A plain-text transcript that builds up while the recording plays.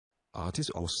Art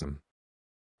is awesome.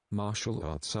 Martial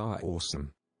arts are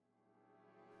awesome.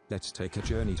 Let's take a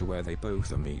journey to where they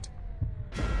both meet.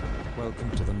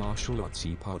 Welcome to the Martial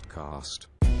Artsy Podcast.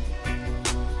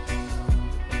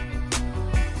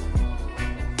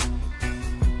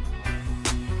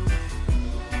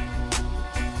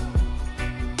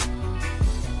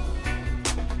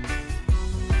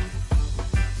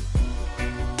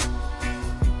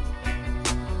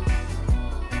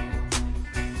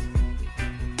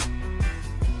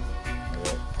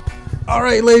 All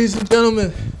right, ladies and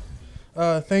gentlemen,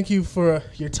 thank you for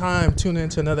your time tuning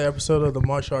into another episode of the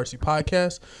Martial Artsy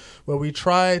Podcast, where we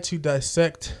try to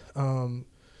dissect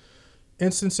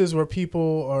instances where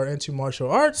people are into martial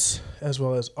arts as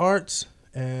well as arts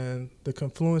and the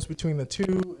confluence between the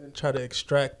two, and try to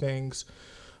extract things,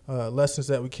 lessons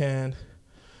that we can.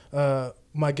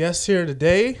 My guest here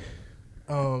today,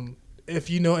 if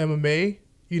you know MMA,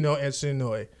 you know Enson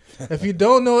Inoue. If you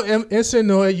don't know Enson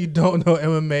Inoue, you don't know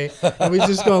MMA. And we're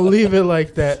just going to leave it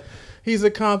like that. He's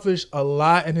accomplished a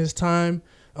lot in his time.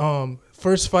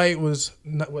 First fight was,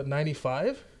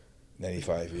 95?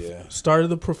 95, yeah. Started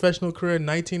the professional career in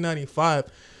 1995.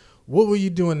 What were you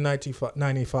doing in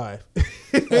 1995?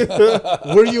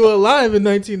 Were you alive in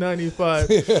 1995?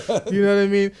 You know what I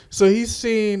mean? So he's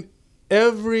seen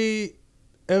every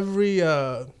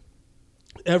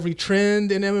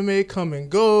trend in MMA come and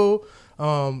go.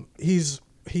 He's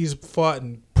fought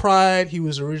in Pride. He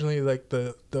was originally like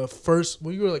the first.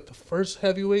 Well, you were like the first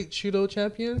heavyweight Judo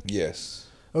champion. Yes.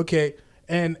 Okay,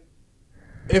 and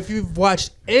if you've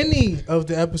watched any of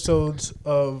the episodes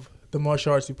of the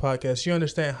Martial Artsy Podcast, you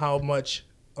understand how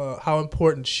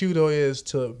important Judo is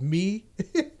to me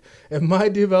and my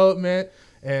development,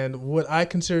 and what I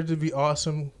consider to be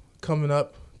awesome coming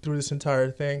up through this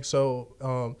entire thing.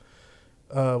 So,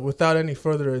 without any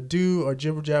further ado or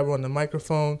jibber jabber on the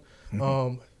microphone,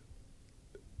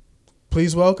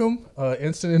 please welcome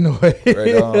Enson Inoue.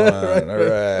 Right on. All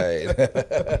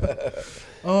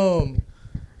right.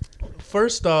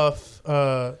 First off,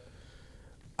 I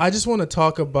just want to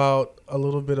talk about a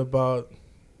little bit about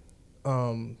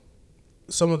some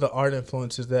of the art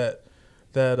influences that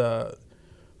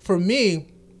for me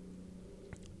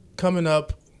coming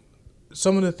up,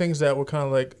 some of the things that were kind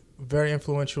of like very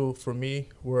influential for me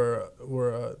were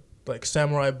like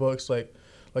samurai books, like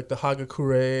the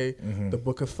Hagakure, the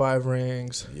Book of Five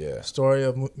Rings, story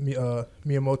of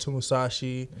Miyamoto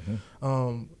Musashi.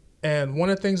 And one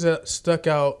of the things that stuck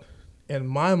out in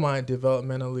my mind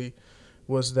developmentally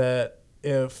was that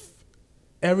if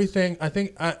everything, I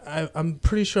think I'm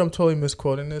pretty sure I'm totally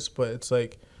misquoting this, but it's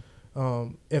like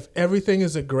if everything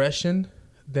is aggression,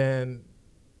 then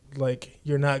like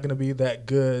you're not gonna be that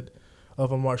good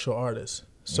of a martial artist.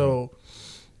 So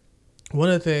one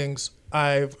of the things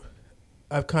I've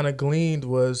kind of gleaned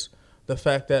was the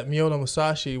fact that Miyamoto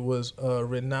Musashi was a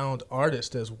renowned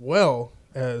artist as well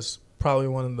as probably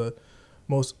one of the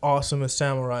most awesomest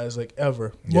samurais like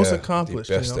ever, most accomplished,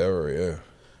 the best ever,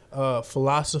 a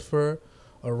philosopher,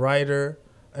 a writer,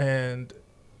 and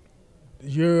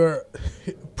you're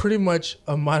pretty much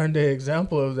a modern day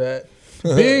example of that.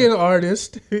 Being an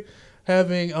artist,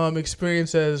 having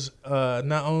experience as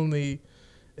not only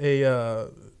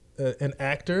an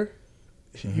actor,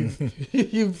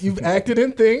 you've acted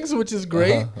in things, which is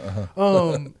great,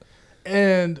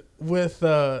 and with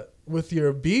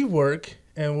your beadwork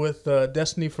and with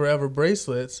Destiny Forever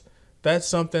bracelets, that's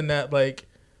something that like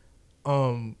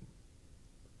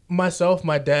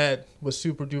my dad was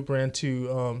super duper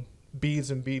into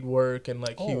beads and beadwork, and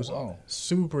like he was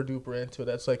super duper into it.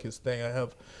 That's like his thing. I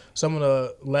have some of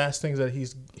the last things that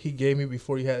he gave me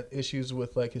before he had issues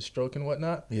with like his stroke and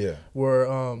whatnot. Yeah,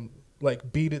 were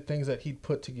like beaded things that he'd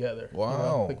put together. Wow, you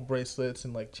know, like bracelets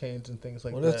and like chains and things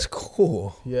like that. That's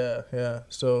cool. Yeah.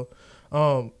 So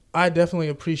I definitely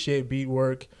appreciate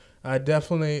beadwork. I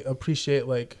definitely appreciate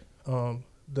like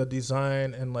the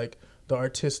design and like the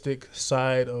artistic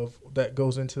side of that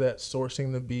goes into that,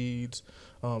 sourcing the beads,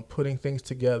 putting things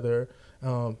together,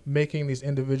 making these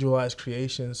individualized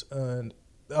creations, and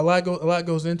a lot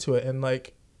goes into it. And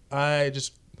like I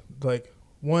just like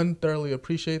thoroughly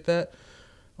appreciate that,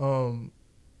 and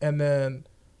then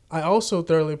I also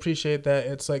thoroughly appreciate that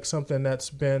it's like something that's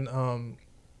been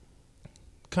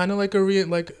kind of like I don't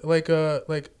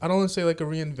want to say like a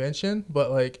reinvention,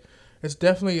 but like it's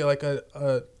definitely like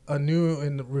a new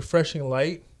and refreshing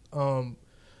light.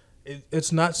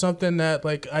 It's not something that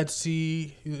like I'd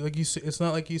see, like you see, it's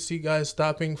not like you see guys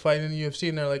stopping fighting in the UFC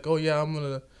and they're like, oh yeah, I'm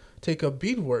gonna take up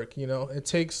beadwork. You know, it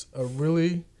takes a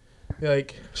really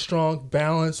like strong,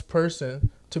 balanced person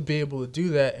to be able to do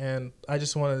that, and I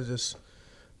just wanted to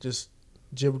just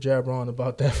jibber jabber on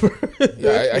about that. For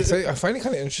Yeah, I find it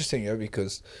kind of interesting, yeah,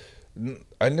 because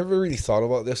I never really thought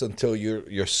about this until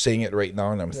you're saying it right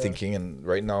now, and I'm thinking, and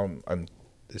right now I'm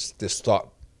this thought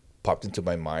popped into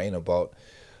my mind about,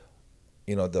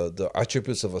 you know, the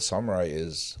attributes of a samurai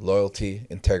is loyalty,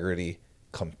 integrity,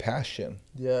 compassion.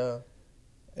 Yeah,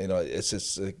 You know,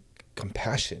 it's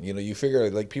compassion. You know, you figure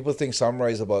like people think samurai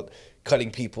is about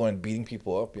cutting people and beating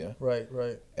people up, yeah.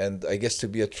 right. And I guess to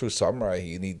be a true samurai,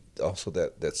 you need also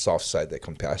that soft side, that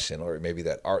compassion, or maybe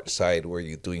that art side where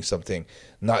you're doing something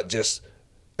not just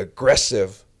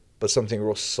aggressive, but something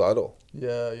real subtle.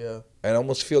 Yeah. And I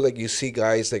almost feel like you see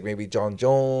guys like maybe John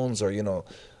Jones or, you know,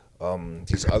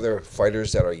 these other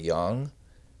fighters that are young,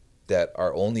 that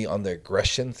are only on the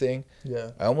aggression thing.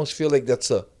 Yeah. I almost feel like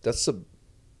that's a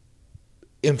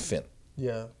infant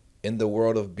Yeah. in the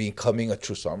world of becoming a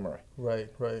true samurai. Right.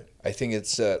 I think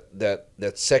it's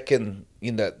that second,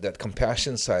 you know, that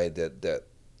compassion side, that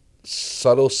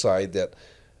subtle side, that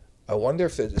I wonder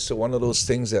if it's one of those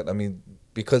things that, I mean,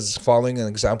 because following an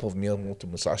example of Miyamoto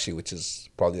Musashi, which is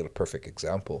probably the perfect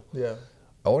example, Yeah.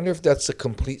 I wonder if that's a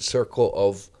complete circle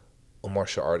of a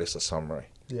martial artist, a samurai,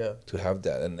 Yeah. to have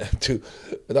that, and to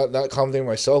not commenting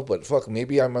myself, but fuck,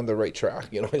 maybe I'm on the right track.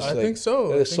 You know, it's I like, think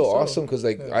so. It's so awesome because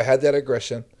like I had that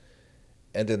aggression,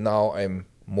 and then now I'm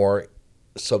more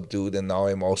subdued, and now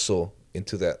I'm also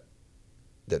into that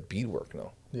beadwork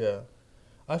now. Yeah.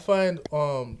 I find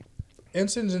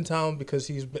Inson's in town because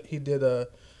he did a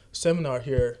seminar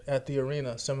here at the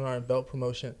arena, seminar in belt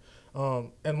promotion.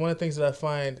 And one of the things that I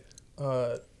find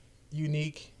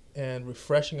unique and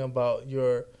refreshing about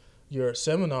your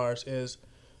seminars is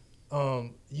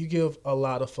you give a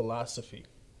lot of philosophy.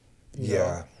 You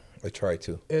know? I try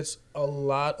to. It's a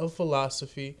lot of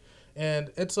philosophy,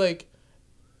 and it's like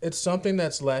it's something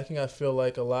that's lacking. I feel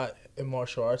like a lot in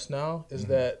martial arts now is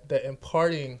that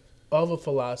imparting of a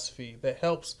philosophy that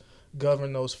helps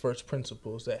govern those first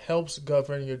principles, that helps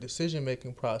govern your decision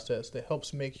making process, that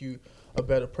helps make you a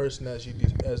better person as you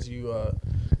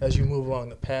move along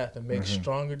the path and make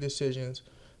stronger decisions,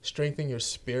 strengthen your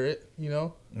spirit. You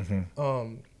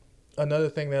know, another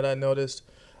thing that I noticed,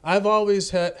 I've always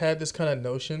had this kind of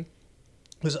notion,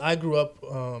 because I grew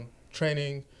up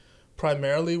training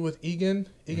primarily with Egan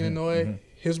Inoue,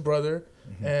 his brother,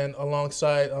 and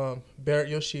alongside Barrett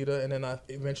Yoshida, and then I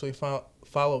eventually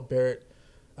followed Barrett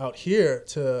out here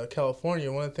to California.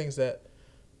 One of the things that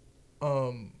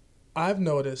I've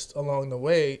noticed along the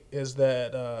way is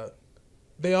that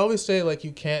they always say like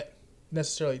you can't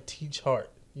necessarily teach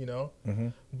heart, you know,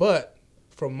 but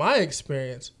from my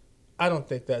experience, I don't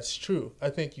think that's true. I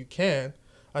think you can.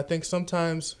 I think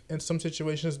sometimes in some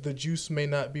situations the juice may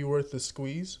not be worth the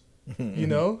squeeze, you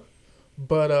know,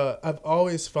 but I've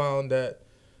always found that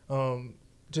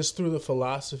just through the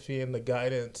philosophy and the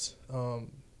guidance,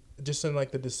 just in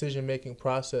like the decision making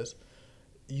process,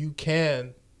 you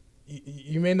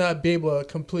may not be able to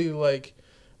completely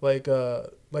like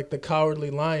the cowardly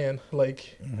lion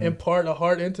impart a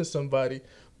heart into somebody,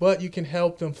 but you can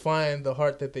help them find the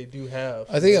heart that they do have.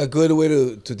 I think a good way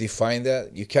to define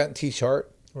that, you can't teach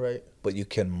heart, right, but you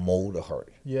can mold a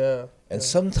heart. Yeah. And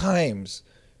sometimes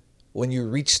when you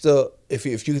reach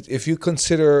if you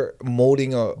consider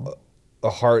molding a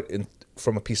heart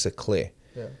from a piece of clay,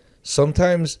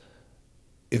 sometimes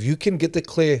if you can get the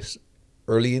clay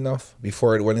early enough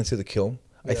before it went into the kiln,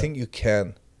 I think you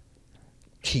can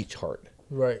teach heart.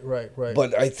 Right.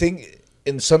 But I think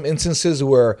in some instances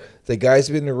where the guy's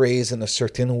been raised in a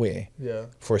certain way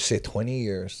for say 20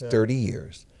 years, 30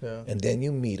 years, and then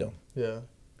you meet him,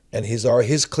 and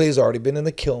his clay's already been in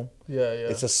the kiln,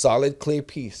 it's a solid clay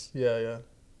piece,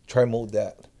 try mold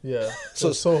that. So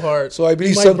it's so hard. So I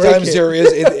believe sometimes there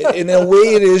is, in a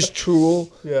way, it is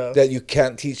true that you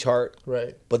can't teach heart.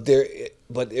 Right. But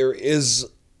there is,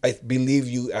 I believe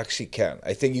you actually can.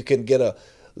 I think you can get a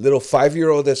little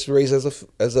 5-year-old that's raised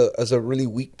as a really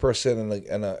weak person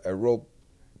and a real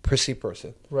prissy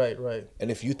person. Right.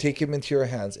 And if you take him into your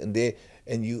hands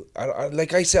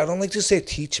like I said, I don't like to say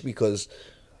teach, because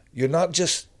you're not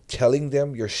just telling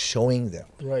them, you're showing them.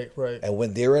 Right. And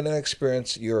when they're in an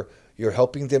experience, you're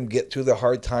helping them get through the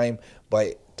hard time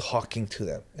by talking to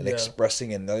them and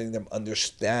expressing and letting them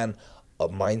understand a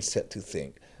mindset to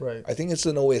think. Right. I think it's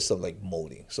in a way of like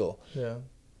molding. So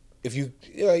if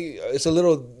it's a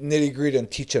little nitty gritty and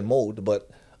teach and mold,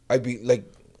 but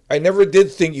I never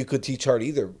did think you could teach heart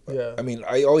either. I mean,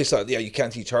 I always thought, you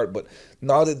can't teach heart, but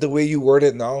now that the way you word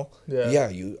it now,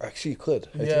 you actually could.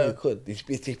 I think you could.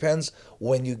 It depends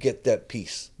when you get that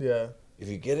piece. If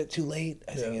you get it too late,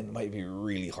 I think it might be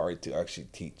really hard to actually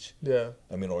teach.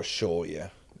 I mean, or show,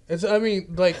 It's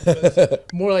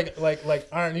it's more like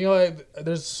iron. You know,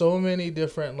 there's so many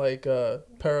different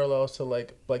parallels to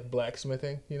like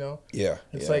blacksmithing. You know. Yeah.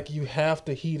 It's like you have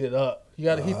to heat it up. You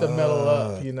got to heat the metal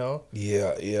up. You know.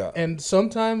 Yeah. Yeah. And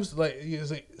sometimes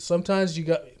sometimes you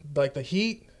got like the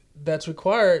heat that's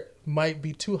required might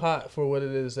be too hot for what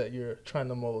it is that you're trying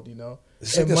to mold. You know.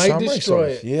 It might destroy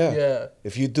it. Yeah.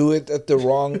 If you do it at the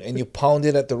wrong and you pound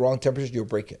it at the wrong temperature, you'll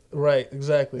break it. Right.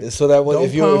 Exactly. So that way,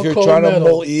 if you're trying to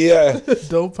mold,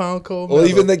 don't pound cold metal. Well,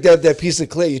 even like that piece of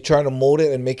clay, you're trying to mold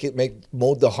it and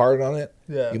mold the hard on it.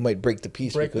 Yeah. You might break the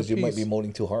piece because you might be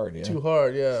molding too hard. Yeah. Too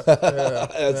hard. Yeah.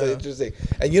 That's interesting.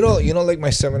 And like my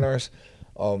seminars,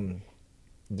 the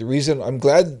reason I'm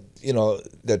glad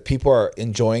that people are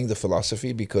enjoying the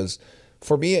philosophy, because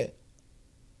for me,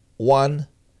 one,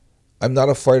 I'm not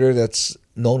a fighter that's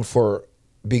known for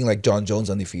being like John Jones,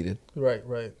 undefeated.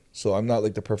 Right. So I'm not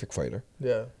like the perfect fighter.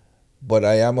 Yeah. But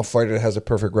I am a fighter that has a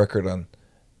perfect record on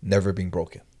never being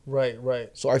broken. Right.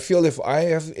 So I feel if I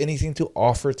have anything to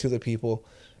offer to the people,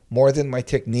 more than my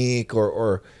technique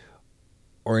or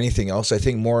anything else, I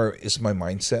think more is my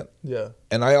mindset. Yeah.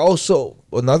 And I also,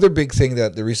 another big thing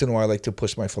that the reason why I like to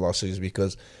push my philosophy is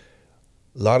because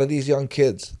a lot of these young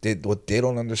kids, what they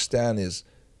don't understand is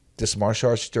this martial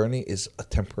arts journey is a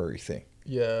temporary thing.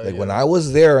 Yeah. When I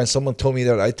was there and someone told me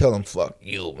that, I tell them, fuck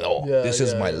you, no. This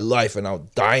is my life and I'll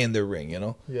die in the ring,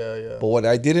 Yeah. But what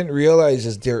I didn't realize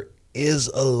is there is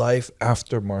a life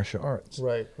after martial arts.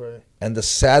 Right. And the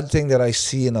sad thing that I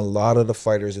see in a lot of the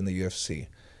fighters in the UFC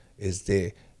is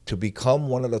to become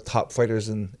one of the top fighters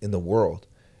in the world,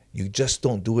 you just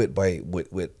don't do it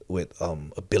with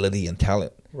ability and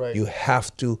talent. Right. You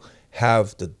have to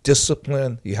have the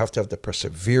discipline, you have to have the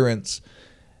perseverance.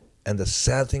 And the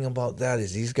sad thing about that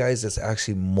is these guys that's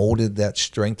actually molded that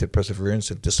strength and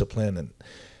perseverance and discipline, and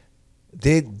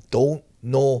they don't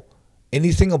know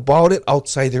anything about it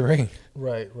outside the ring.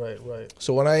 Right.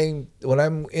 So when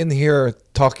I'm in here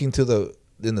talking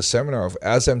in the seminar,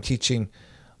 as I'm teaching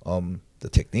the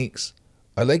techniques,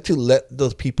 I like to let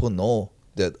those people know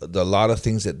that a lot of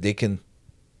things that they can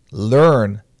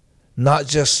learn, not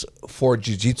just for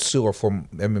jiu-jitsu or for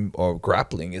or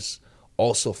grappling, is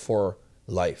also for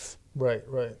life. Right.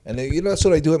 And that's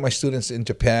what I do with my students in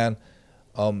Japan.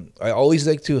 I always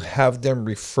like to have them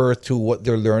refer to what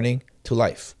they're learning to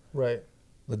life. Right.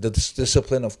 The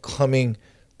discipline of coming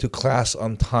to class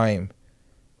on time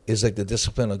is like the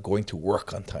discipline of going to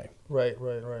work on time. Right.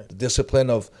 The discipline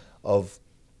of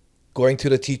going to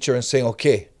the teacher and saying,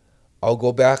 okay, I'll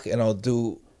go back and I'll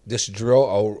do this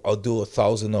drill. I'll do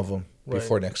 1,000 of them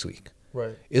before next week.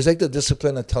 Right. It's like the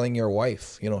discipline of telling your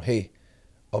wife, hey,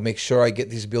 I'll make sure I get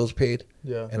these bills paid.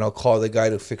 Yeah. And I'll call the guy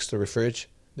to fix the fridge.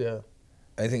 Yeah.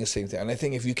 I think it's the same thing. And I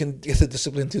think if you can get the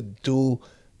discipline to do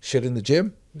shit in the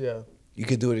gym, you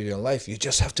can do it in your life. You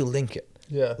just have to link it.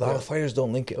 Yeah. A lot of fighters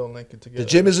don't link it. Don't link it together. The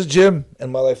gym is a gym,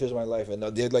 and my life is my life. And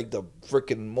they're like the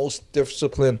freaking most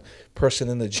disciplined person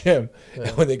in the gym. Yeah.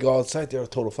 And when they go outside, they're a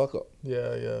total fuck up.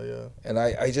 Yeah. And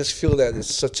I just feel that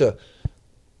it's such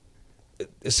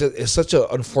a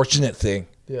unfortunate thing.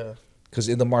 Yeah. Because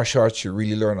in the martial arts, you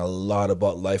really learn a lot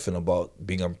about life and about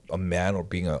being a man or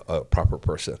being a proper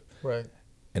person. Right.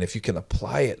 And if you can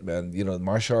apply it, man,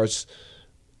 martial arts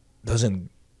doesn't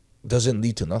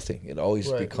lead to nothing. It always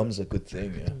becomes a good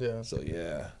thing. Yeah. So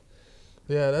yeah.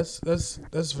 Yeah, that's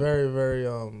very, very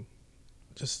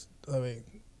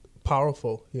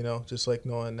powerful. Just like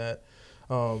knowing that.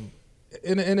 And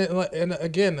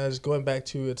again, as going back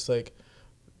to, it's like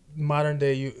modern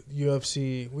day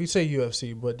UFC. We say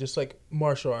UFC, but just like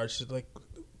martial arts, like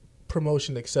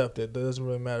promotion accepted. That doesn't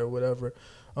really matter, whatever.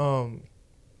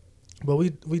 But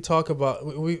we talk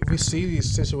about we see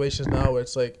these situations now where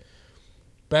it's like,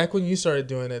 back when you started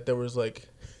doing it, there was like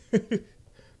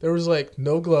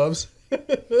no gloves.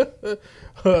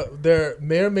 There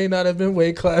may or may not have been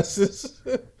weight classes.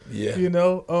 Yeah.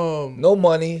 No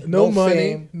money, no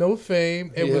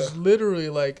fame. It was literally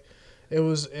like it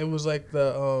was like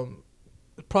the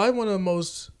probably one of the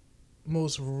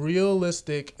most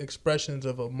realistic expressions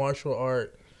of a martial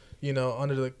art,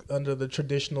 under the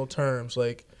traditional terms,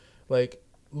 like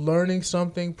learning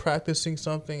something, practicing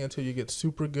something until you get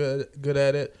super good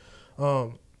at it.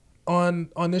 On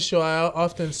this show, I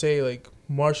often say like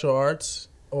martial arts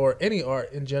or any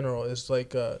art in general is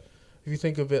like if you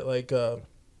think of it like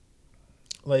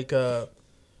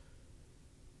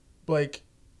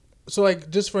so like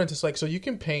just for instance, like, so you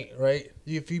can paint, right?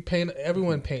 If you paint,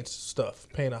 everyone paints stuff.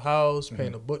 Paint a house,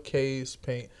 paint a bookcase,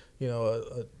 paint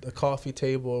a coffee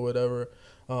table or whatever.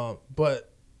 But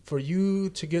for you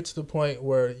to get to the point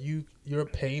where you're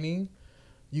painting,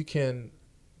 you can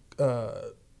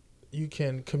you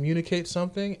can communicate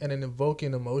something and then evoke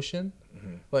an emotion.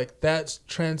 Mm-hmm. Like that's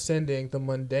transcending the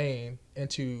mundane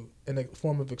into a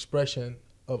form of expression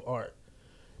of art.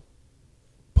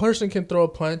 Person can throw a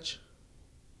punch,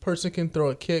 person can throw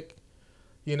a kick,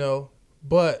 you know,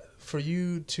 but for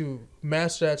you to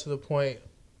master that to the point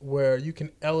where you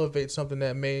can elevate something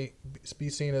that may be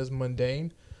seen as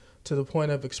mundane to the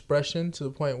point of expression, to the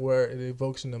point where it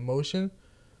evokes an emotion,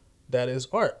 that is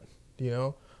art, you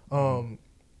know.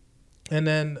 And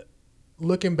then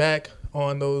looking back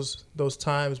on those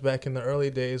times back in the early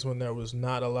days when there was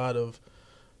not a lot of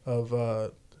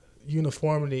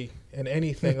uniformity in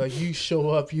anything, like you show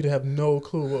up, you'd have no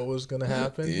clue what was gonna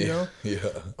happen, you know.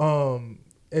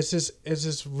 It's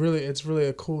just really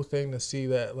a cool thing to see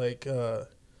that, like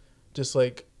just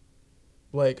like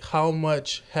how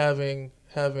much having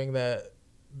that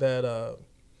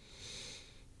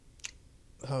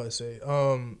how I say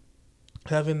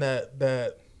having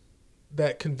that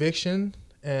conviction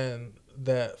and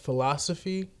that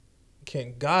philosophy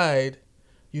can guide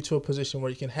you to a position where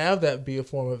you can have that be a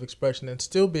form of expression and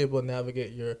still be able to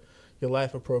navigate your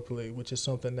life appropriately, which is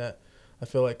something that I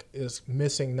feel like is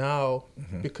missing now,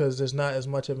 because there's not as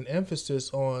much of an emphasis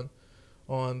on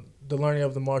the learning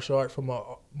of the martial art from an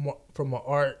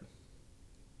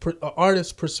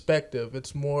artist's perspective.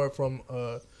 It's more from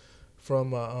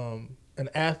an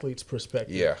athlete's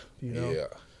perspective. Yeah, you know. Yeah.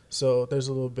 So there's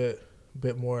a little bit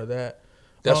more of that.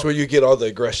 That's where you get all the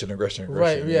aggression.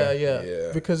 Right.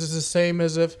 Yeah. Because it's the same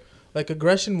as if, like,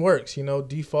 aggression works. You know,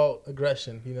 default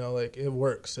aggression. You know, like, it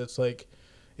works. It's like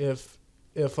if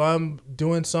I'm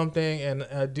doing something and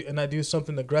I do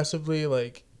something aggressively,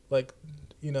 like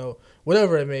you know,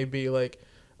 whatever it may be, like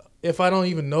if I don't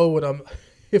even know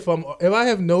if I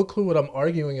have no clue what I'm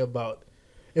arguing about,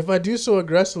 if I do so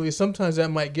aggressively, sometimes that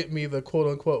might get me the quote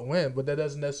unquote win, but that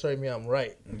doesn't necessarily mean I'm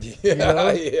right. Yeah, you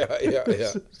know?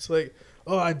 yeah. It's like,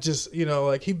 oh, I just, you know,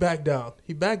 like he backed down,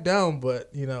 but,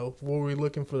 you know, were we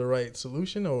looking for the right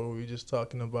solution, or were we just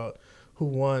talking about who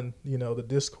won, you know, the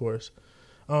discourse?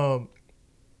 Going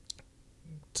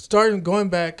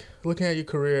back, looking at your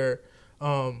career,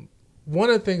 one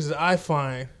of the things that I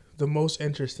find the most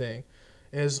interesting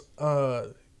is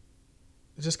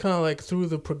just kind of like through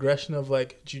the progression of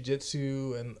like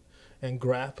jiu-jitsu and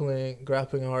grappling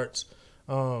arts.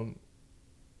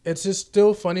 It's just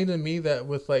still funny to me that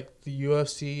with like the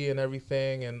UFC and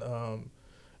everything, and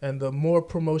the more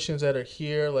promotions that are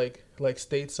here, like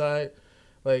stateside,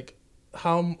 like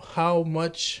how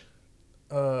much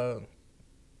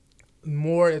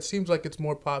more it seems like it's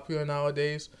more popular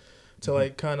nowadays to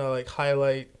like kind of like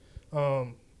highlight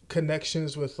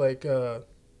connections with like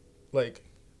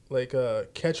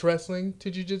catch wrestling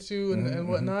to jiu-jitsu and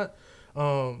whatnot.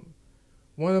 One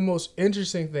of the most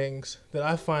interesting things that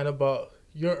I find about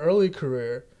your early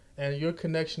career and your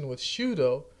connection with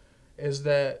Shudo is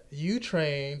that you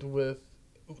trained with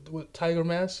Tiger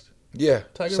Mask. Yeah,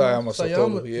 Sayama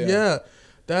Satoru. Yeah,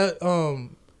 that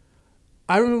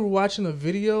I remember watching a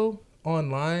video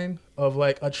online of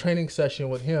like a training session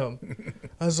with him.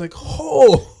 I was like,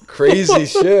 oh, crazy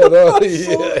shit. Oh,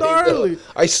 so gnarly.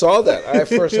 I saw that. I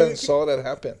first saw that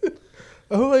happen.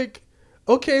 I'm like,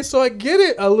 okay, so I get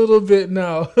it a little bit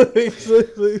now.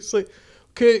 It's like,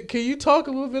 can you talk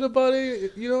a little bit about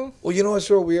it? You know. Well, you know what's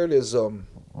real weird is I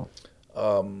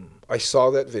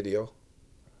saw that video,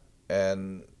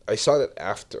 and I saw that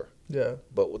after. Yeah.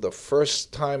 But the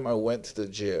first time I went to the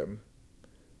gym,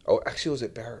 actually it was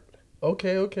at Barrett.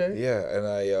 Okay. Yeah, and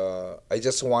I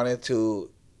just wanted to,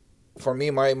 for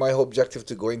me, my whole objective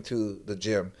to going to the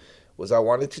gym was I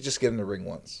wanted to just get in the ring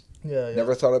once. Yeah.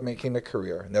 Never thought of making a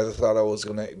career. Never thought I was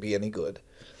going to be any good.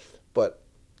 But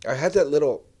I had that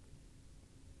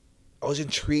I was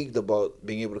intrigued about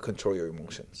being able to control your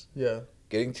emotions. Yeah.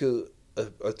 Getting to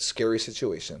a scary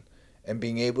situation and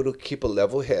being able to keep a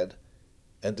level head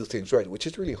and do things right, which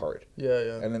is really hard.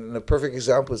 Yeah. And then a perfect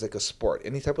example is like a sport.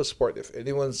 Any type of sport. If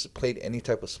anyone's played any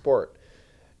type of sport,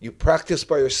 you practice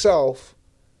by yourself,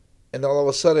 and all of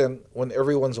a sudden, when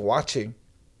everyone's watching,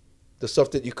 the stuff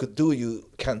that you could do, you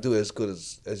can't do as good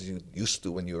as you used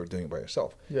to when you were doing it by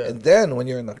yourself. Yeah. And then when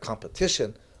you're in a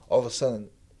competition, all of a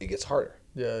sudden, it gets harder.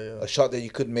 Yeah. A shot that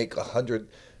you could make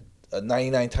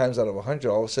 99 times out of 100,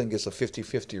 all of a sudden gets a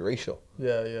 50-50 ratio.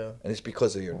 Yeah. And it's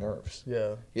because of your nerves.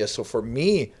 Yeah. Yeah, so for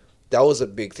me, that was a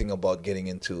big thing about getting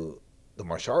into the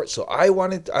martial arts. So I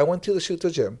went to the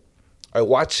Shudo gym. I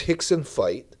watched Rickson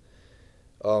fight,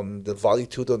 the Vale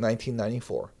Tudo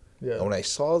 1994. Yeah. And when I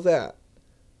saw that,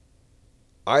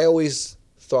 I always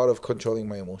thought of controlling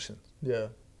my emotions. Yeah.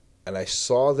 And I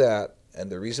saw that And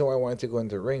the reason why I wanted to go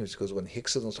into the ring is because when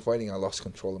Rickson was fighting, I lost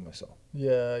control of myself.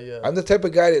 Yeah, yeah. I'm the type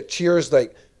of guy that cheers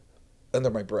like under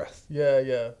my breath. Yeah,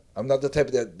 yeah. I'm not the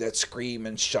type that scream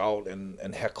and shout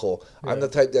and heckle. Yeah. I'm the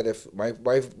type that if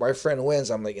my friend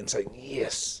wins, I'm like inside,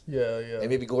 yes. Yeah, yeah. And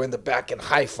maybe go in the back and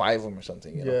high five him or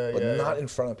something. You know? But not in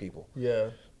front of people. Yeah.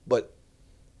 But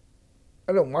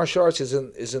I don't know, martial arts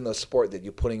isn't a sport that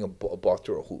you're putting a ball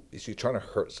through a hoop. It's you're trying to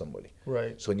hurt somebody.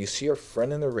 Right. So when you see your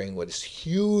friend in the ring with this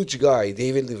huge guy,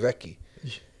 David Levecki,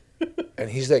 and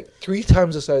he's like 3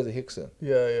 times the size of Rickson.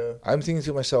 Yeah, yeah. I'm thinking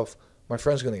to myself, my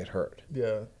friend's going to get hurt.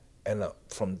 Yeah. And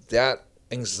from that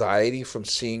anxiety from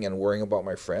seeing and worrying about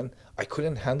my friend, I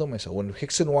couldn't handle myself. When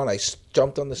Rickson won, I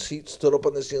jumped on the seat, stood up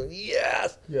on the ceiling.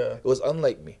 Yes! Yeah. It was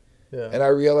unlike me. Yeah. And I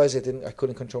realized I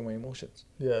couldn't control my emotions.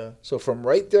 Yeah. So from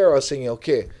right there, I was thinking,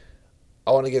 okay,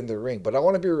 I want to get in the ring, but I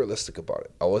want to be realistic about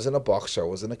it. I wasn't a boxer. I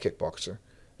wasn't a kickboxer.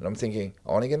 And I'm thinking,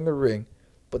 I want to get in the ring,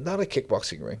 but not a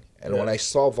kickboxing ring. And when I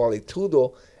saw Vale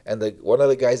Tudo, and one of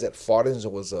the guys that fought in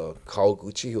was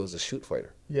Kawaguchi, he was a shoot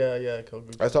fighter. Yeah, yeah,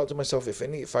 Kawaguchi. I thought to myself,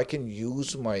 if I can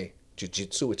use my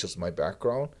jiu-jitsu, which is my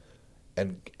background,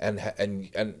 and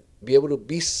be able to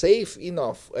be safe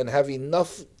enough and have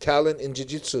enough talent in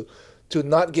jiu-jitsu to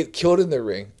not get killed in the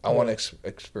ring, I want to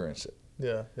experience it.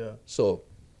 Yeah, yeah. So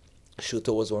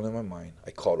Shuto was one in my mind.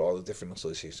 I called all the different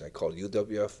associations. I called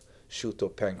UWF,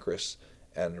 Shuto, Pancrase,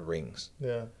 and Rings.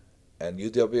 Yeah. And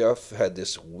UWF had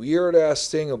this weird-ass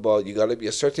thing about you got to be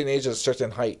a certain age and a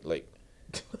certain height. Like,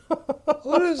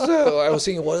 what is that? I was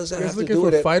thinking, what does that have to do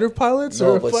with it? Fighter pilots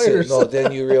or fighters? No,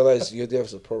 then you realize UWF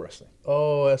is pro wrestling.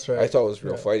 Oh, that's right. I thought it was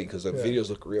real fighting because the videos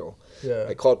look real. Yeah.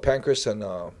 I called Pancrase and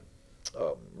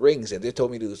Rings, and they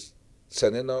told me to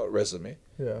send in a resume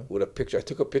with a picture. I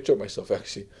took a picture of myself,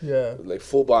 actually. Yeah. Like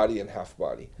full body and half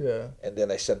body. Yeah. And then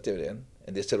I sent it in,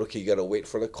 and they said, okay, you got to wait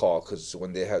for the call because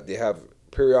when they have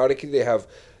periodically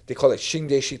they call it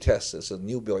Shindeshi test. It's a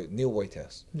new boy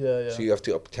test. Yeah, yeah. So you have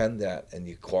to attend that and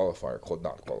you qualify or called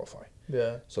not qualify.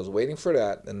 Yeah. So I was waiting for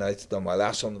that, and my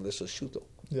last on the list was Shuto.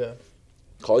 Yeah.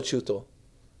 Called Shuto,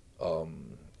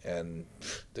 and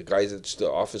the guys at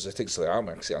the office, I think, said, I'm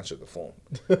actually answered the phone.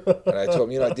 And I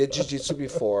told him, I did jiu-jitsu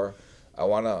before. I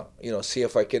want to, see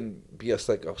if I can be a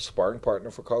sparring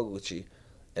partner for Kawaguchi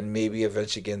and maybe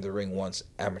eventually get in the ring once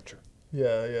amateur.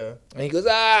 Yeah, yeah. And he goes, the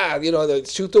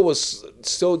Shuto was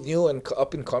still new and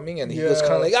up and coming, and he was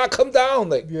kind of like, come down.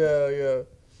 Like, yeah, yeah.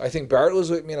 I think Barrett was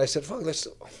with me, and I said, fuck,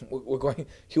 we're going.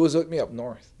 He was with me up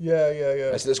north. Yeah, yeah,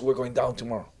 yeah. I said, we're going down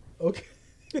tomorrow. Okay.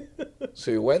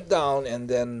 So he went down, and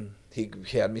then he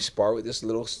had me spar with this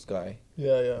little guy.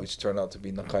 Yeah, yeah. Which turned out to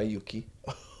be Nakayuki.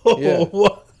 Oh, yeah.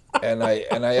 What? And I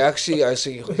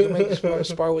said, you make me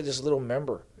spar with this little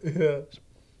member. Yeah.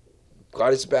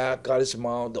 Got his back, got his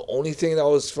mouth. The only thing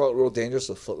that felt real dangerous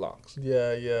was footlocks.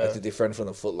 Yeah, yeah. I had to defend from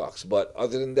the footlocks. But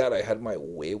other than that, I had my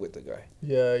way with the guy.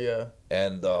 Yeah, yeah.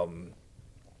 And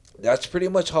that's pretty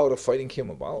much how the fighting came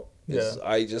about. Yeah.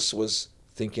 I just was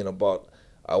thinking about,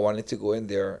 I wanted to go in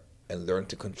there and learn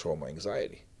to control my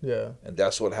anxiety. Yeah. And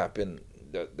that's what happened.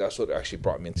 That's what actually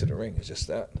brought me into the ring. It's just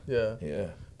that. Yeah. Yeah.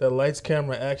 That lights,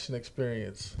 camera, action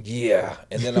experience. Yeah.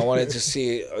 And then I wanted to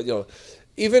see,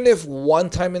 even if one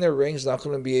time in the ring is not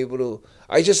going to be able to,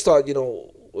 I just thought,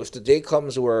 if the day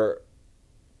comes where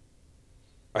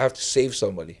I have to save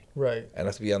somebody. Right. And I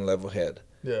have to be on level head.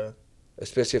 Yeah.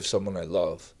 Especially if someone I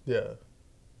love. Yeah.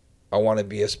 I want to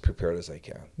be as prepared as I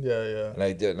can. Yeah, yeah. And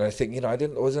I did. And I think, I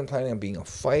wasn't planning on being a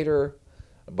fighter,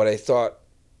 but I thought,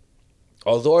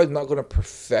 although I'm not going to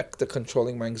perfect the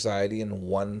controlling my anxiety in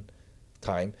one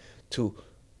time, to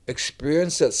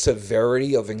experience that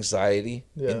severity of anxiety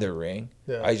in the ring,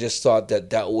 I just thought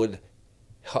that would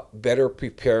better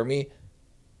prepare me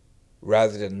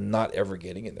rather than not ever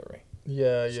getting in the ring.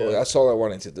 Yeah, yeah. So that's all I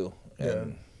wanted to do.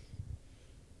 And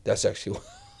that's actually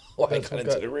why I got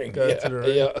into the ring.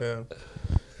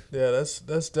 Yeah,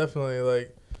 that's definitely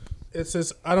like, it's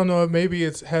just, I don't know, maybe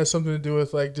it has something to do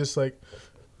with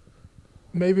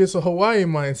maybe it's a Hawaii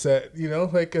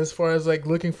mindset, like as far as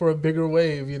looking for a bigger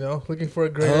wave, looking for a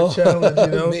greater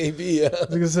challenge, Maybe, yeah.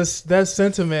 Because that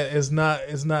sentiment is not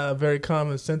a very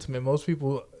common sentiment. Most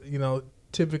people,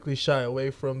 typically shy away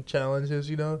from challenges,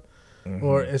 mm-hmm.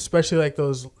 or especially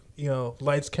those,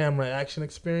 lights, camera, action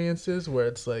experiences where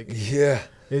it's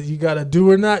you gotta do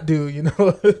or not do,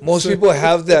 Most people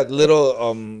have that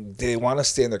little, they want to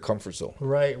stay in their comfort zone.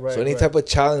 Right. So any type of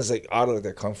challenge out of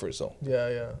their comfort zone. Yeah,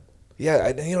 yeah. Yeah,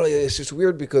 it's just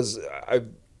weird because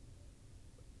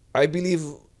I believe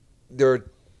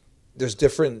there's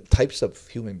different types of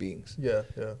human beings. Yeah,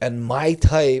 yeah. And my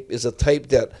type is a type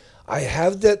that I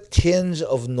have that tinge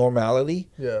of normality.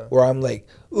 Yeah. Where I'm like,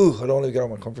 ooh, I don't want to get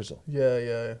out of my comfort zone. Yeah,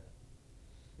 yeah.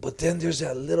 But then there's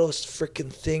that little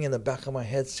freaking thing in the back of my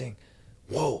head saying,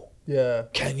 whoa. Yeah.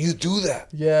 Can you do that?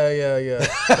 Yeah.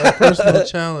 That personal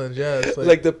challenge. Yeah. It's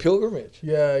like the pilgrimage.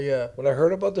 Yeah, yeah. When I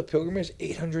heard about the pilgrimage,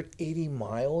 880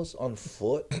 miles on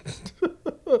foot.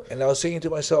 And I was thinking to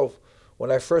myself, when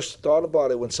I first thought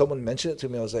about it, when someone mentioned it to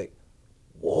me, I was like,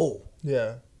 whoa.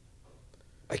 Yeah.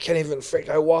 I can't even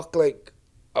I walk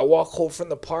home from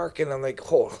the park and I'm like,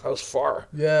 oh, that was far.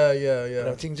 Yeah. And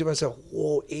I'm thinking to myself,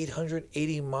 whoa,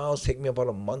 880 miles take me about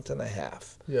a month and a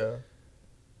half. Yeah.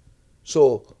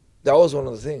 So that was one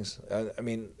of the things. I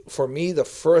mean, for me, the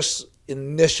first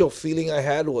initial feeling I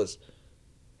had was,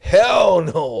 hell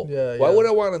no. Yeah, Why would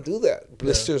I want to do that?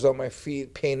 Blisters on my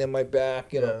feet, pain in my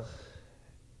back, you know.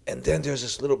 And then there's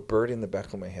this little bird in the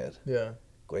back of my head. Yeah.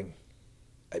 Going,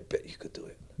 I bet you could do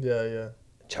it. Yeah.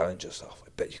 Challenge yourself. I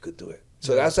bet you could do it.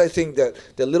 So that's, I think, that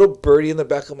the little birdie in the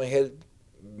back of my head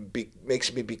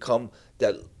makes me become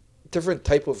that different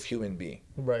type of human being.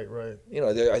 Right. You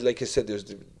know, like I said,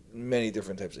 there's many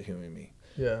different types of human being.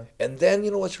 Yeah. And then,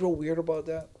 you know what's real weird about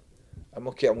that? I'm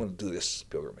going to do this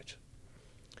pilgrimage.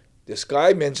 This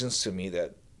guy mentions to me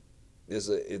that it's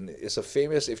a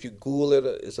famous, if you Google it,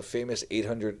 it's a famous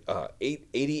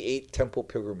 88 temple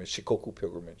pilgrimage, Shikoku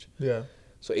pilgrimage. Yeah.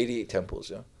 So 88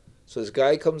 temples, yeah. So this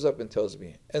guy comes up and tells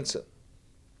me, Ensign,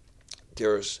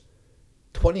 there's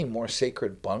 20 more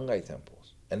sacred Bangai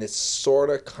temples. And it's sort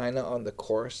of kind of on the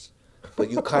course, but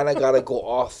you kind of got to go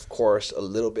off course a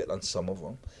little bit on some of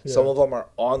them. Yeah. Some of them are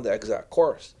on the exact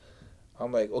course.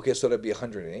 I'm like, okay, so that'd be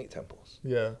 108 temples.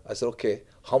 Yeah. I said, okay,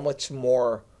 how much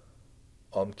more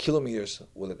kilometers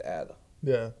will it add?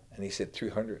 Yeah. And he said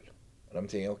 300. And I'm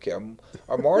thinking, okay, I'm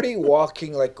already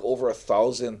walking like over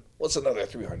 1,000. What's another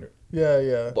 300?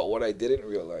 Yeah. But what I didn't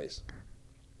realize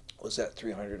was that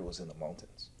 300 was in the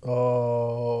mountains.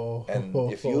 Oh. And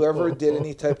if you ever did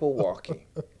any type of walking,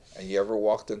 and you ever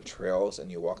walked on trails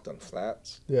and you walked on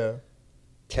flats,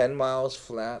 10 miles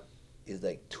flat is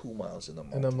like 2 miles in the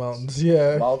mountains. In the mountains,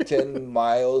 yeah. Mountain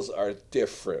miles are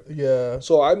different. Yeah.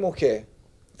 So I'm okay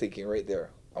thinking right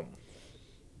there,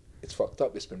 it's fucked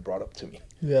up. It's been brought up to me.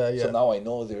 Yeah. So now I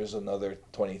know there's another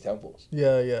 20 temples.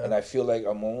 Yeah. And I feel like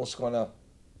I'm almost going to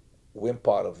wimp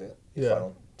out of it if I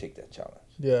don't take that challenge.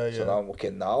 Yeah. So now I'm okay.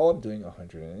 Now I'm doing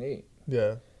 108.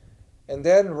 Yeah. And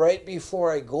then right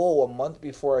before I go, a month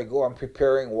before I go, I'm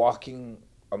preparing walking.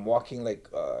 I'm walking like,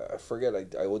 I forget,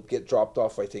 I would get dropped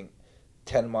off, I think,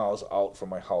 10 miles out from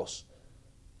my house.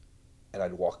 And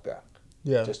I'd walk back.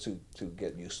 Yeah. Just to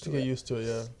get used to it. To get used to it,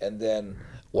 yeah. And then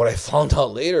what I found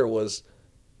out later was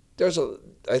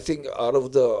I think out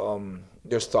of the,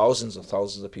 there's thousands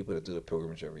of people that do the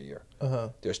pilgrimage every year. Uh-huh.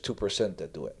 There's 2%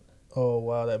 that do it. Oh,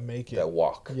 wow, that make it. That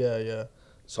walk. Yeah.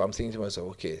 So I'm thinking to myself,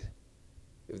 okay,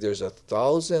 if there's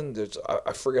 1,000,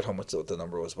 I forget how much the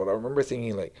number was, but I remember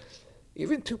thinking like,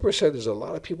 even 2%, there's a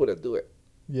lot of people that do it.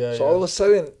 Yeah. So all of a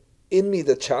sudden, in me,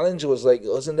 the challenge was like, it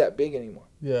wasn't that big anymore.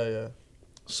 Yeah.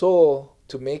 So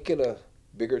to make it a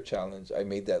bigger challenge, I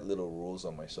made that little rules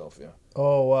on myself, yeah.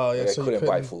 Oh, wow, yeah. Like so I couldn't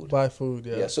buy food. Buy food,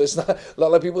 yeah. Yeah, so it's not, a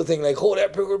lot of people think like, oh,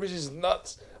 that pilgrimage is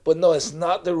nuts. But no, it's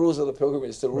not the rules of the pilgrimage.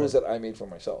 It's the rules that I made for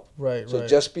myself. Right, So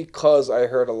just because I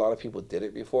heard a lot of people did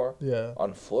it before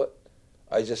on foot,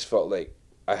 I just felt like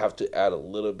I have to add a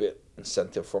little bit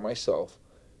incentive for myself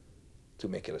to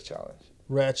make it a challenge.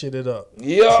 Ratchet it up.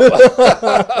 Yeah.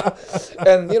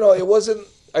 And, it wasn't,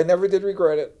 I never did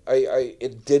regret it.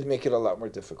 It did make it a lot more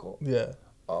difficult. Yeah.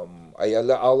 I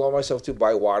allow myself to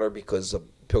buy water because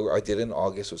I did it in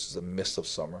August, which is the mist of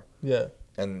summer. Yeah.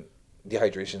 And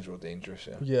dehydration is real dangerous.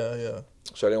 Yeah.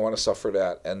 So I didn't want to suffer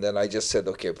that. And then I just said,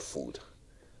 okay, food.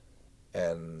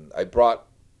 And I brought,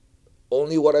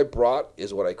 only what I brought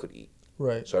is what I could eat.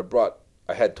 Right. So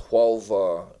I had 12,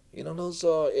 those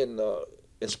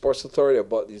in Sports Authority, I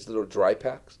bought these little dry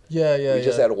packs. Yeah. You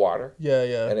just add water.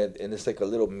 Yeah. And it's like a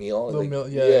little meal. Meal,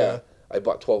 yeah. I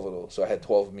bought 12 of those, so I had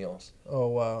 12 meals. Oh,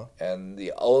 wow. And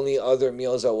the only other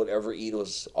meals I would ever eat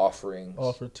was offerings.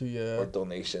 Or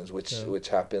donations, which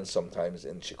happens sometimes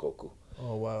in Shikoku.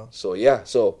 Oh, wow. So,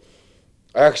 so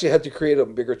I actually had to create a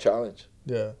bigger challenge.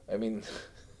 Yeah. I mean,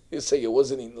 it's like it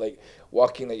wasn't like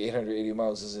walking like 880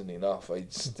 miles isn't enough. I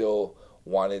still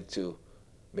wanted to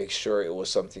make sure it was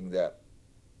something that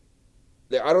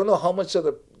I don't know how much of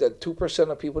the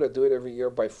 2% of people that do it every year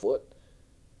by foot.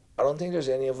 I don't think there's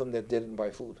any of them that didn't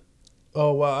buy food.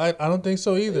 Oh, wow. I don't think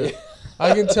so either.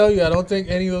 I can tell you, I don't think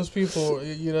any of those people,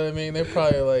 you know what I mean? They're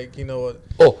probably like, you know what?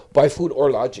 Oh, buy food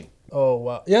or lodging. Oh,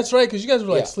 wow. Yeah, that's right, because you guys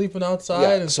were like sleeping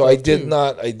outside and so stuff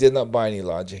I did not buy any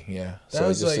lodging, That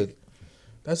was like,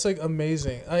 That's like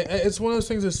amazing. It's one of those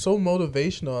things that's so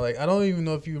motivational. Like I don't even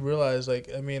know if you realize. Like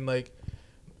I mean, like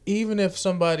even if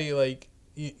somebody like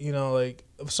you know like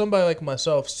if somebody like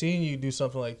myself seeing you do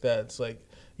something like that, it's like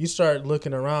you start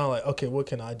looking around like, okay, what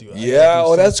can I do?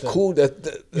 That's cool.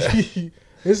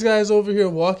 This guy's over here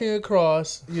walking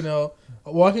across Japan.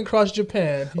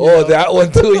 That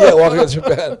one too. Yeah, walking across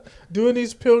Japan, doing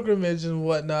these pilgrimages and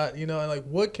whatnot. You know, and like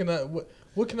what can I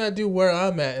do where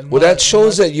I'm at? That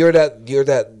shows that you're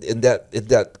in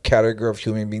that category of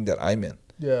human being that I'm in.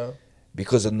 Yeah.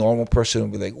 Because a normal person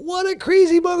would be like, "What a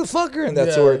crazy motherfucker," and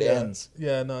that's where it ends.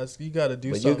 Yeah, no, you got to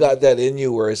do. But something. You got that in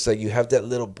you, where it's like you have that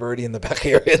little birdie in the back of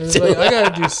your head too. Like, I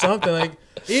got to do something. Like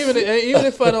even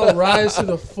if I don't rise to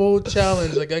the full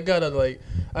challenge, like I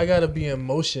gotta be in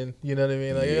motion. You know what I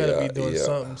mean? Like I gotta be doing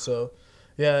something. So,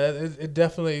 yeah, it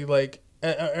definitely like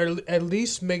at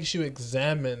least makes you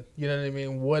examine. You know what I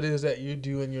mean? What is that you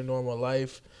do in your normal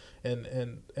life?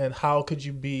 And how could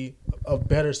you be of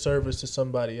better service to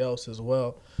somebody else as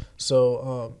well?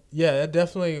 So it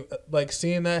definitely like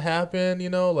seeing that happen, you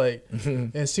know, like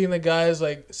and seeing the guys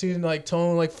like seeing like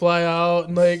Tone like fly out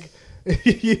and like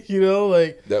you know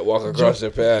like that walk across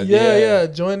Japan. Yeah,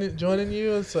 joining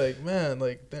you. It's like, man,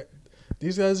 like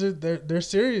these guys are they're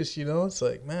serious, you know. It's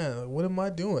like, man, what am I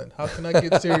doing? How can I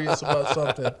get serious about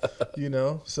something, you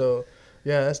know? So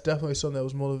yeah, that's definitely something that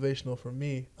was motivational for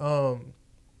me.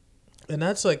 And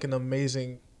that's like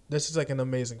this is like an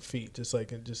amazing feat, just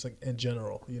like in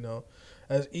general, you know,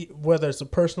 whether it's a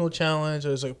personal challenge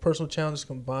or it's like a personal challenge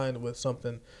combined with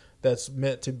something that's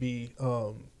meant to be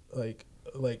like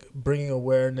bringing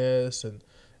awareness and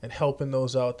helping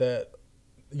those out that,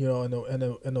 you know,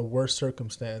 in a worse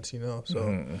circumstance, you know.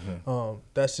 So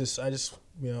that's just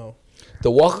you know,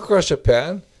 the walk across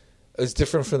Japan. It's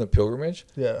different from the pilgrimage.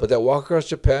 Yeah. But that walk across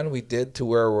Japan we did to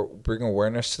where we're bringing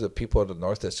awareness to the people of the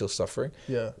north that's still suffering.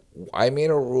 Yeah. I made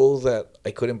a rule that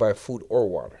I couldn't buy food or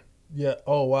water. Yeah.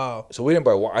 Oh wow. So I didn't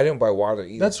buy water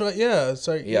either. That's right. Yeah. It's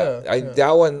like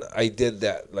That one I did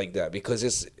that like that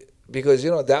because you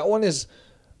know that one it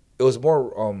was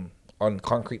more on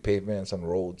concrete pavements on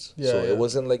roads. Yeah. So it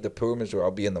wasn't like the pilgrimage where I'll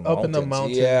be in the mountains. Up in the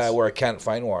mountains. Yeah, where I can't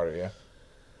find water.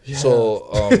 Yeah.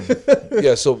 So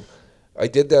so. I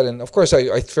did that, and of course,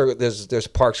 I figured there's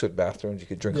parks with bathrooms. You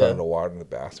could drink out of the water in the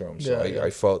bathroom. So I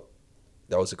felt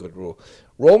that was a good rule.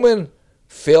 Roman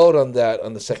failed on that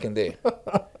on the second day,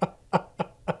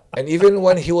 and even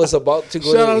when he was about to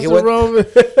go, he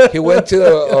went to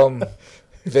the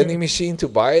vending machine to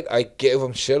buy it. I gave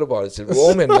him shit about it. I said,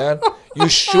 "Roman, man, you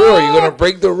sure you're gonna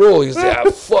break the rule?" He's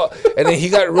like, "Fuck!" And then he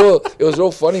got real. It was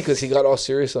real funny because he got all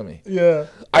serious on me. Yeah.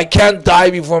 I can't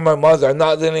die before my mother. I'm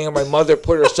not letting my mother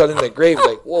put her son in the grave.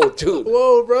 Like, whoa, dude.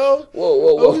 Whoa, bro.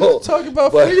 Whoa. Talking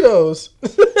about Fritos.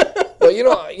 But you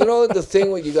know the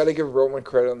thing what you got to give Roman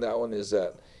credit on that one is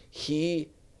that he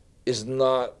is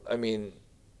not. I mean,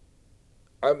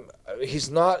 he's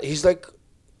not. He's like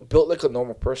built like a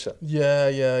normal person.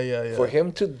 Yeah. For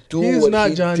him to do he's what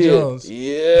not he John did. Jones.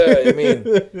 Yeah, I mean,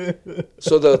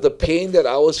 so the pain that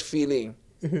I was feeling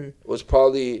was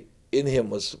probably in him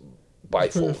was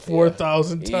bifold.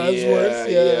 4,000 times worse.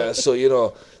 Yeah. So, you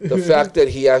know, the fact that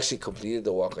he actually completed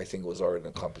the walk, I think, was already an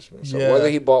accomplishment. So whether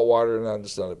he bought water or not,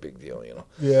 it's not a big deal, you know.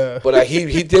 Yeah. But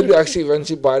he did actually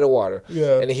eventually buy the water.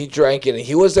 Yeah. And he drank it. And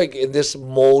he was like in this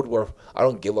mode where I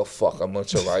don't give a fuck. I'm not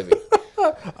surviving.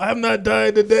 I'm not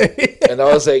dying today. And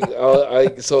I was like,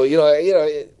 so, you know,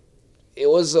 it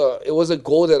was a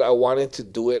goal that I wanted to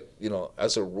do it, you know,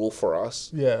 as a rule for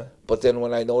us. Yeah. But then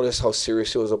when I noticed how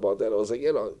serious he was about that, I was like,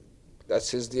 you know, that's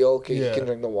his deal. Okay, he can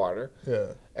drink the water.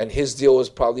 Yeah. And his deal was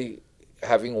probably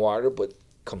having water, but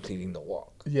completing the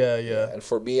walk. Yeah. And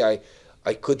for me, I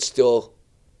could still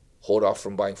hold off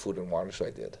from buying food and water, so I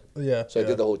did. Yeah. So I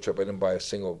did the whole trip. I didn't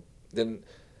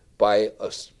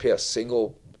pay a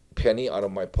single penny out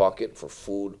of my pocket for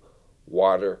food,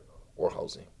 water, or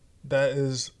housing. That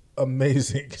is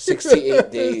amazing.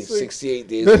 68 days. 68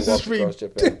 days to walk across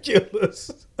Japan.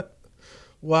 Ridiculous.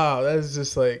 Wow, that is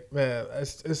just like, man,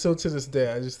 it's so to this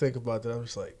day, I just think about that. I'm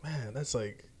just like, man, that's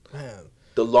like, man.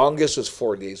 The longest was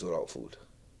 4 days without food.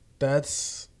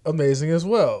 That's amazing as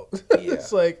well. Yeah.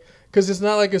 It's like, because it's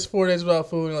not like it's 4 days without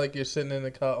food, and like you're sitting on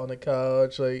the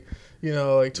couch, like, you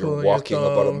know, like twiddling your thumbs. You're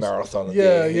walking about a marathon a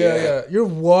day. Yeah. You're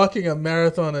walking a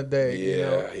marathon a day.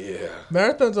 Yeah, you know? yeah.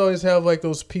 Marathons always have like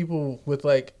those people with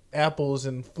like apples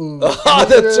and food. Oh,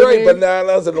 that's right.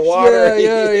 Bananas and water.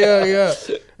 Yeah.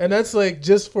 And that's like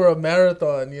just for a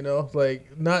marathon, you know,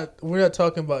 like we're not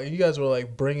talking about, you guys were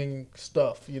like bringing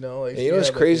stuff, you know. Like, and you know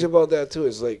what's crazy about that too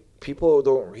is like people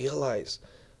don't realize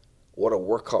what a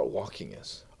workout walking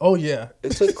is. Oh yeah,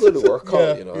 it's a good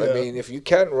workout. Yeah, I mean, if you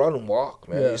can't run, walk,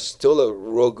 man. It's still a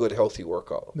real good, healthy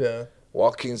workout. Yeah,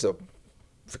 walking's a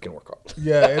freaking workout.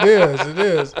 Yeah, it is. It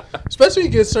is, especially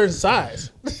when you get a certain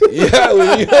size. Yeah,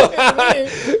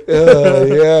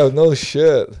 yeah, no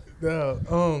shit. Yeah.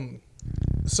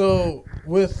 So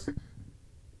with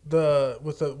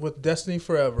Destiny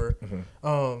Forever,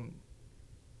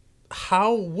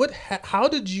 how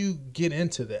did you get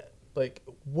into that? Like,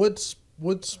 what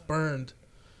spurned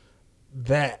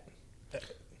that?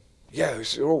 Yeah, it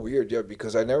was real weird. Yeah,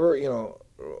 because I never,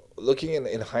 looking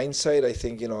in hindsight, I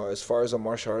think, as far as a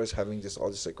martial artist having all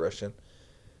this aggression,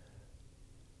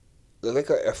 they're like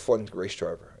a F1 race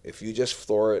driver. If you just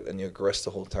floor it and you aggress the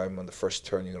whole time, on the first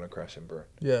turn you're gonna crash and burn.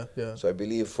 Yeah, yeah. So I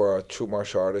believe for a true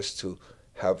martial artist to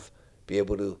be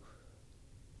able to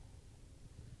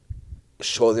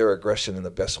show their aggression in the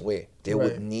best way, they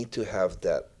would need to have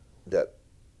that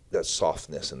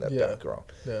softness in that background.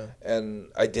 Yeah. And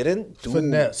I didn't do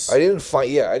finesse. I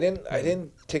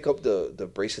didn't take up the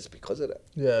bracelets because of that.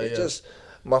 Yeah. It just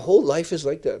my whole life is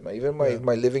like that. Even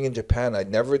my living in Japan, I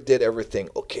never did everything.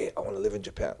 Okay, I want to live in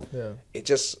Japan. Yeah. It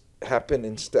just happened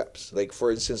in steps. Like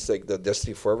for instance, like the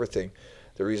Destiny Forever thing.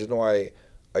 The reason why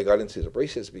I got into the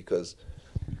bracelets because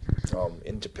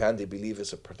in Japan they believe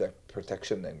it's a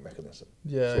protection mechanism.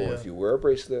 Yeah. So if you wear a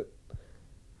bracelet,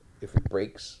 if it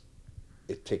breaks,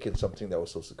 it's taking something that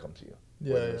was supposed to come to you.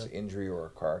 Yeah. Whether it's an injury or a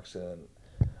car accident.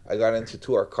 I got into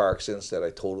 2 car accidents that I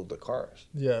totaled the cars.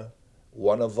 Yeah.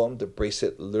 One of them, the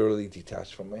bracelet literally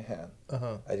detached from my hand.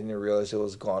 I didn't realize it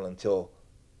was gone until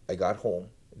I got home.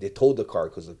 They towed the car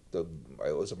because it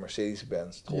was a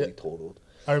Mercedes-Benz, totally totaled.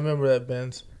 I remember that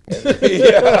Benz.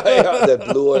 That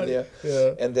blue one, yeah.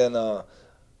 And then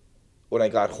when I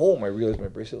got home, I realized my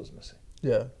bracelet was missing.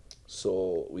 Yeah.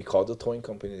 So we called the towing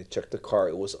company. They checked the car.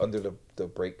 It was under the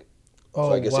brake. Oh,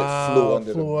 so I guess wow. it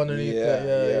flew underneath that.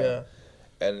 Yeah.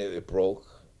 And it broke.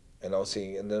 And I was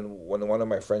seeing, and then when one of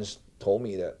my friends told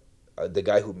me that, the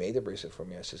guy who made the bracelet for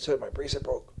me, I said, "Sir, my bracelet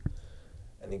broke."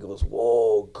 And he goes,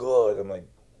 "Whoa, good." I'm like,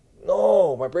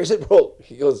 "No, my bracelet broke."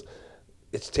 He goes,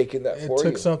 "It's taking that for you." It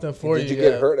took something for you. Did you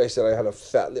get hurt? I said, "I had a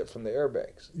fat lip from the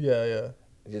airbags." Yeah.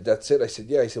 He said, "That's it." I said,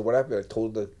 "Yeah." He said, "What happened?" I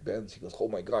told the Benz. He goes, "Oh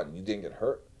my God, you didn't get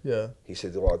hurt?" Yeah. He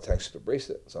said, "Well, thanks to the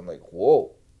bracelet." So I'm like,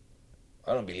 "Whoa,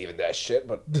 I don't believe in that shit."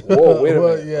 But whoa, wait a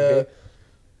minute. Yeah. Okay?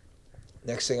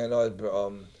 Next thing I know,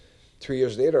 3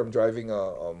 years later, I'm driving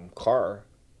a car,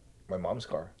 my mom's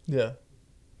car. Yeah.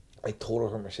 I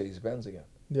totaled her Mercedes-Benz again.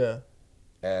 Yeah.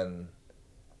 And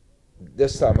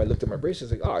this time I looked at my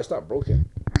bracelet, like, "Oh, it's not broken.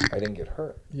 I didn't get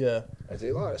hurt." Yeah. I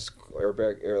said, "Oh, it's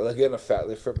airbag, again, a fat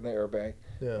lip from the airbag."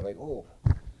 Yeah. I'm like, oh.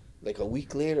 Like a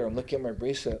week later, I'm looking at my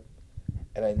bracelet,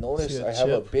 and I noticed I have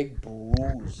a big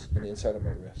bruise on the inside of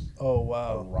my wrist. Oh,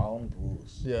 wow. A round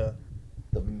bruise. Yeah.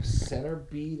 The center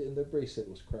bead in the bracelet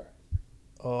was cracked.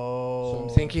 Oh. So I'm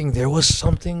thinking there was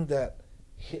something that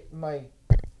hit my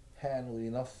hand with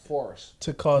enough force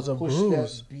to cause a bruise.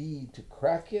 Push that bead to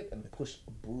crack it and push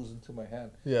the bruise into my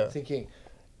hand. Yeah. Thinking,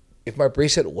 if my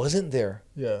bracelet wasn't there,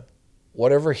 yeah,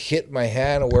 whatever hit my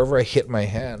hand or wherever I hit my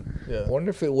hand, I wonder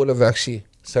if it would have actually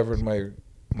severed my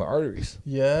arteries.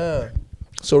 Yeah.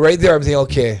 So right there, I'm thinking,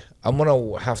 okay, I'm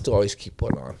gonna have to always keep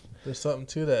one on. There's something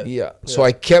to that. Yeah. So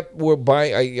I kept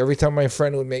buying. Every time my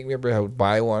friend would make me a bracelet, I would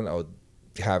buy one. I would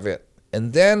have it,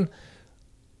 and then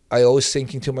I always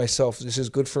thinking to myself, this is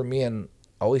good for me, and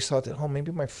I always thought that,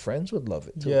 maybe my friends would love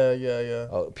it too. Yeah.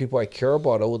 People I care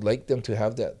about, I would like them to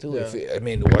have that too. Yeah.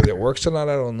 Whether it works or not,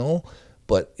 I don't know,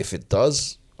 but if it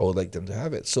does, I would like them to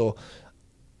have it. So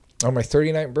on my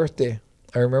 39th birthday,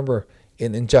 I remember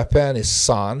in Japan is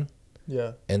san,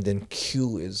 and then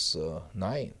Q is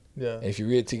 9. Yeah. And if you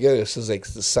read it together, it says like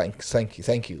thank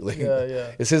you. Like,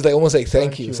 yeah. It says like almost like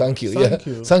thank you. Thank you.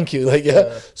 Like,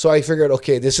 yeah. So I figured,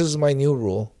 okay, this is my new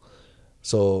rule.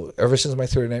 So ever since my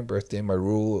 39th birthday, my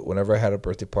rule whenever I had a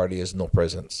birthday party is no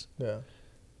presents. Yeah.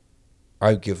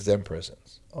 I give them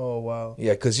presents. Oh, wow.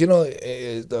 Yeah, because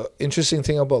the interesting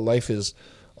thing about life is,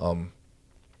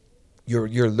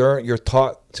 you're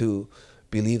taught to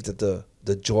believe that the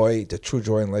true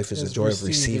joy in life is the joy of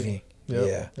receiving.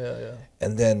 Yeah.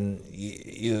 And then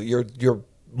you're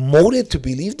molded to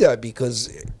believe that because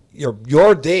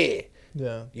your day.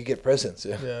 Yeah. You get presents.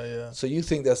 Yeah. So you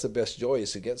think that's the best joy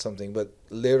is to get something, but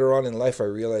later on in life, I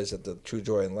realized that the true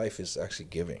joy in life is actually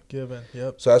giving.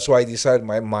 Yep. So that's why I decided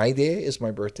my day is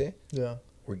my birthday. Yeah.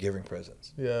 We're giving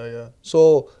presents. Yeah.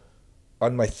 So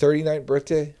on my 39th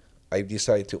birthday, I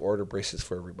decided to order bracelets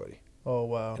for everybody. Oh,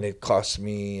 wow. And it cost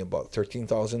me about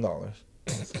 $13,000.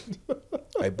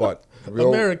 I bought real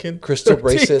American crystal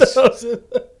bracelets.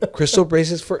 Crystal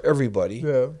bracelets for everybody.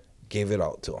 Yeah. gave it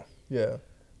out to him. Yeah.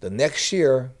 The next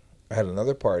year, I had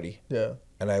another party. Yeah.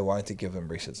 And I wanted to give him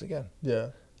bracelets again. Yeah.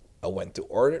 I went to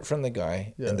order it from the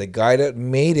guy, yeah. and the guy that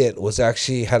made it was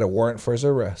actually had a warrant for his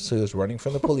arrest, so he was running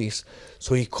from the police.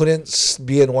 So he couldn't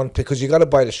be in one because you got to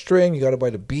buy the string, you got to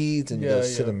buy the beads, and you got to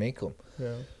sit and make them.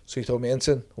 Yeah. So he told me,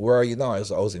 Ensign, where are you now? I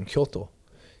was in Kyoto.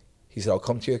 He said, I'll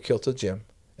come to your Kyoto gym,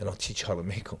 and I'll teach you how to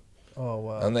make them. Oh,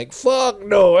 wow. I'm like, fuck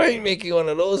no, I ain't making one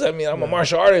of those. I mean, I'm a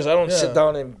martial artist. I don't sit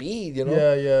down and bead, you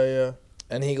know? Yeah.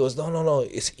 And he goes, no,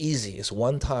 it's easy. It's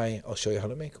one tie. I'll show you how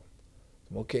to make them.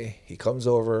 I'm okay. He comes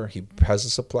over. He has the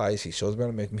supplies. He shows me how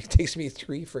to make them. It takes me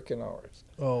 3 freaking hours.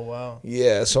 Oh, wow.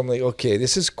 Yeah, so I'm like, okay,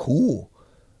 this is cool.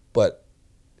 But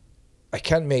I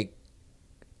can't make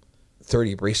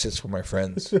 30 bracelets for my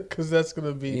friends. Because that's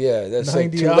going to be that's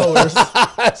 90 hours.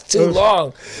 That's too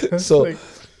long. So...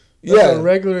 That's a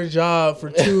regular job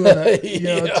for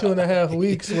 2.5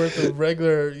 weeks worth of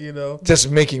regular,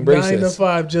 just making bracelets. 9 to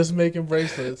 5, just making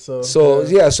bracelets. So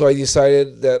I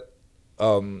decided that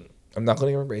I'm not going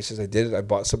to give him bracelets. I did it. I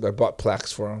bought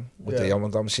plaques for him with the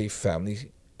Yamadamshi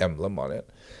family emblem on it,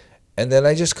 and then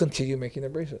I just continued making the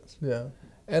bracelets. Yeah,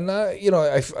 and I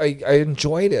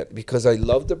enjoyed it because I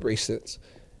loved the bracelets.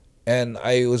 And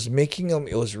I was making them.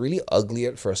 It was really ugly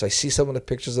at first. I see some of the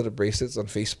pictures of the bracelets on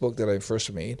Facebook that I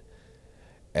first made,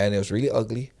 and it was really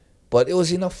ugly. But it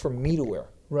was enough for me to wear.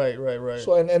 Right.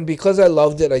 So and because I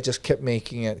loved it, I just kept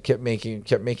making it, kept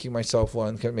making myself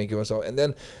one, and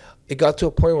then it got to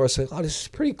a point where I said, "Oh, this is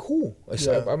pretty cool." I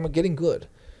said, "I'm getting good."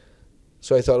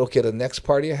 So I thought, okay, the next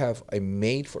party I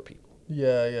made for people.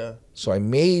 Yeah. So I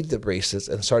made the bracelets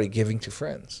and started giving to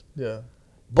friends. Yeah.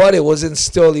 But it wasn't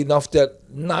still enough that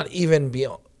not even be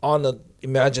on the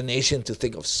imagination to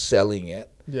think of selling it.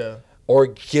 Yeah. Or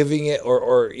giving it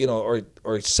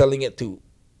or selling it to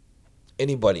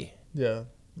anybody. Yeah.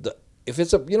 If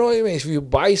it's if you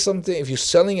buy something, if you're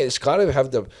selling it, it's gotta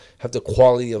have the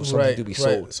quality of something to be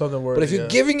sold. Right. Something worthy, but if you're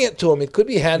giving it to them, it could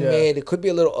be handmade, it could be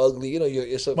a little ugly,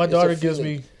 my daughter gives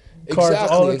me cards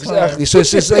all the time. Exactly. So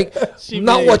it's just like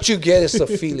not made. What you get, it's a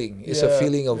feeling. It's a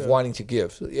feeling of wanting to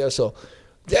give. Yeah, so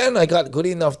then I got good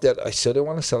enough that I still didn't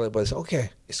want to sell it, but I said,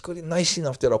 okay, it's good, nice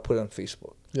enough that I'll put it on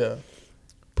Facebook. Yeah.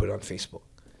 Put it on Facebook.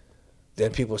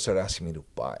 Then people start asking me to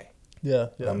buy. Yeah.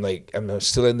 I'm like, I'm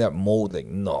still in that mode, like,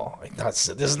 no, this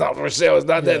is not for sale. It's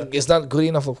not that. It's not good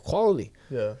enough of quality.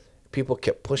 Yeah. People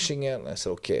kept pushing it, and I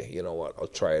said, okay, you know what? I'll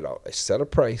try it out. I set a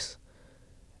price,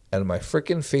 and my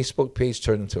freaking Facebook page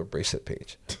turned into a bracelet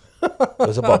page. It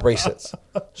was about bracelets.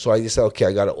 So I just said, okay,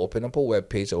 I got to open up a web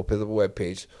page. I opened up a web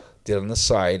page, did it on the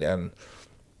side, and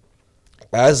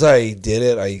as I did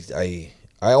it,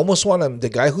 I almost want to, the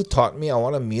guy who taught me, I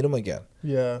want to meet him again.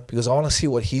 Yeah. Because I want to see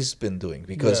what he's been doing.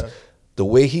 Because the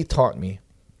way he taught me,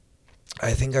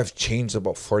 I think I've changed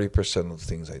about 40% of the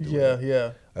things I do.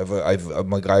 Yeah. I've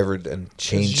MacGyvered and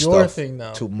changed stuff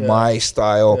to my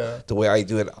style, the way I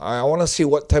do it. I want to see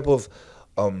what type of,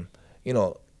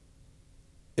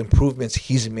 improvements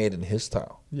he's made in his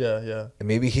style. Yeah. And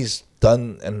maybe he's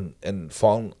done and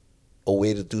found a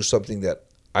way to do something that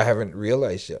I haven't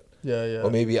realized yet. Yeah. Or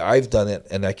maybe I've done it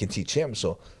and I can teach him.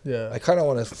 So I kind of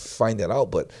want to find that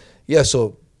out. But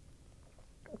so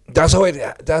that's how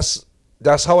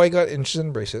I got interested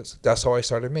in bracelets. That's how I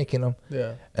started making them.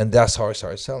 Yeah. And that's how I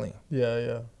started selling them.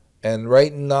 Yeah. And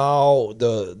right now,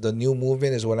 the new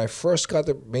movement is when I first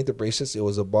made the bracelets, it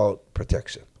was about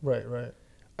protection. Right.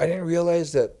 I didn't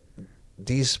realize that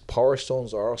these power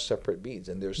stones are all separate beads,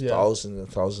 and there's thousands and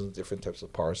thousands of different types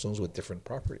of power stones with different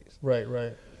properties. Right.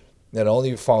 And I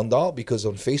only found out because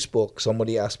on Facebook,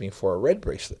 somebody asked me for a red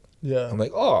bracelet. Yeah. I'm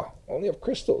like, I only have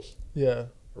crystals. Yeah.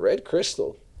 Red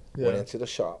crystal. Yeah. Went into the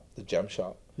shop, the gem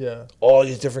shop. Yeah. All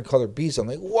these different colored beads. I'm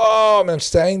like, wow. And I'm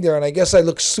standing there, and I guess I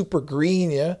look super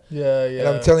green, Yeah. And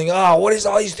I'm telling, what is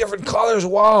all these different colors?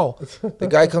 Wow. The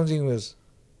guy comes in and goes,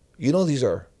 these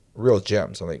are real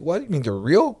gems. I'm like, what? You mean they're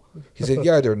real? He said,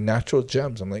 yeah, they're natural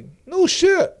gems. I'm like, no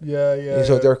shit. Yeah.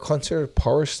 So they're considered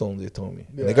power stones, they told me.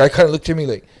 And the guy kind of looked at me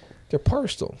like, they're power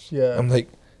stones. Yeah. I'm like,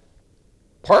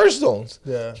 power stones?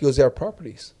 Yeah. He goes, they are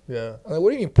properties. Yeah. I'm like,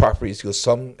 what do you mean properties? He goes,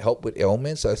 some help with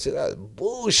ailments. I said, that's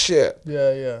bullshit.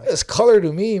 Yeah. It's color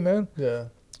to me, man. Yeah.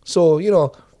 So,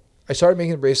 I started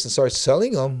making the bracelets and started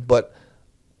selling them, but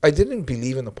I didn't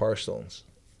believe in the power stones.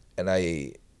 And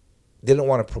I didn't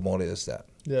want to promote it as that.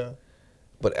 Yeah.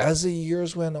 But as the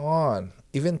years went on,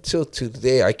 even till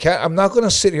today, I'm not going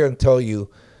to sit here and tell you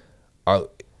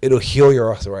it'll heal your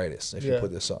arthritis if you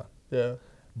put this on. Yeah.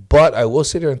 But I will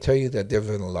sit here and tell you that there have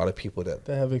been a lot of people that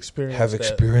have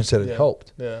experienced that it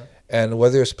helped. Yeah. And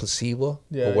whether it's placebo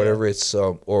or whatever it's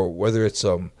or whether it's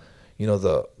the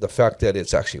fact that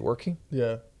it's actually working.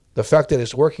 Yeah. the fact that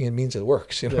it's working, it means it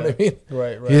works. You know what I mean?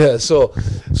 Right. Yeah. So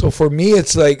for me,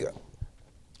 it's like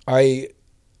I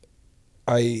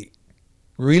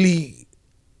really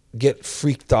get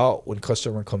freaked out when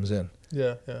customer comes in.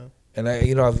 Yeah. And I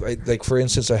like, for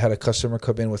instance, I had a customer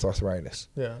come in with arthritis.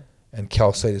 Yeah. And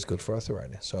calcite is good for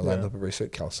arthritis. So I lined up a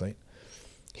bracelet, calcite.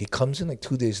 He comes in like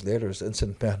 2 days later and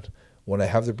said, man, when I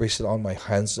have the bracelet on, my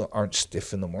hands aren't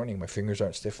stiff in the morning. My fingers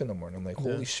aren't stiff in the morning. I'm like,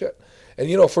 holy shit.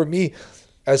 And, for me,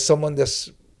 as someone that's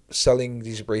selling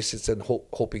these bracelets and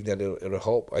hoping that it'll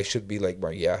help, I should be like,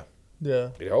 yeah,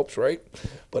 it helps, right?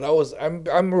 But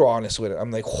I'm real honest with it.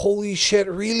 I'm like, holy shit,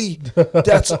 really?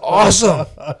 That's awesome.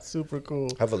 Super cool.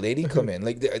 Have a lady come in.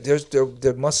 Like,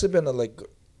 there must have been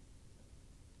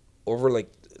over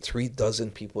like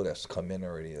 36 people that's come in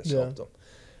already that's helped them.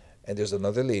 And there's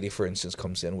another lady, for instance,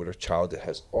 comes in with her child that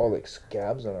has all like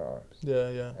scabs on her arms.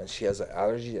 Yeah. And she has an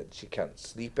allergy that she can't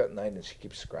sleep at night and she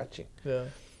keeps scratching. Yeah.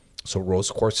 So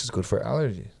rose quartz is good for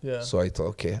allergies. Yeah. So I thought,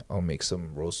 okay, I'll make a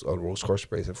rose quartz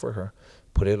bracelet for her,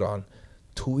 put it on.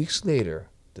 2 weeks later,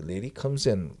 the lady comes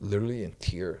in literally in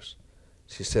tears.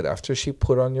 She said after she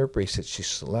put on your bracelet, she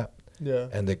slept. Yeah.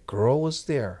 And the girl was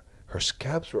there. Her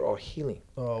scabs were all healing.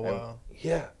 Oh, wow. And,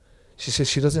 yeah. She said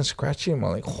she doesn't scratch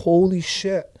anymore. Like, holy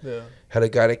shit. Yeah. Had a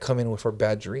guy that come in with her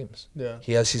bad dreams. Yeah.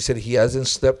 He said he hasn't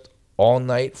slept all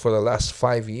night for the last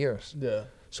 5 years. Yeah.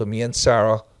 So me and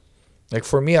Sarah, like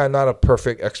for me, I'm not a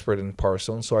perfect expert in Power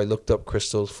Stone, so I looked up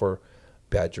crystals for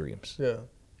bad dreams. Yeah.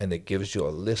 And it gives you a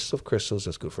list of crystals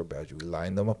that's good for bad dreams. We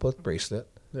lined them up with a bracelet.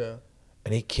 Yeah.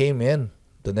 And he came in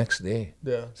the next day.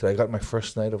 Yeah. So I got my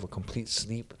first night of a complete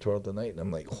sleep throughout the night. And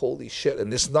I'm like, holy shit.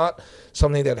 And it's not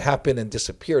something that happened and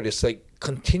disappeared. It's like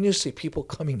continuously people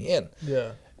coming in.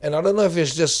 Yeah. And I don't know if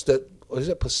it's just that, what is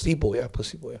it? Placebo. Yeah,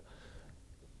 placebo. Yeah.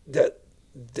 That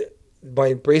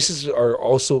my braces are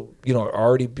also,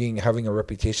 already having a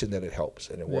reputation that it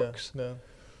helps and it works. Yeah.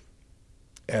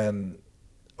 And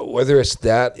whether it's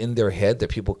that in their head that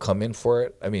people come in for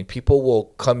it, I mean, people will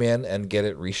come in and get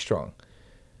it restrung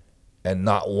and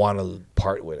not want to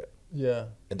part with it. Yeah.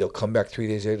 And they'll come back 3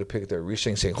 days later to pick up their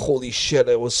restrung saying, holy shit,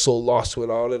 I was so lost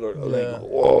without it. Or like,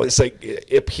 whoa, it's like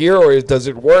up here or does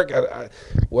it work?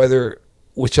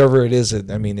 Whichever it is,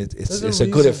 I mean, it's a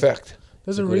good effect.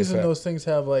 There's a reason those things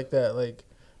have like that, like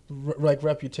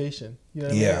reputation. You know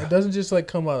what I mean? It doesn't just like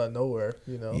come out of nowhere,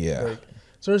 Yeah. Like,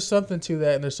 so there's something to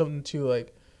that, and there's something to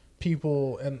like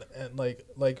people and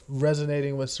like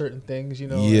resonating with certain things,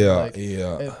 Yeah, like,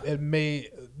 It may,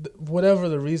 whatever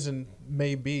the reason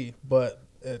may be, but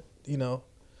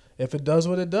if it does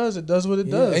what it does, it does what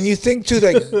it does. And you think too,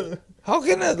 like, how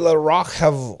can a rock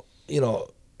have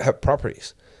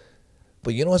properties?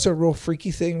 But what's a real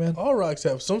freaky thing, man? All rocks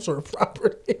have some sort of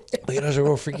property. But it's a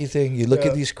real freaky thing. You look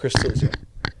at these crystals.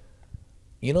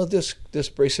 This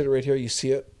bracelet right here. You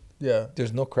see it? Yeah.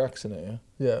 There's no cracks in it. Yeah.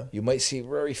 Yeah. You might see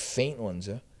very faint ones.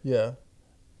 Yeah. Yeah.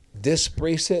 This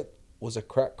bracelet was a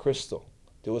cracked crystal.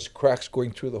 There was cracks going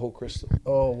through the whole crystal.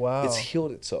 Oh wow. It's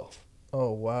healed itself.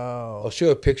 Oh wow. I'll show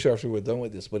you a picture after we're done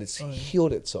with this, but it's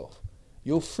healed itself.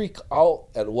 You'll freak out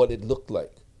at what it looked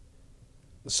like.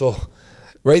 So.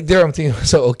 Right there, I'm thinking,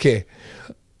 so okay,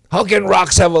 how can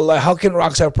rocks have a life? How can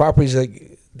rocks have properties?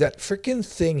 Like that freaking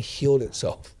thing healed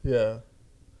itself. Yeah,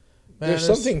 man, there's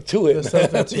something to it. There's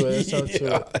something to it. There's something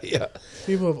to it. Yeah.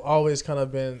 People have always kind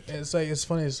of been. It's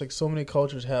funny. It's like so many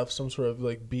cultures have some sort of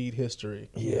like bead history.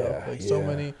 So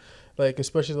many, like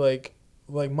especially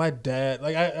like my dad,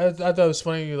 like I thought it was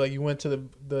funny. Like you went to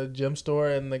the gym store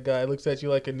and the guy looks at you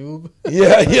like a noob.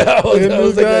 Yeah. Like a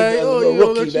noob guy.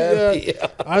 Rookie, man. Yeah.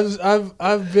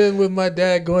 I've been with my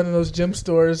dad going to those gym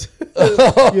stores. You know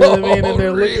what I mean? And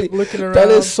they're looking around. That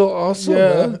is so awesome.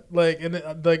 Yeah,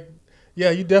 man.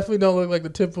 You definitely don't look like the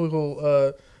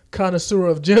typical connoisseur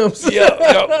of gyms. Yeah.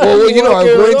 Well, I'm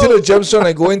going to the gym store and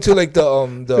I go into like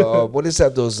the what is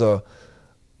that?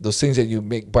 Those things that you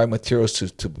buy materials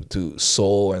to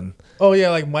sew and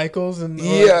like Michaels and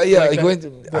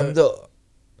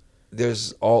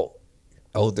there's all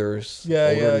elders,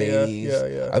 older ladies.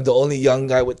 Yeah. I'm the only young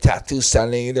guy with tattoos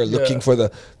standing there looking for the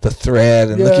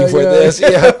thread and looking for this.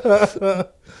 Yeah.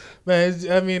 Man,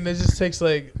 it just takes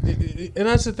like, and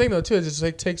that's the thing though too. It just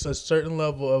like takes a certain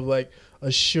level of like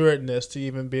assuredness to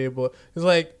even be able. It's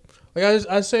like I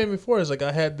was saying before. It's like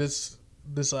I had this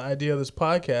idea of this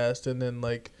podcast, and then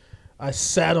like I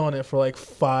sat on it for like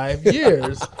 5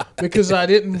 years because I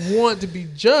didn't want to be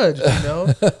judged.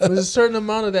 There's a certain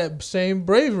amount of that same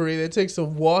bravery that it takes to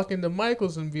walk into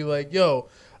Michael's and be like, yo,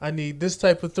 I need this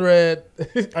type of thread.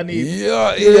 I need,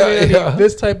 I need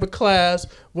this type of class.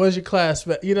 What's your class?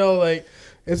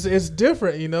 it's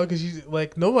different, you know, because you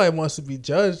like nobody wants to be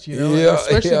judged, you know,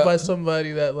 especially by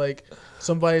somebody that like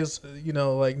somebody's, you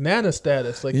know, like Nana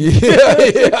status, like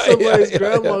somebody's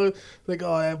grandma, like,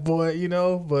 oh, that boy, you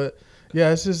know. But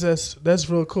yeah, it's just that's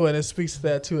real cool, and it speaks to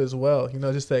that too as well, you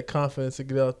know, just that confidence to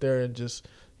get out there and just,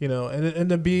 you know, and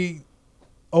to be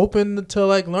open to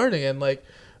like learning and like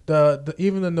the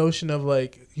even the notion of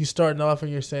like you starting off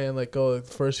and you're saying like, oh, the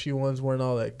first few ones weren't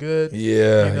all that good, you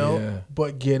know,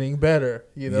 but getting better,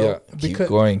 you know, keep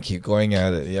going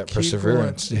at it,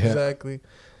 perseverance, exactly,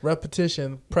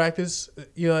 repetition, practice,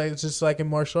 you know, it's just like in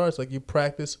martial arts, like you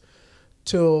practice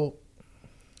till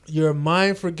your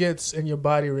mind forgets and your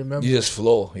body remembers. You just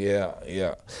flow,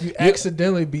 You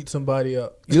accidentally beat somebody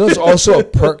up. You know, there's also a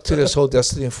perk to this whole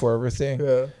Destiny Forever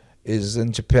thing. Is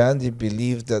in Japan they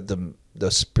believe that the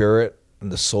spirit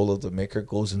and the soul of the maker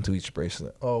goes into each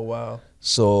bracelet. Oh wow!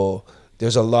 So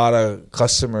there's a lot of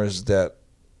customers that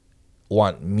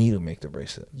want me to make the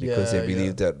bracelet because they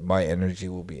believe that my energy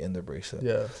will be in the bracelet.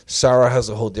 Yeah. Sarah has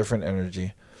a whole different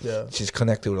energy. Yeah. She's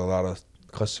connected with a lot of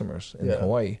customers in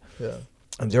Hawaii. Yeah.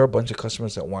 And there are a bunch of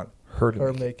customers that want her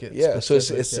to make it. Yeah. So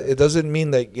it doesn't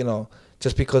mean that, you know,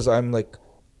 just because I'm like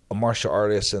a martial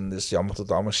artist and this Yamato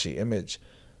Damashi image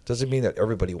doesn't mean that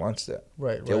everybody wants that.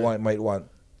 Right. They might want,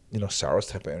 you know, Sarah's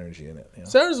type of energy in it. You know?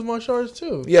 Sarah's a martial artist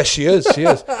too. Yeah, she is.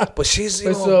 But she's,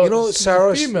 you know,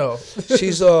 Sarah. Female.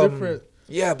 She's different.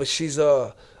 Yeah, but she's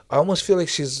I almost feel like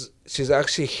she's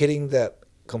actually hitting that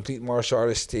complete martial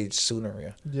artist stage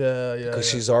sooner. Yeah. Because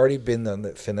she's already been on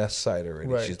the finesse side already.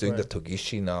 Right, she's doing the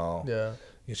togishi now. Yeah.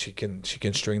 And she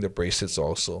can string the bracelets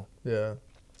also. Yeah.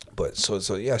 But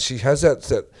so yeah, she has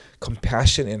that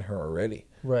compassion in her already.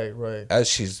 Right. As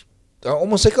she's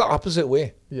almost like the opposite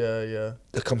way. Yeah.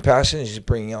 The compassion is she's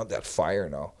bringing out that fire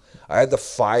now. I had the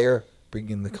fire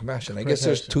bringing the compassion. I guess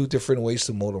there's two different ways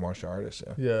to mold a martial artist.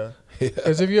 Yeah.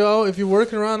 Because if you're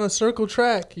working around a circle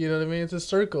track, you know what I mean? It's a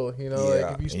circle. You know,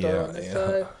 like if you start on this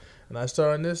side and I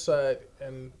start on this side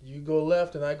and you go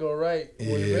left and I go right,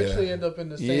 we'll eventually end up in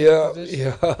the same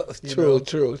position. Yeah.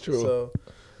 True. So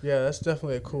yeah, that's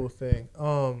definitely a cool thing.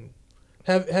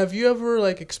 Have you ever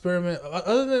like experiment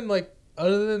other than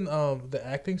the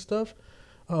acting stuff?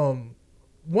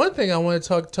 One thing I want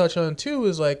to touch on too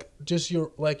is like just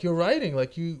your writing,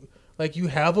 like you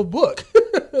have a book.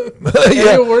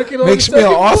 You're working on makes me an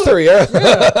author.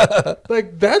 Yeah.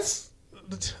 Like that's,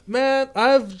 man.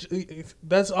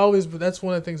 That's one of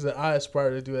the things that I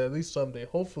aspire to do at least someday.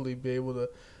 Hopefully, be able to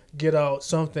get out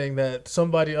something that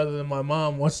somebody other than my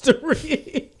mom wants to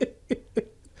read.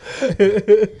 I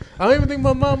don't even think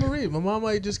my mom will read. My mom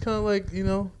might just kind of like, you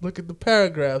know, look at the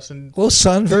paragraphs and. Well,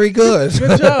 son, very good.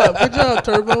 Good job,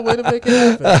 Turbo. Way to make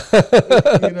it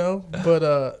happen. You know,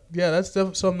 but yeah, that's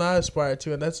definitely something I aspire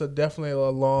to, and that's definitely a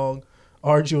long,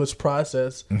 arduous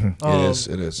process.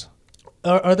 Mm-hmm. It is.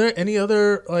 Are there any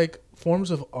other like forms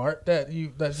of art that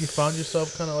you found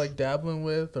yourself kind of like dabbling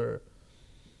with, or?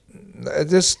 At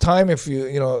this time, if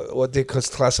you know what they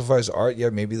classify as art,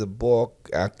 maybe the book,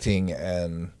 acting,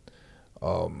 and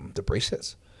the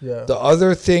bracelets. Yeah. The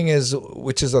other thing is,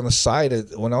 which is on the side,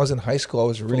 when I was in high school, I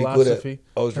was really good at.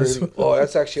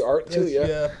 That's actually art too.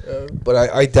 Yeah. But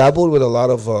I dabbled with a lot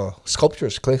of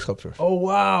sculptures, clay sculptures. Oh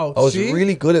wow! I was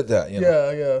really good at that. You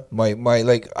know? Yeah. My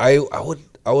like I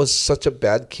was such a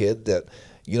bad kid that,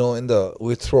 you know,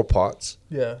 we'd throw pots.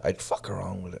 Yeah. I'd fuck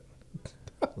around with it.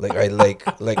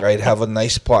 I'd have a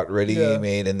nice pot ready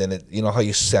made, and then you know how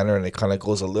you center and it kind of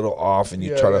goes a little off, and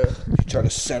you try to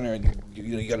center, and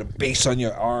you got a base on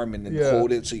your arm and then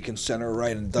hold it so you can center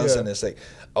right, and doesn't. It's like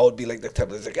I would be like the type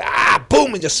that's like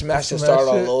boom, and just smash and start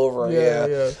all over.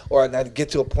 Or I'd get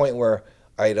to a point where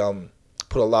I'd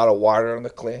put a lot of water on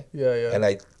the clay. And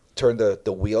I turn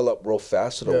the wheel up real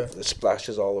fast so it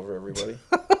splashes all over everybody.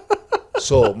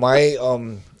 So my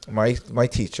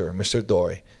teacher, Mr.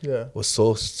 Doi, was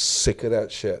so sick of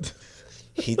that shit.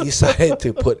 He decided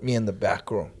to put me in the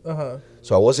back room.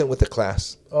 So I wasn't with the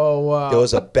class. Oh, wow. There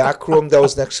was a back room that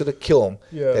was next to the kiln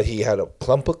that he had a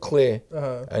clump of clay,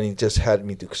 and he just had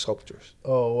me do sculptures.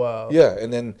 Oh, wow. Yeah,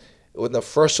 and then when the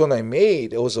first one I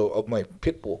made, it was of my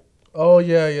pit bull. Oh,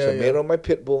 yeah. So I made it on my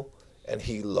pit bull, and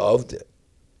he loved it.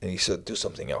 And he said, do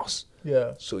something else.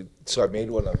 Yeah. So I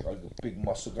made one, a big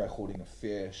muscle guy holding a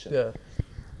fish.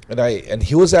 And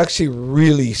he was actually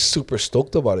really super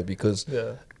stoked about it because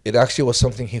it actually was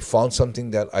he found something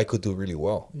that I could do really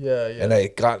well. And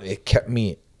it kept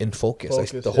me in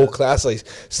focus. The whole class, I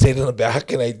stayed in the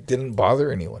back and I didn't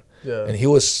bother anyone. And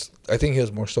I think he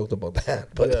was more stoked about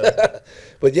that. But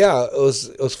but yeah, it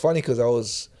was funny because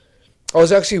I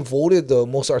was actually voted the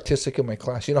most artistic in my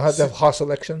class. You know how they have Haas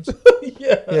elections?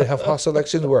 Yeah, have Haas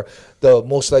elections where the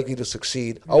most likely to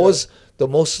succeed. Yeah. I was the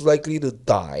most likely to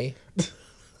die.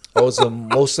 I was the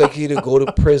most likely to go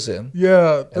to prison.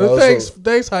 Yeah.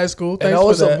 Thanks, high school. Thanks, and I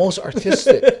was the most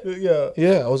artistic.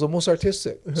 Yeah, I was the most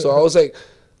artistic. So I was like,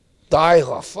 die,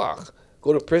 oh, fuck.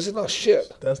 Go to prison? Oh,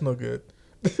 shit. That's no good.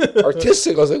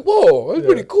 Artistic. I was like, whoa, that's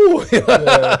pretty cool.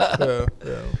 Yeah.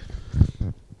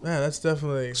 Man, that's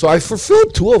definitely... So I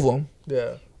fulfilled 2 of them.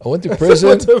 Yeah. I went to prison.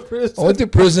 I went to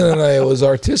prison and I was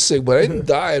artistic, but I didn't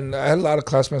die. And I had a lot of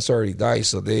classmates already die,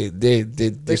 so they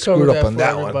screwed up on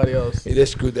that one. Else. They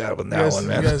screwed that up on that one,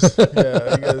 man. You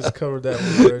guys covered that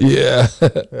one.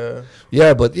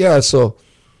 Yeah. So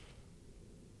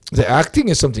the acting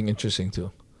is something interesting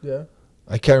too. Yeah.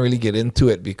 I can't really get into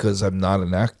it because I'm not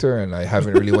an actor and I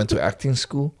haven't really went to acting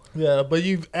school. Yeah, but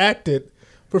you've acted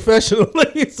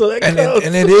professionally, so that counts.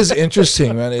 And it is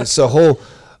interesting, man. It's a whole...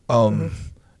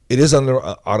 it is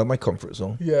out of my comfort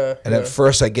zone. Yeah. And at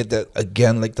first I get that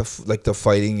again, like the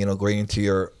fighting, going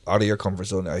into out of your comfort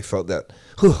zone. I felt that,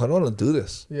 I don't want to do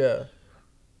this. Yeah.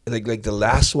 Like the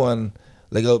last one,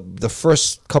 the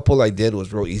first couple I did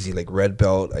was real easy. Like red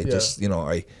belt, I just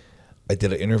I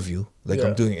did an interview.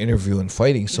 I'm doing an interview and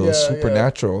fighting, so it's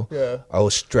supernatural. Yeah. I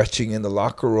was stretching in the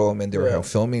locker room and they were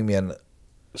filming me, and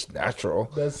it's natural.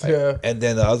 And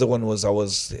then the other one was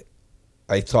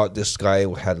I thought this guy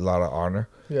had a lot of honor.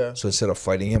 Yeah. So instead of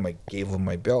fighting him, I gave him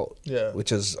my belt. Yeah.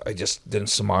 Which is, I just didn't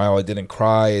smile. I didn't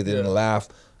cry. I didn't laugh.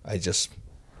 I just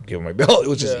gave him my belt,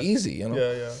 which is easy,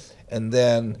 Yeah. And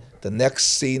then the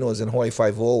next scene was in Hawaii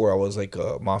Five-0, where I was like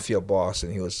a mafia boss,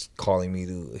 and he was calling me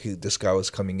this guy was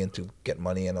coming in to get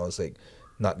money, and I was like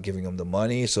not giving him the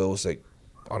money. So it was like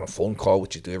on a phone call,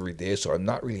 which you do every day. So I'm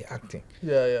not really acting.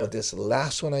 Yeah. But this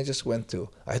last one I just went to,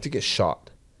 I had to get shot.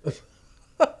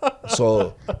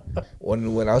 So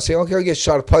when I was saying, okay, I'll get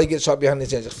shot, I'll probably get shot behind the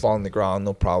head, just fall on the ground,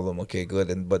 no problem, okay,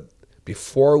 good. But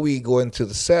before we go into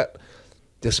the set,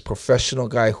 this professional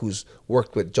guy who's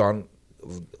worked with John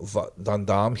Van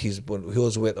Damme, he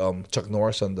was with Chuck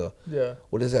Norris on the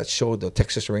what is that show, the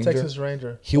Texas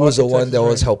Ranger? He was the one that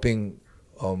was helping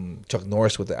Chuck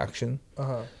Norris with the action.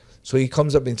 So he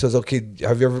comes up and says, okay,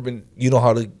 have you ever been,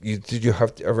 did you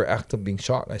have to ever act on being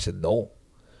shot? And I said, no.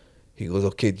 He goes,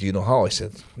 okay, do you know how? I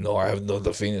said, no, I have no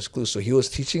the faintest clue. So he was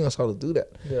teaching us how to do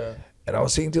that. Yeah. And I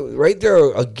was saying right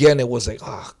there again, it was like,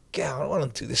 oh, God, I don't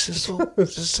want to do this.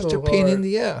 This is such a pain in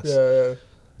the ass. Yeah.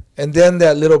 And then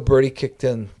that little birdie kicked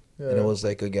in, and it was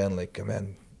like, again, like,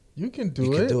 man, you can do it.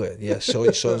 You can do it. Yeah, so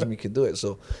it shows me you can do it.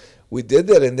 So we did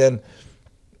that, and then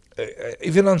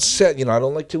even on set, I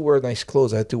don't like to wear nice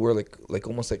clothes. I had to wear like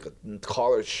almost like a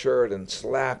collared shirt and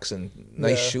slacks and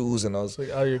nice shoes, and I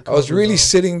was really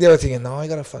sitting there thinking, no, I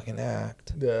gotta fucking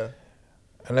act. Yeah.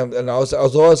 And I was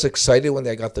always excited when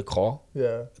I got the call.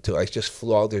 Yeah. I just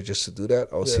flew out there just to do that.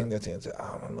 I was sitting there thinking,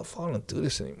 I don't know if I want to do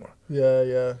this anymore.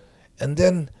 Yeah. And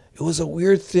then it was a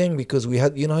weird thing because we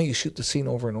had, how you shoot the scene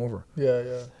over and over.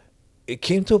 Yeah. It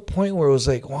came to a point where it was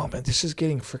like, wow, man, this is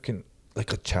getting freaking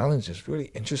like a challenge. It's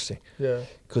really interesting. Yeah.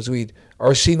 Because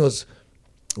our scene was,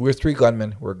 we're 3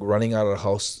 gunmen. We're running out of the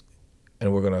house,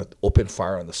 and we're gonna open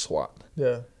fire on the SWAT.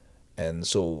 Yeah. And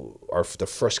so the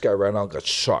first guy ran out, got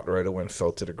shot right away, and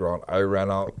fell to the ground. I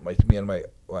ran out. Me and my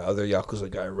other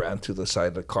Yakuza guy ran to the side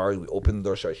of the car. We opened the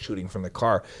door, started shooting from the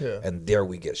car, and there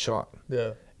we get shot.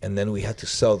 Yeah. And then we had to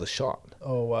sell the shot.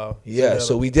 Oh wow. Yeah.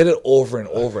 So we did it over and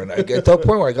over, and I got to a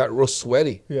point where I got real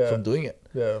sweaty from doing it.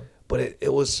 Yeah. But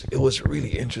it was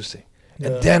really interesting.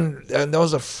 And then that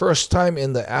was the first time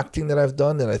in the acting that I've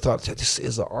done that I thought, this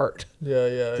is an art.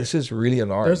 Yeah. This is really an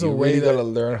art. There's a way really got to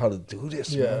learn how to do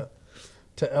this, man.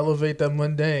 To elevate the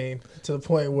mundane to the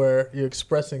point where you're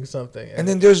expressing something. And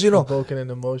then there's, evoking an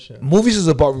emotion. Movies is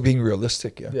about being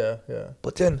realistic, Yeah.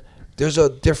 But then there's a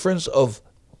difference of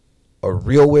a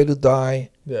real way to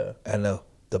die and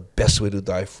the best way to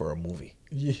die for a movie.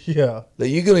 Yeah. Like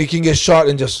you can get shot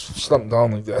and just slump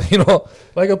down like that,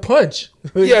 Like a punch.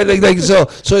 Yeah, like so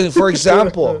for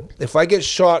example, if I get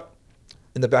shot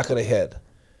in the back of the head,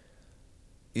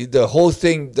 the whole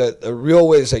thing, the real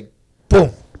way is like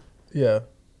boom. Yeah.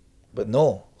 But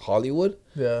no, Hollywood,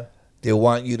 they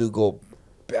want you to go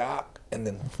back and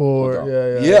then forward.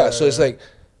 So it's like,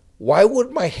 why would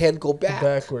my head go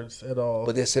backwards at all?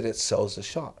 But they said it sells the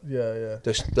shot. Yeah.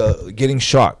 The getting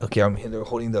shot. Okay, I'm here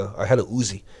holding I had a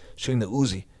Uzi, shooting the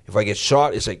Uzi. If I get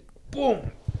shot, it's like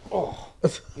boom. Oh, you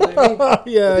know what I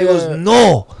mean? Yeah. He goes,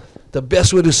 no. The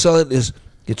best way to sell it is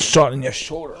get shot in your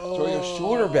shoulder. Throw your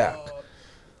shoulder back.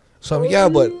 So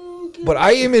I'm but But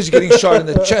I image getting shot in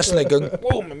the chest, like going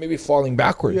boom, and maybe falling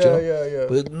backwards. Yeah.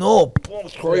 But no, boom,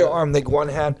 throw your arm, like one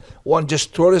hand,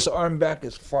 just throw this arm back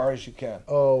as far as you can.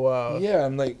 Oh wow. Yeah,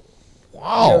 I'm like,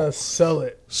 wow. Yeah, sell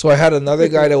it. So I had another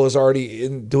guy that was already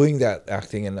doing that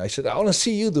acting, and I said, I want to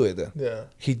see you do it then. Yeah.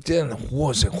 He didn't. What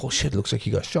was it? Oh shit! Looks like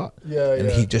he got shot. Yeah,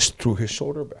 and he just threw his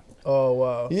shoulder back. Oh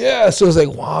wow. Yeah, so it's like,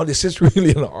 wow, this is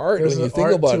really an art. When you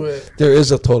think about it, there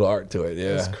is a total art to it.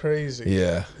 Yeah, it's crazy.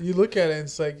 Yeah, you look at it, and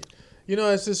it's like,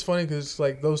 it's just funny because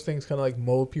like those things kind of like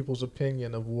mold people's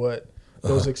opinion of what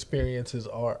those experiences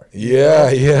are. Yeah.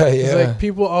 It's like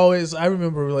people always. I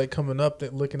remember like coming up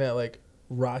looking at like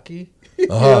Rocky,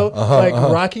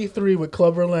 Rocky 3 with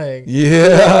Clubber Lang.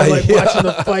 Yeah, watching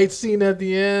the fight scene at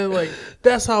the end. Like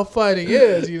that's how fighting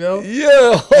is,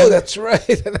 Yeah, that's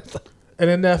right. And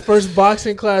in that first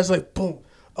boxing class, like boom,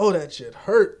 oh that shit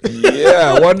hurt.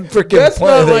 Yeah, one freaking. That's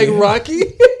not like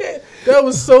Rocky. That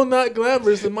was so not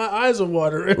glamorous, and my eyes are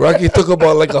watering. Rocky took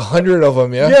about like 100 of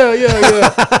them. Yeah.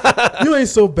 Yeah. You ain't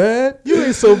so bad.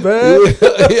 Yeah.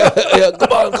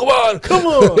 Come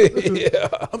on. Yeah.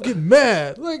 I'm getting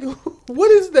mad. Like, what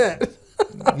is that?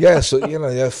 Yeah. So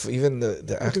even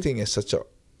the acting is such an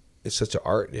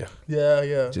art. Yeah.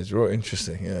 Yeah. It's real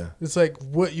interesting. Yeah. It's like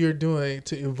what you're doing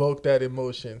to evoke that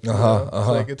emotion. It's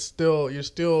like you're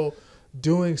still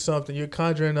doing something. You're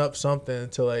conjuring up something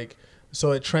to like.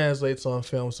 So it translates on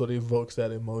film, so it evokes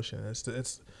that emotion. It's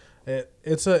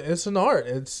an art.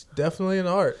 It's definitely an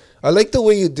art. I like the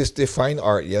way you define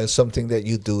art. Yeah, it's something that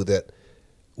you do that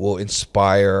will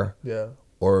inspire,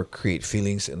 or create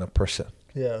feelings in a person.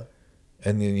 Yeah,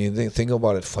 and then you think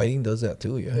about it. Fighting does that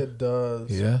too. Yeah, it does.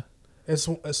 Yeah, it's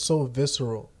so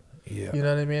visceral. Yeah, you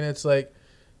know what I mean. It's like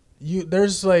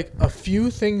there's like a few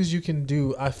things you can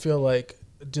do. I feel like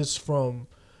just from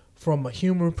a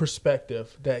human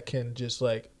perspective that can just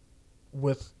like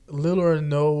with little or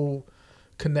no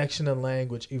connection in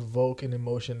language evoke an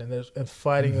emotion, and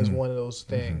fighting is one of those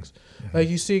things. Like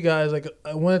you see guys like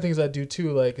one of the things I do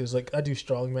too like is like I do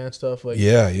strongman stuff like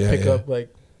pick up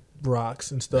like rocks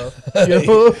and stuff,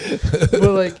 but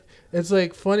like it's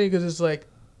like funny because it's like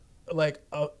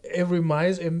it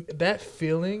reminds that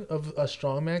feeling of a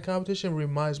strongman competition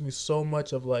reminds me so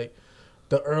much of like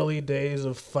the early days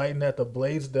of fighting at the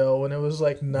Bladesdale when it was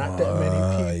like not that many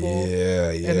people.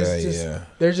 And it's just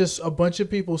there's just a bunch of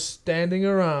people standing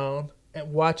around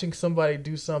and watching somebody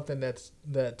do something that's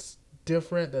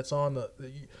different. That's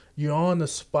you're on the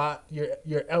spot.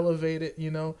 You're elevated.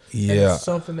 And it's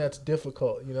something that's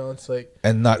difficult. It's like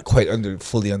and not quite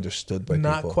fully understood by people.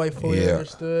 Not quite fully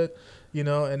understood.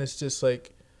 And it's just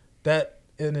like that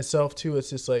in itself too. It's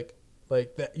just like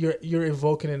that you're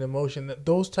evoking an emotion. That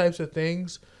those types of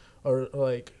things are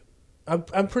like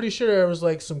I'm pretty sure there was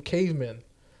like some cavemen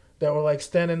that were like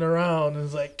standing around and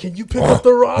it's like, can you pick up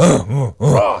the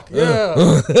rock?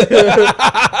 Yeah.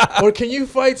 Or can you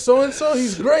fight so and so?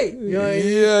 He's great.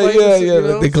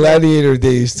 The gladiator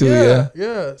days too.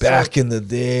 Yeah. Back in the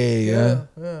day. Yeah.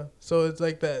 So it's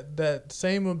like that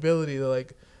same ability to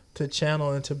like to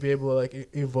channel and to be able to like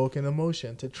evoke an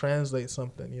emotion, to translate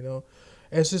something.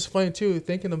 It's just funny too,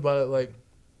 thinking about it, like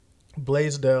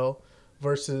Bladesdale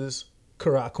versus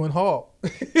Caraquin Hall.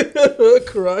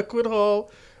 Caraquin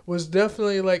Hall was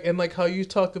definitely like, and like how you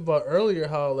talked about earlier,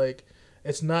 how like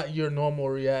it's not your normal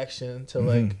reaction to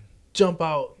like jump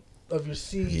out of your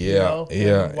seat,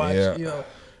 and watch,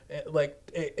 like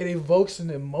it evokes an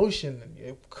emotion.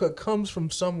 It comes from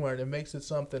somewhere, and it makes it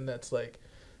something that's like,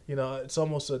 it's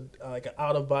almost like an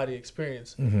out-of-body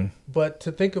experience. But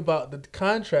to think about the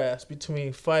contrast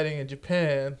between fighting in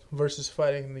Japan versus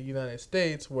fighting in the United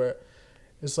States, where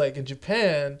it's like in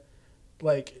Japan,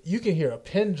 like you can hear a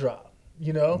pin drop,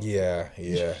 Yeah.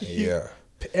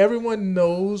 Everyone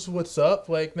knows what's up.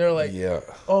 Like they're like,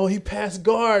 oh, he passed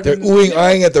guard. They're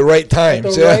eyeing at the right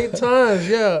times. Right times,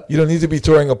 yeah. You don't need to be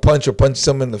throwing a punch or punch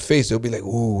someone in the face. They'll be like,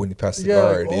 ooh, when you pass the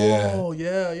guard. Like, oh,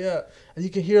 yeah. And you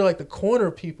can hear like the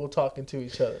corner people talking to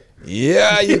each other.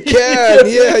 Yeah, you can.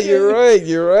 Yeah, you're right.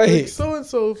 Like, so and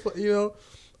so,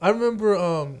 I remember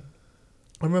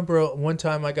one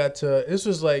time I got to. This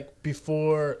was like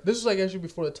actually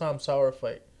before the Tom Sauer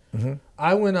fight.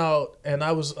 I went out and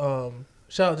I was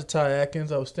shout out to Todd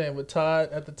Atkins. I was staying with Todd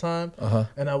at the time,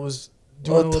 and I was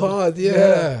doing Todd,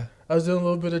 I was doing a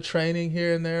little bit of training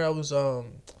here and there. I was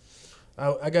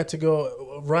I got to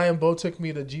go. Ryan Bowe took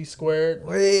me to G Squared.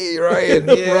 Hey, Ryan,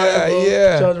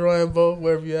 Shout out to Ryan Bowe,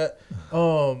 wherever you at.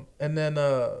 And then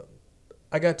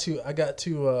I got to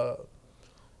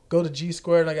go to G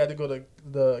Squared, and I got to go to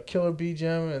the Killer Bee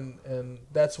Gym, and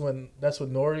that's when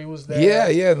Nori was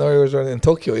there. Yeah, Nori was running in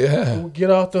Tokyo. Yeah,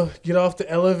 get off the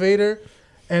elevator,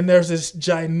 and there's this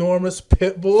ginormous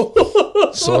pit bull.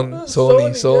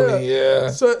 Sony, yeah.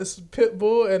 So it's pit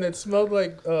bull, and it smelled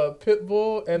like pit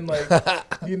bull, and like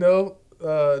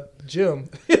Jim.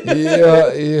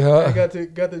 yeah. I got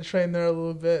to train there a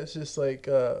little bit. It's just like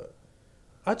I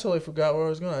totally forgot where I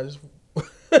was going. I just.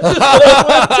 I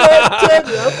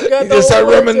forgot. You start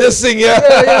reminiscing,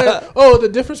 yeah. Oh, the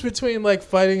difference between like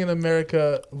fighting in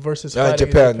America versus fighting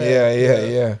Japan. in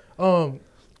Japan. Yeah.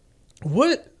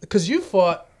 What? Because you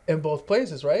fought in both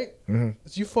places, right? Mm-hmm.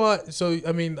 You fought. So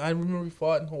I mean, I remember you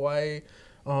fought in Hawaii,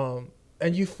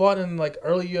 and you fought in like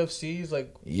early UFCs,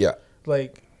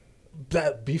 like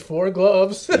that before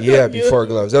gloves. Yeah, before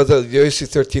gloves. That was the UFC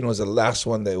 13 was the last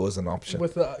one that was an option.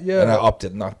 And I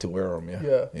opted not to wear them.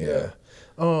 Yeah.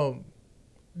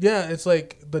 It's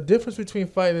like the difference between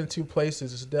fighting in two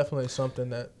places is definitely something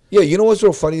that. Yeah, you know what's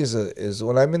real funny is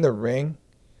when I'm in the ring,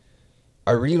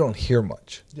 I really don't hear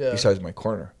much besides my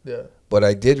corner. Yeah. But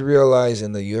I did realize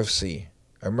in the UFC,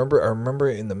 I remember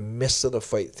in the midst of the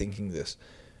fight thinking this.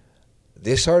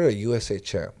 They started a USA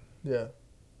champ. Yeah.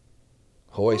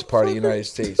 Hawaii's part of the United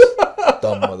States.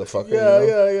 Dumb motherfucker.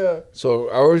 Yeah. So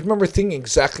I always remember thinking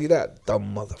exactly that.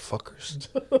 Dumb motherfuckers.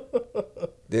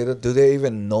 Do they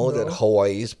even know that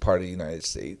Hawaii is part of the United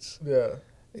States? Yeah.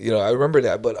 I remember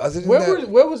that. But other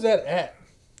than where was that at?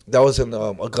 That was in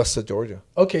Augusta, Georgia.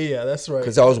 Okay, yeah, that's right.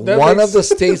 Because that was one of the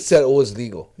states that was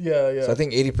legal. Yeah. So I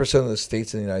think 80% of the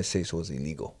states in the United States was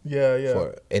illegal. Yeah.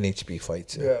 For NHB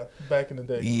fights. Yeah, back in the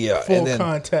day. Yeah. Full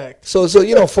contact. So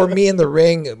for me in the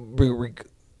ring,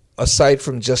 aside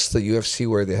from just the UFC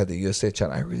where they had the USA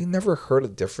channel, I really never heard a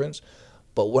difference.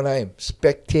 But when I'm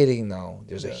spectating now,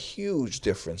 there's a huge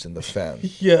difference in the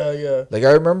fans. Yeah. Like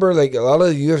I remember, like a lot of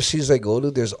the UFCs I go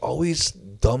to, there's always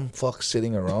dumb fucks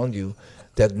sitting around you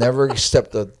that never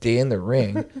stepped a day in the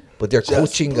ring, but they're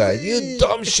coaching guys. You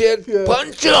dumb shit,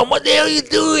 punch him! What the hell are you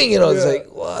doing? It's like,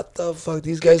 what the fuck?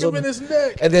 These guys kick him in his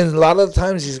neck. And then a lot of the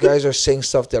times, these guys are saying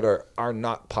stuff that are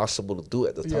not possible to do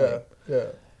at the time. Yeah.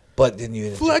 But then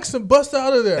you flex and bust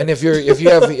out of there. And if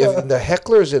the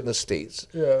hecklers in the States,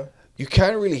 you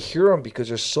can't really hear them because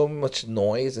there's so much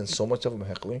noise and so much of them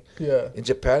heckling. Yeah. In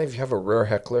Japan, if you have a rare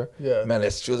heckler, man,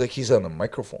 it feels like he's on a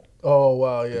microphone. Oh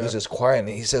wow, yeah. Because it's quiet, and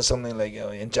he says something like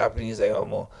in Japanese, like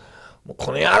you're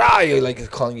like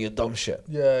calling you dumb shit.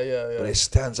 Yeah. But it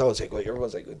stands out. It's like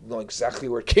everyone's like know exactly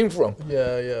where it came from.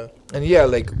 Yeah. And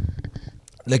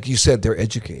like you said, they're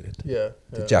educated. Yeah.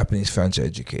 The Japanese fans are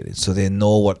educated, so they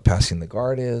know what passing the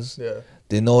guard is. Yeah.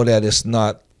 They know that it's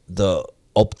not the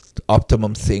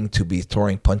optimum thing to be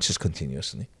throwing punches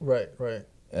continuously. Right.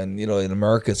 And in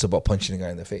America, it's about punching a guy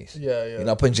in the face. Yeah. You're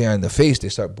not punching a guy in the face; they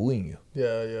start booing you.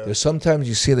 Yeah. There's sometimes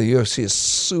you see the UFC is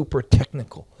super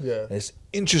technical. Yeah. And it's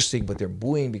interesting, but they're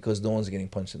booing because no one's getting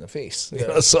punched in the face.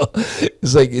 Yeah. So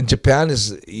it's like in Japan,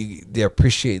 they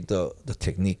appreciate the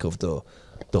technique of the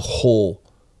whole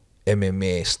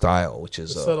MMA style, which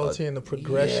is the subtlety and the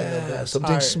progression of the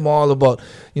something small about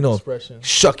expression.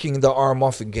 shucking the arm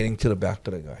off and getting to the back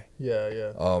of the guy.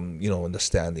 Yeah. In the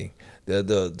standing,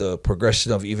 the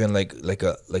progression of even like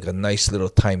a nice little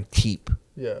time teep.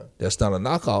 Yeah, that's not a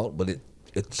knockout, but it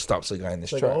stops the guy in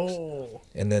his tracks. Oh.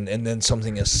 And then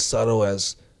something as subtle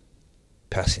as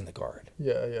passing the guard.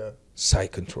 Yeah.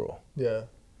 Side control. Yeah.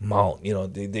 Mount.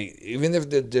 They even if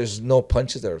there's no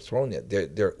punches that are thrown yet,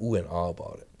 they're ooh and ah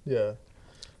about it. Yeah,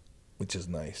 which is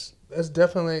nice. That's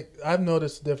definitely, I've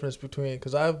noticed the difference between,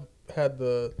 because I've had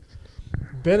the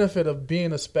benefit of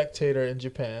being a spectator in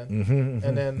Japan,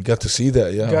 and then got to see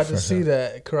that. Got to see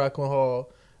that at Korakuen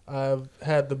Hall. I've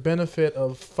had the benefit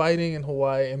of fighting in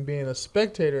Hawaii and being a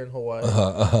spectator in Hawaii,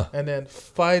 and then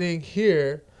fighting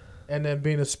here, and then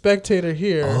being a spectator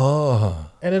here,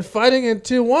 and then fighting in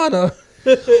Tijuana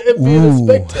and being a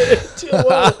spectator in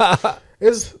Tijuana.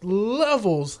 It's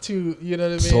levels to, you know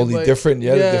what I mean? Totally different,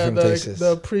 different places.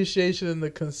 The appreciation and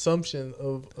the consumption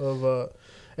of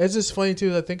it's just funny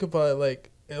too. I think about it,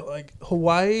 like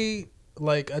Hawaii,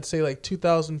 like I'd say like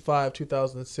 2005,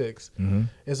 2006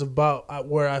 is about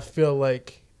where I feel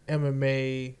like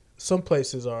MMA. Some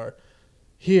places are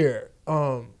here.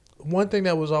 One thing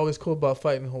that was always cool about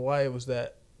fighting in Hawaii was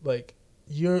that like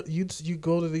you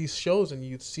go to these shows and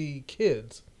you'd see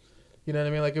kids. You know what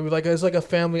I mean? Like it was like it's like a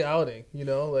family outing.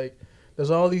 Like there's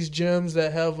all these gyms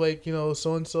that have like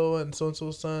so and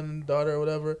so's son and daughter or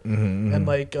whatever, and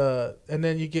like and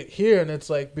then you get here and it's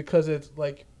like, because it's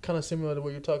like kind of similar to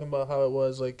what you're talking about, how it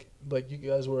was like you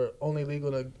guys were only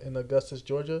legal in Augustus,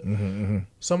 Georgia.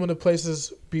 Some of the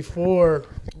places before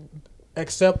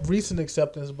recent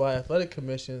acceptance by athletic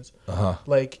commissions,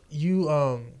 like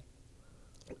it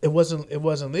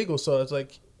wasn't legal, so it's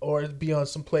like or be on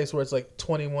some place where it's like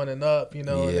 21 and up, you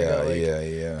know. And they got,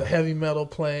 like, the heavy metal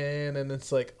playing, and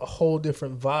it's like a whole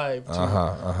different vibe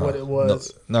to what it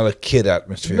was. No, not a kid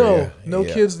atmosphere. No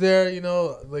kids there, you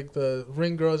know. Like the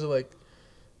ring girls are like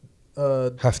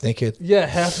half naked. Yeah,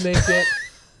 half naked,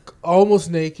 almost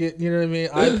naked. You know what I mean?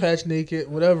 Eye patch naked,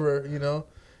 whatever. You know.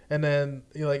 And then,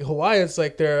 you know, like Hawaii, it's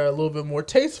like they're a little bit more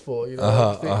tasteful, you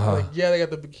know. Like, yeah, they got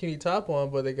the bikini top on,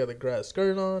 but they got the grass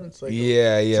skirt on. It's like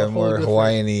more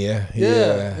Hawaiian-y,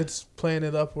 yeah. It's playing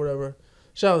it up, whatever.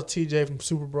 Shout out to TJ from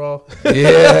Super Brawl.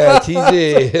 Yeah,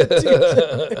 TJ.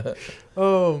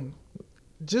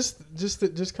 Just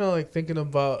kind of like thinking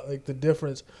about like the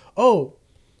difference. Oh,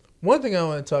 one thing I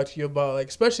want to talk to you about, like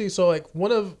especially like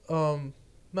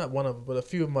not one of them, but a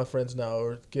few of my friends now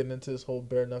are getting into this whole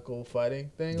bare knuckle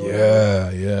fighting thing.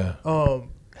 Yeah.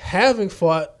 Having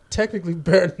fought technically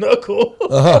bare knuckle.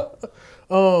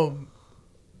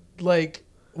 Like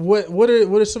what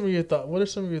are some of your thoughts? What are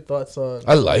some of your thoughts on?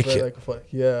 I like it.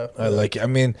 Yeah, I like it. I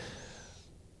mean,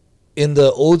 in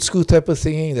the old school type of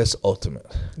thinking, that's ultimate.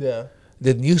 Yeah.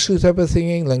 The new school type of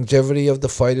thinking, longevity of the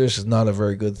fighters is not a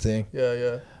very good thing.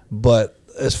 Yeah. But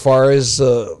as far as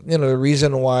the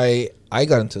reason why I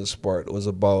got into the sport was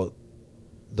about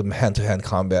the hand-to-hand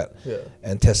combat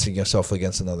and testing yourself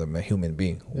against another human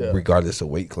being, regardless of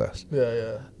weight class.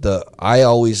 Yeah. I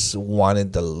always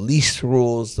wanted the least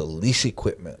rules, the least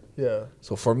equipment. Yeah.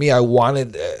 So for me, I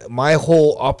wanted my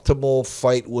whole optimal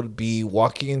fight would be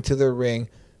walking into the ring,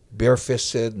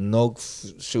 barefisted, no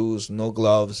shoes, no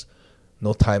gloves,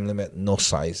 no time limit, no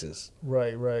sizes.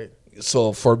 Right.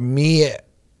 So for me,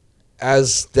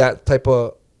 as that type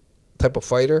of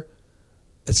fighter,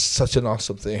 it's such an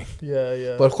awesome thing.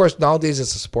 Yeah. But of course, nowadays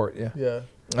it's a sport. Yeah.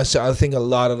 I think a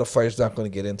lot of the fighters not going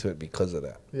to get into it because of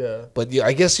that. Yeah. But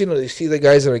I guess you see the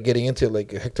guys that are getting into it,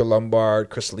 like Hector Lombard,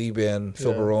 Chris Lieben,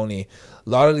 Phil Baroni. A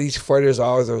lot of these fighters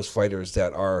are those fighters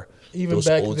that are even those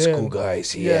back old then, school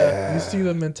guys. Yeah. You see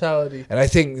the mentality. And I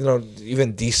think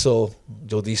even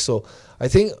Joe Diesel. I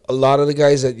think a lot of the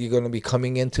guys that you're going to be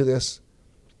coming into this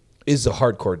is the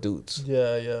hardcore dudes.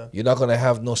 Yeah. You're not going to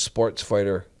have no sports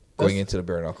fighter going into the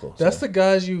bare knuckle. That's the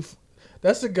guys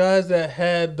that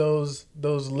had those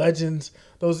legends,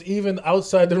 those even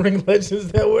outside the ring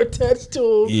legends that were attached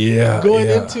to them. Going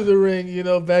into the ring,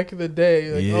 back in the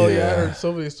day. Like, I heard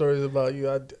so many stories about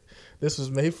you. This was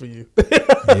made for you.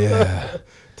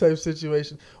 Type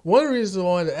situation. One reason I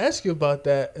wanted to ask you about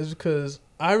that is because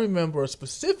I remember a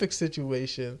specific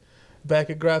situation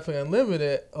back at Grappling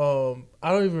Unlimited. I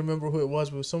don't even remember who it was,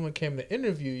 but someone came to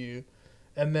interview you,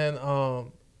 and then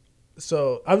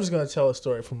so I'm just gonna tell a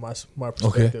story from my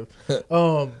perspective.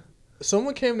 Okay.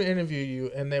 Someone came to interview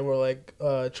you, and they were like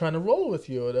trying to roll with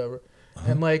you or whatever,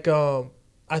 and like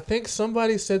I think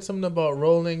somebody said something about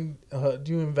rolling,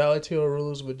 doing Valentino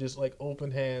rules with just like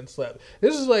open hand slap.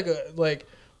 This is like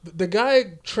the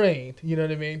guy trained, you know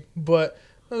what I mean? But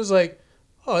I was like,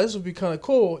 oh, this would be kind of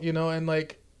cool, and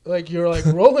like you're like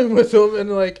rolling with him,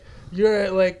 and like you're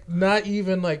like not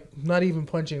even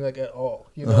punching like at all,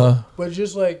 but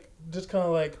just kind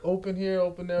of like open here,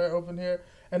 open there, open here,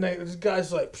 and then this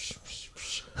guy's like, psh, psh,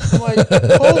 psh. I'm like,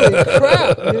 holy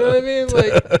crap, you know what I mean?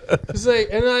 Like, it's like,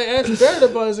 and I asked Barrett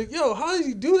about it. I was like, yo, how does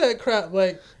he do that crap?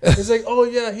 Like, it's like, oh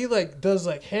yeah, he like does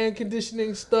like hand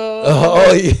conditioning stuff.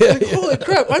 Oh yeah. Like, holy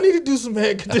crap, I need to do some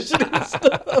hand conditioning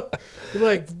stuff.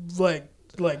 Like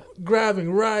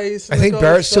grabbing rice. I think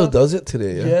Barrett still does it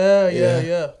today.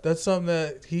 Yeah. That's something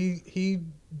that he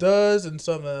does, and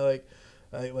something that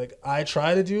I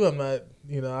try to do. I'm not,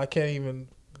 I can't even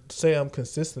say I'm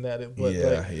consistent at it, but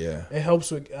it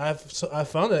helps with. I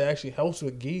found that it actually helps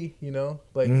with gi.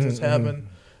 Just having,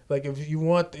 like if you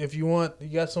want, you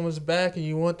got someone's back and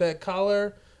you want that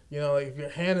collar. Like if your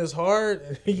hand is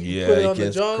hard, you put it on the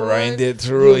jawline, grind it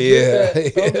through, on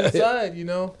the side,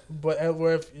 But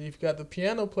where if you've got the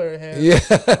piano player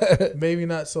hand, maybe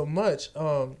not so much.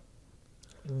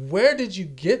 Where did you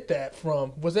get that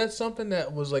from? Was that something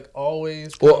that was like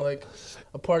always kind of like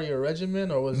a part of your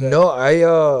regimen, or was that? No,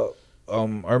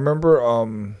 I remember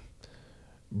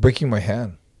breaking my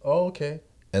hand. Oh, okay.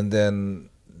 And then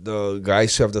the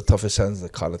guys who have the toughest hands, the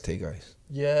karate guys.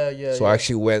 Yeah. So I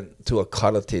actually went to a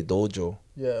karate dojo.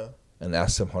 Yeah. And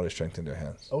asked them how to strengthen their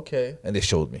hands. Okay. And they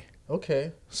showed me.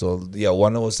 Okay. So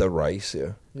one was the rice.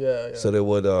 Yeah. So they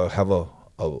would have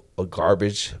a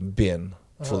garbage bin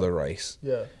full of rice.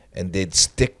 Yeah. And they'd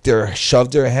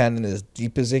shove their hand in as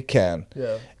deep as they can.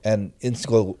 Yeah. And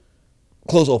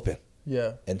close open.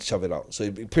 Yeah. And shove it out. So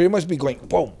it'd pretty much be going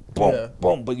boom, boom,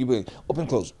 boom. But you'd be open,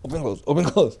 close, open, close, open,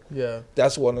 close. Yeah.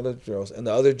 That's one of the drills. And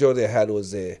the other drill they had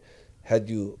was they had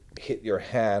you hit your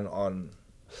hand on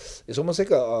it's almost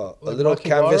like a little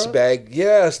canvas bag.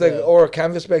 Yeah, it's like or a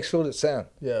canvas bag filled with sand.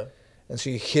 Yeah. And so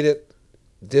you hit it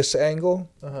this angle,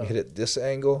 you hit it this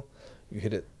angle, you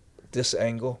hit it this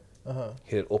angle,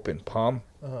 hit it open palm,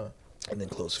 and then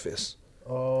close fist.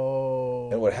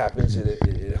 Oh. And what happens is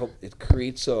it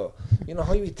creates a, you know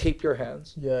how you tape your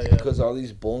hands? Yeah. Because all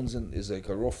these bones is like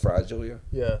a real fragile here.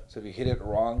 Yeah. So if you hit it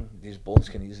wrong, these bones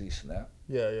can easily snap.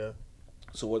 Yeah.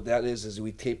 So what that is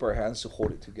we tape our hands to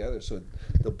hold it together so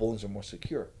the bones are more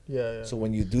secure. Yeah. So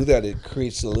when you do that, it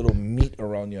creates a little meat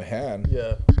around your hand.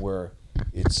 Yeah. Where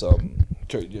it's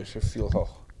you should feel how.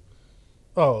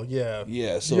 Oh yeah.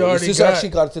 Yeah. So it's just actually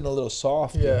got it in a little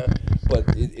soft. Yeah. But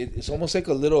it's almost like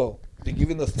a little. Like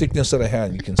even the thickness of the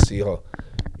hand, you can see how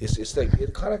it's like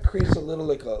it kind of creates a little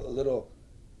like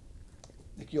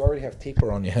you already have tape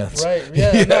around your hands. Right.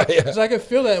 Yeah. Because I can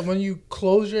feel that when you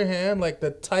close your hand, like the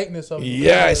tightness of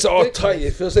it's all tight.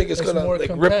 It feels like it's gonna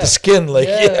like rip the skin. Like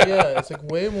It's like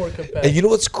way more compact. And you know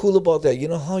what's cool about that? You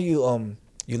know how you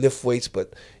lift weights,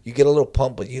 but you get a little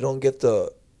pump, but you don't get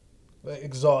the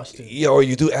exhausted. Yeah, or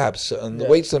you do abs. And the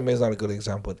weights is not a good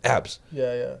example. Abs.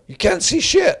 Yeah. You can't see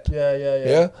shit.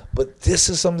 Yeah. But this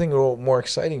is something more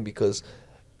exciting because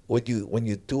when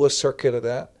you do a circuit of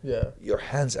that, your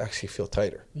hands actually feel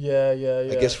tighter. Yeah.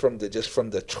 I guess from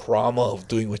the trauma of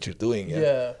doing what you're doing.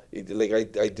 Yeah.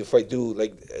 Like if I do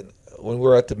like when we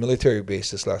were at the military base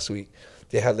this last week,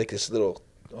 they had like this little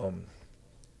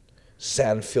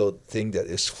sand-filled thing that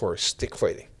is for stick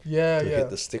fighting. Yeah.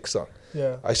 Hit the sticks on.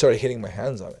 Yeah. I started hitting my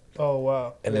hands on it. Oh,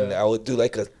 wow. And then I would do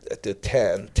like the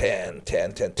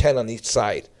 10 on each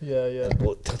side. Yeah. And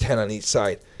go 10 on each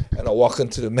side. And I walk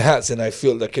into the mats and I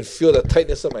could feel the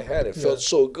tightness of my hand. It felt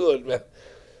so good, man.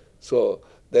 So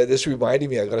that just reminded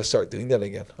me I got to start doing that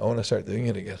again. I want to start doing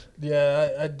it again.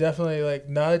 Yeah, I definitely, like,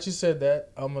 now that you said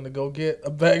that, I'm going to go get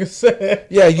a bag of sand.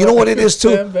 Yeah, you know what it is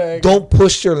too? Don't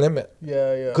push your limit.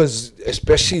 Yeah. Because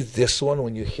especially this one,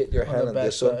 when you hit your hand on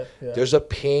this one, there's a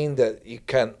pain that you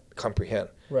can't comprehend.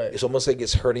 Right. It's almost like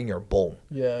it's hurting your bone.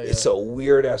 Yeah. It's a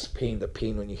weird-ass pain, the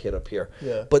pain when you hit up here.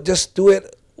 Yeah. But just do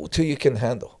it till you can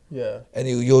handle. Yeah. And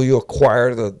you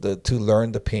acquire the to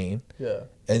learn the pain. Yeah.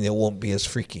 And it won't be as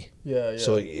freaky. Yeah.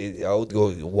 So I would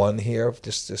go 1 here,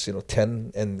 just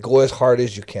 10, and go as hard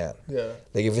as you can. Yeah.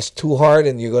 Like if it's too hard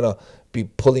and you're gonna be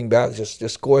pulling back,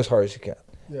 just go as hard as you can.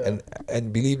 Yeah.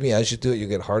 And believe me, as you do it, you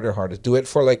get harder and harder. Do it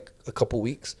for like a couple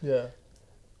weeks. Yeah.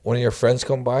 One of your friends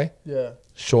come by. Yeah.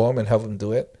 Show them and have them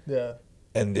do it. Yeah.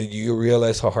 And then you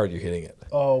realize how hard you're hitting it.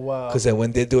 Oh wow. Because then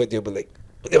when they do it, they'll be like,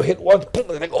 they'll hit one, boom,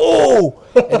 they're like, oh,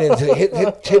 and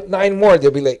then hit 9 more.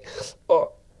 They'll be like,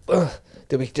 oh.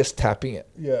 They'll be just tapping it.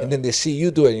 Yeah. And then they see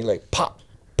you do it and you're like pop,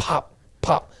 pop,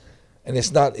 pop. And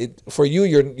it's not for you,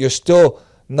 you're still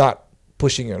not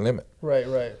pushing your limit. Right.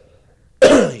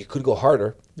 You could go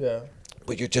harder. Yeah.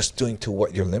 But you're just doing to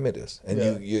what your limit is.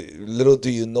 And you little do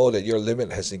you know that your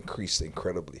limit has increased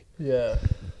incredibly. Yeah.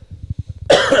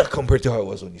 Compared to how it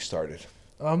was when you started.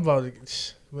 I'm about to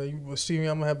when you will see me,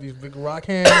 I'm gonna have these big rock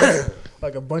hands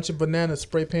like a bunch of bananas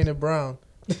spray painted brown.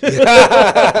 Like,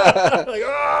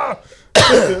 ah!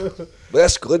 But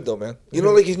that's good though, man. You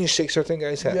know, like when you shake certain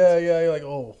guys' hands. Yeah, you're like,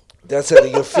 oh. That's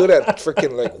it. You feel that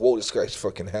freaking like, whoa, this guy's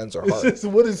fucking hands are hard.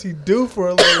 What does he do for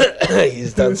a living?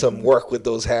 He's done some work with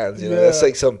those hands. You know, that's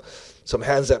like some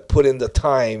hands that put in the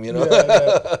time. You know,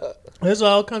 There's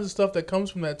all kinds of stuff that comes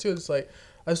from that too. It's like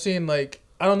I've seen like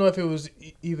I don't know if it was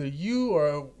either you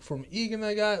or from Egan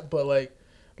I got, but like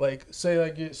say you're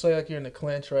in the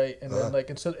clinch, right, and then like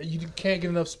instead you can't get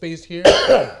enough space here.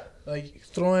 Like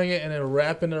throwing it and then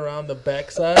wrapping it around the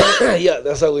backside. Yeah,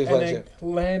 that's how we function. And then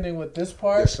landing with this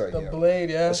part, the blade,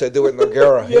 That's how I do it with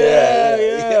Nogueira.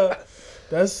 yeah.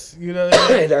 That's, you know what I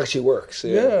mean? It actually works.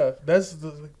 Yeah, that's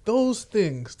those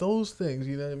things,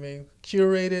 you know what I mean?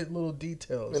 Curated little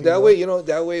details. And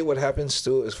that way what happens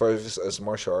too, as far as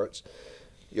martial arts,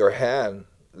 your hand,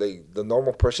 like the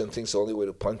normal person thinks the only way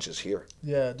to punch is here.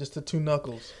 Yeah, just the 2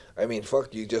 knuckles. I mean,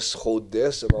 fuck, you just hold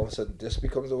this and all of a sudden this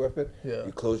becomes a weapon. Yeah.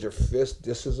 You close your fist,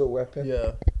 this is a weapon.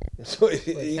 Yeah. So like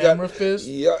you hammer fist.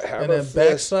 Yeah, hammer and then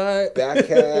fist. Backside.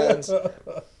 Backhands.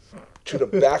 To the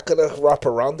back of the wrap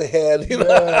around the head. You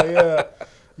know?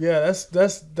 Yeah,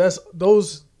 that's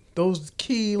those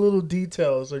key little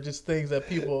details are just things that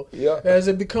people as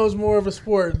it becomes more of a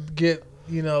sport get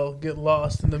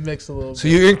lost in the mix a little bit. So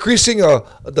you're increasing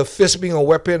the fist being a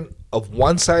weapon of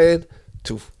one-sided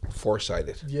to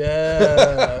 4-sided.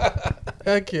 Yeah.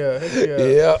 Heck yeah.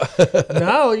 Yeah.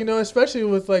 Now, especially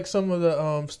with like some of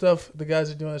the stuff the guys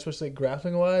are doing, especially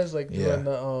grappling wise, like doing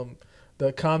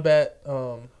the combat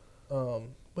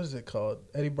what is it called?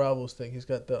 Eddie Bravo's thing. He's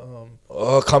got the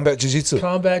combat jiu-jitsu.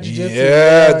 Combat jiu-jitsu.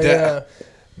 Yeah,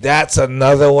 that's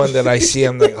another one that I see.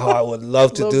 I'm like, I would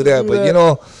love to do that, but you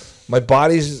know, my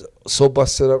body's so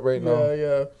busted up right now.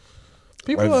 Yeah.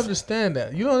 People understand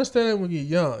that. You don't understand it when you're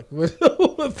young.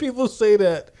 When people say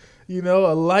that, you know,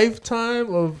 a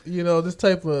lifetime of, you know, this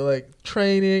type of like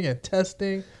training and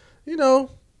testing, you know,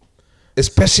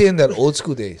 especially in that old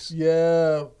school days.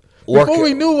 Yeah. Before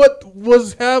we knew what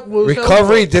was happening.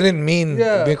 Recovery didn't mean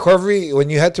recovery. When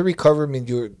you had to recover,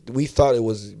 we thought it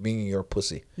was meaning you're a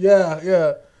pussy.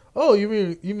 Yeah. Oh, you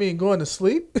mean going to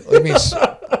sleep? You mean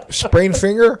sprained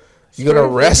finger? You gonna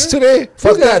rest today?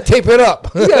 Fuck that! Tape it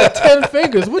up. You got 10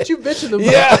 fingers. What you bitching about?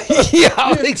 Yeah.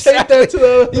 Exactly. Take that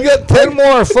to you got 10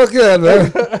 more. Fuck that,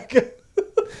 man.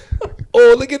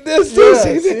 Oh, look at this.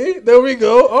 See? There we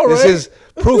go. All right. This is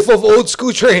proof of old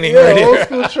school training right here. Old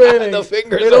school training. The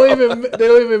fingers. They don't even.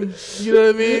 You know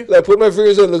what I mean? Like, put my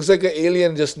fingers on. It looks like an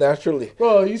alien just naturally.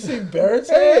 Bro, you see Barrett's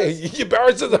hands? Hey,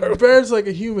 Barrett's like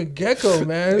a human gecko,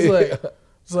 man.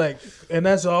 It's like, and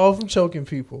that's all from choking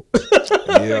people.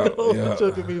 From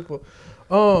choking people.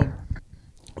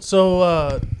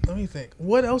 So let me think.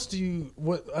 What else do you?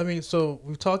 So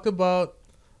we've talked about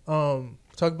a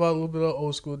little bit of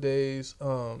old school days.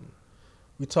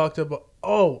 We talked about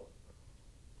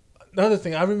another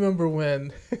thing. I remember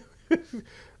when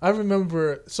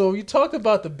so you talked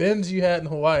about the bends you had in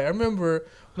Hawaii. I remember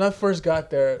when I first got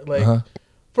there,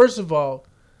 first of all,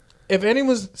 if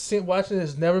anyone's watching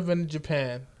this, never been to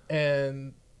Japan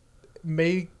and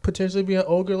may potentially be an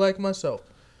ogre like myself,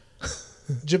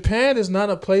 Japan is not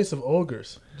a place of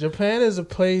ogres. Japan is a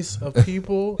place of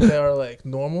people that are like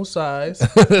normal size.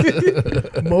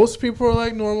 Most people are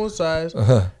like normal size.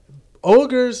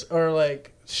 Ogres are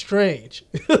like strange.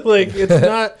 Like, it's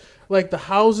not like the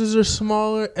houses are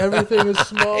smaller. Everything is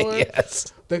smaller.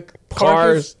 Yes. The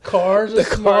cars are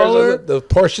smaller. The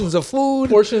portions of food.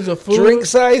 Drink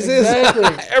sizes. Exactly.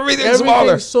 Everything's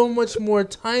smaller. So much more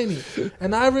tiny.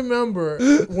 And I remember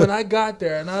when I got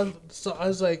there, and I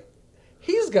was like,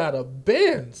 he's got a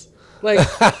Benz. Like,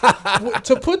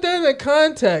 to put that in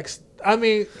context, I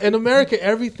mean, in America,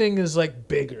 everything is like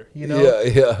bigger, you know?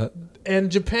 Yeah. In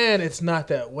Japan, it's not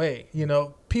that way. You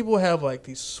know, people have like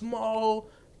these small,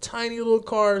 tiny little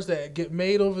cars that get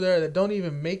made over there that don't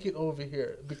even make it over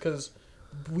here because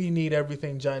we need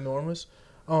everything ginormous.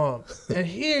 And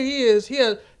here he is.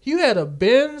 You had a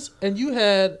Benz and you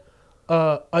had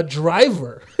a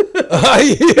driver.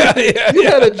 You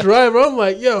had a driver. I'm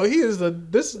like, yo,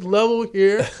 this level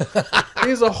here.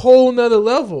 He's a whole nother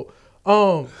level.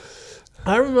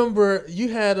 I remember you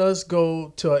had us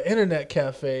go to an internet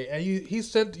cafe, and you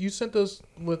sent us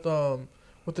with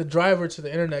the driver to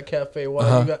the internet cafe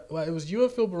while it was you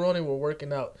and Phil Baroni were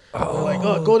working out. We're like,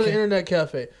 go to the internet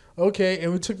cafe. Okay,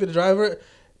 and we took the driver,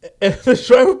 and the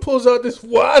driver pulls out this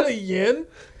wad of yen.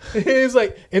 And he's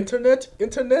like, internet. I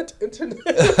was like,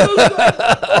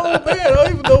 oh man, I don't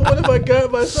even know what if I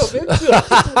got myself into.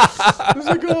 It's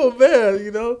like, oh man,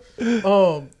 you know.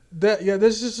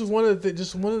 That's just one of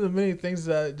the many things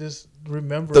that I just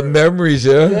remember. The memories,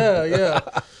 yeah.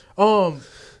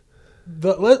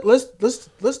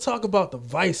 Let's talk about the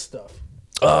Vice stuff.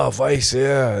 Oh, Vice,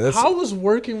 yeah. How was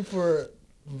working for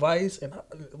Vice, and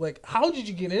like, how did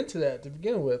you get into that to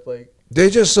begin with? Like, they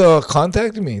just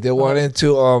contacted me. They wanted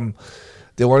to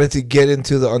get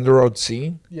into the underworld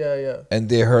scene. Yeah. And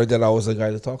they heard that I was the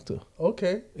guy to talk to.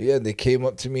 Okay. Yeah, they came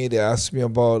up to me. They asked me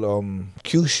about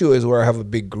Kyushu is where I have a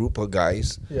big group of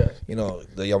guys. Yeah. You know,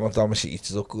 the Yamatamashi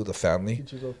Ichizoku, the family.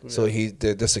 So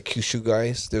there's a Kyushu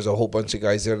guys. There's a whole bunch of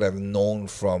guys there that I've known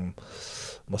from,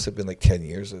 must have been like 10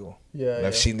 years ago. Yeah. And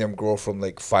I've seen them grow from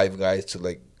like 5 guys to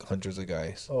like hundreds of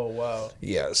guys. Oh, wow.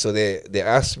 Yeah, so they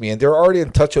asked me, and they're already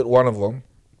in touch with one of them.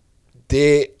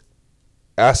 They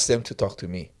asked them to talk to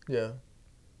me. Yeah.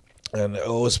 And it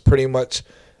was pretty much,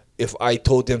 if I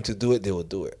told them to do it, they would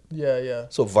do it. Yeah.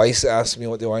 So Vice asked me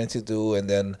what they wanted to do, and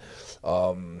then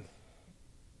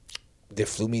they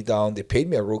flew me down. They paid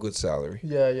me a real good salary.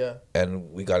 Yeah.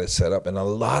 And we got it set up. And a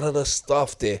lot of the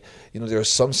stuff, there's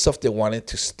some stuff they wanted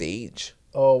to stage.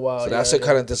 Oh, wow. So that's what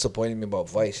kind of disappointed me about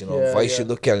Vice. You know, Vice, you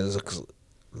look at it as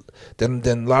then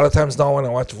a lot of times now when I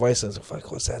watch Vice, I was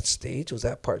like, was that stage? Was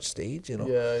that part stage? You know?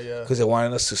 Yeah. Because they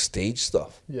wanted us to stage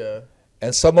stuff. Yeah.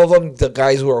 And some of them, the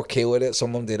guys were okay with it. Some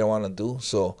of them they didn't want to do.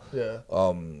 So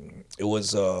it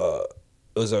was a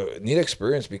neat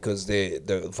experience because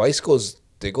the Vice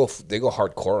they go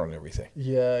hardcore on everything.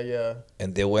 Yeah.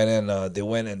 And they went and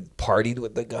partied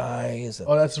with the guys.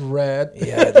 And, that's rad.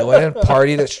 Yeah, they went and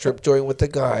partied at strip joint with the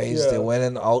guys. Yeah. They went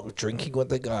and out drinking with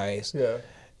the guys. Yeah.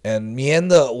 And me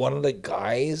and one of the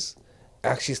guys,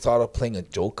 actually thought of playing a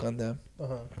joke on them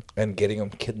and getting them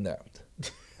kidnapped.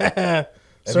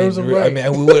 Serves them right. I mean,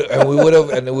 and we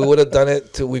would have done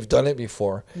it. We've done it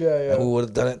before. Yeah. And we would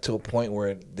have done it to a point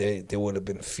where they would have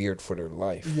been feared for their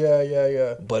life.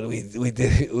 Yeah. But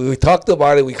we talked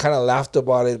about it. We kind of laughed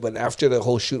about it. But after the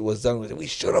whole shoot was done, we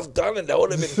should have done it. That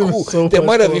would have been cool. So they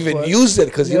might have even used it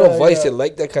because Vice, they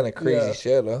like that kind of crazy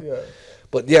shit. Huh? Yeah.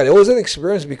 But yeah, it was an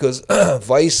experience because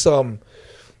Vice.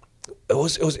 It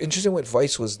was interesting with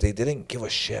Vice was they didn't give a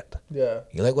shit. Yeah.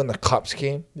 You know, like when the cops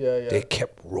came, they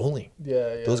kept rolling.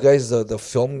 Yeah. Those guys, the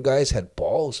film guys had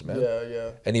balls, man.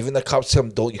 Yeah. And even the cops tell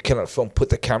him, you cannot film, put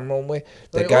the camera away.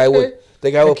 The like, guy would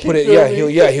put it,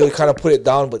 filming. he would kind of put it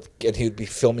down, and he would be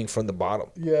filming from the bottom.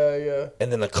 Yeah.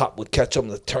 And then the cop would catch him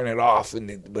to turn it off,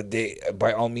 but they,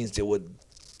 by all means, they would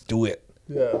do it.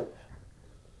 Yeah.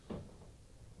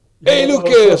 Hey,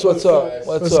 Lucas, what's up?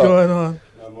 What's going on?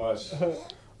 Not much.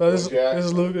 This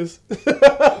is Lucas.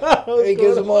 Hey,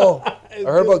 Gizmo. I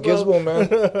heard about Gizmo, man.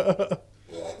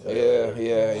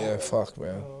 Yeah. Fuck,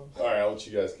 man. All right, I'll let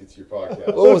you guys get to your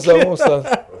podcast. Almost done.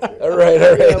 Okay. All right.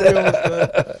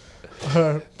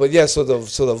 But yeah, so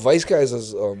the Vice guys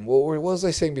is what was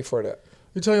I saying before that?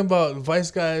 You're talking about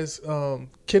Vice guys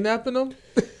kidnapping them?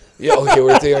 Yeah, okay,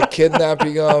 we're thinking of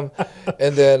kidnapping them,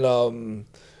 and then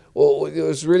well, it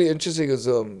was really interesting because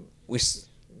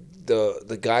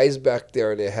the guys back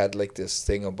there, they had like this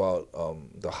thing about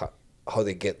how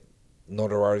they get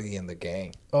notoriety in the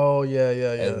gang. Oh yeah.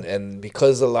 And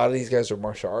because a lot of these guys are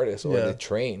martial artists or they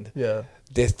trained,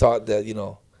 they thought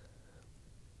that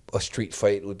a street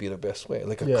fight would be the best way,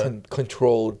 like a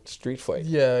controlled street fight.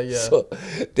 Yeah. So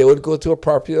they would go to a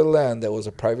property of land that was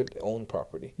a private owned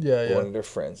property. Yeah. One of their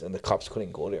friends, and the cops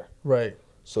couldn't go there. Right.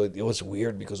 So it was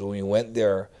weird because when we went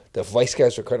there, the Vice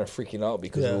guys were kind of freaking out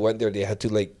because we went there. They had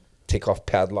to like take off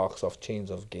padlocks off chains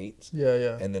of gates.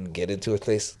 Yeah. And then get into a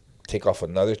place, take off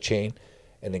another chain,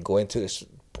 and then go onto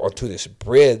this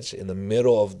bridge in the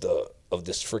middle of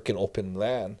this freaking open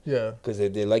land. Yeah. Because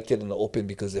they liked it in the open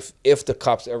because if the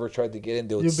cops ever tried to get in,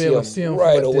 they would see them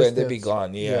right away and they'd be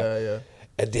gone. Yeah.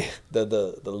 And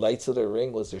the lights of the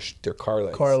ring was their car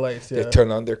lights. Car lights, They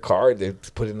turned on their car, they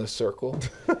put in a circle,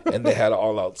 and they had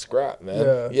all out scrap,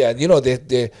 man. Yeah.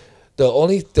 The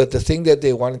thing that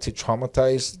they wanted to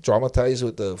dramatize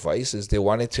with the Vice is they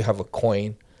wanted to have a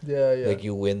coin. Yeah. Like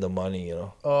you win the money,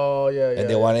 Oh yeah. And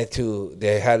they wanted to.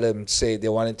 They had them say they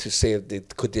wanted to say if they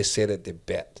say that they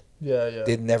bet. Yeah.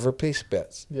 They never placed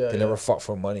bets. Yeah. They never fought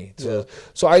for money. So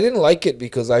I didn't like it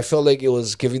because I felt like it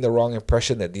was giving the wrong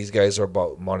impression that these guys are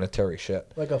about monetary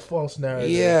shit. Like a false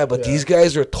narrative. Yeah, but these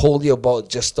guys are totally about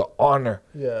just the honor.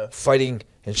 Yeah. Fighting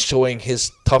and showing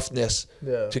his toughness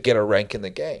to get a rank in the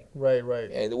gang. Right.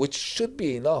 And which should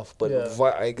be enough. But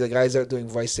the guys that are doing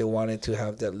Vice, they wanted to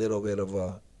have that little bit of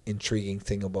a intriguing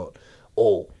thing about,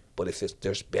 but if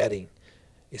there's betting,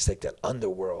 it's like that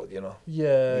underworld,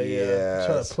 Yeah.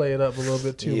 Trying to play it up a little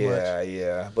bit too much.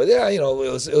 Yeah. But yeah,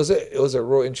 it was a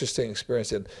real interesting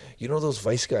experience. And those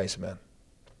Vice guys, man.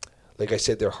 Like I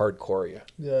said, they're hardcore.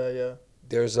 Yeah.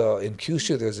 There's in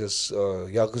Kyushu, there's this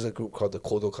Yakuza group called the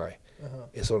Kodokai.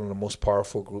 It's one of the most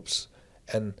powerful groups,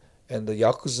 and the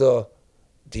Yakuza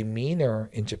demeanor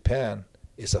in Japan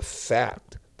is a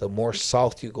fact. The more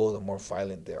south you go, the more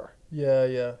violent they are.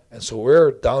 Yeah. And so we're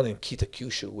down in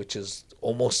Kitakyushu, which is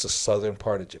almost the southern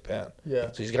part of Japan.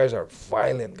 Yeah. So these guys are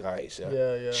violent guys.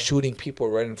 Yeah. Shooting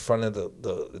people right in front of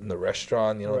the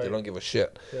restaurant. They don't give a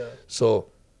shit. Yeah.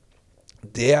 So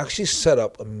they actually set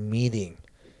up a meeting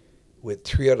with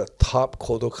 3 of the top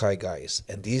Kodokai guys,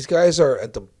 and these guys are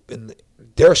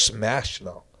they're smashed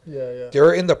now. Yeah.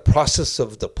 They're in the process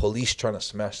of the police trying to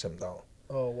smash them down.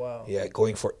 Oh wow. Yeah,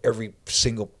 going for every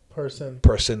single person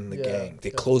in the gang. They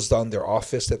closed down their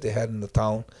office that they had in the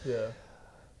town. Yeah.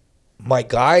 My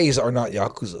guys are not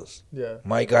Yakuzas. Yeah.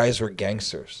 My guys were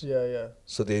gangsters. Yeah.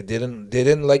 So they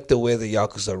didn't like the way the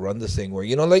Yakuza run the thing where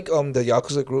the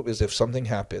Yakuza group is if something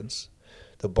happens,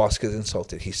 the boss gets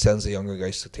insulted, he sends the younger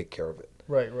guys to take care of it.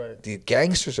 Right. The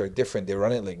gangsters are different. They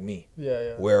run it like me.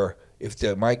 Yeah. Where if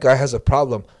my guy has a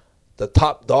problem, the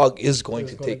top dog is going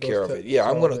to take care of it. Yeah,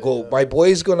 I'm going to go. My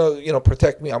boy's going to,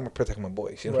 protect me. I'm going to protect my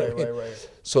boys. You know what I mean? Right.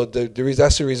 So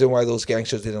that's the reason why those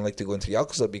gangsters didn't like to go into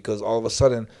Yakuza, because all of a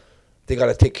sudden they got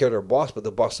to take care of their boss, but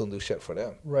the boss don't do shit for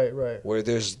them. Right. Where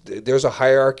there's a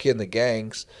hierarchy in the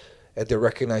gangs, and they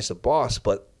recognize the boss,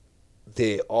 but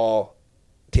they all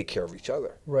take care of each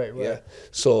other. Right. Yeah.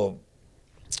 So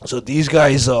these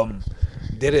guys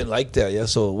they didn't like that. Yeah.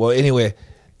 So anyway,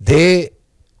 they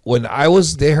heard I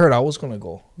was gonna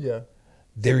go. Yeah.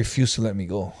 they refused to let me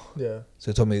go. Yeah.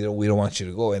 So they told me, we don't want you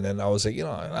to go. And then I was like,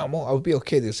 I would be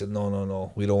okay. They said,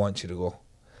 no, we don't want you to go.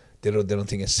 They don't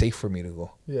think it's safe for me to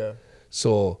go. Yeah.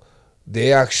 So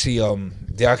they actually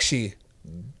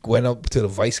went up to the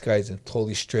vice guys and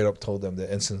totally straight up told them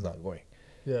that Ensign's not going.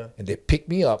 Yeah. And they picked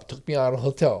me up, took me out of the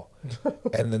hotel,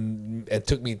 and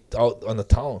took me out on the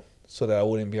town so that I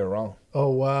wouldn't be around. Oh,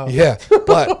 wow. Yeah.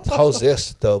 But how's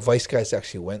this? The vice guys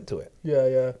actually went to it. Yeah,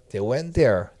 yeah. They went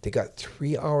there. They got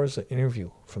 3 hours of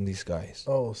interview from these guys.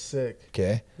 Oh, sick.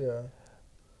 Okay. Yeah.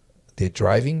 They're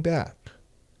driving back.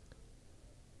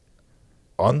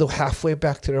 On the halfway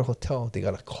back to their hotel, they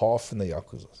got a call from the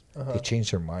Yakuza. They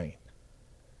changed their mind.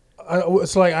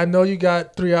 It's like, I know you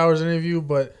got 3 hours interview,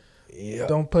 but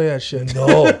don't play that shit.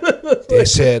 No. They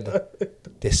said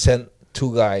they sent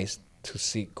 2 guys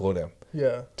to go them.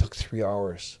 Yeah. Took 3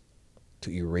 hours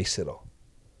to erase it all.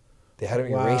 They had to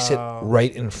erase it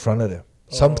right in front of them.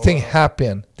 Something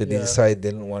happened that they decided they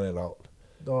didn't want it out.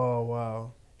 Oh,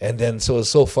 wow. And then, so it's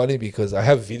so funny because I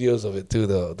have videos of it too.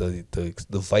 The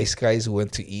vice guys who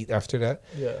went to eat after that.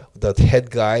 Yeah. The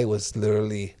head guy was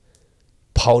literally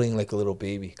pouting like a little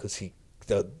baby because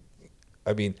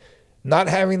not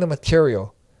having the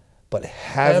material, but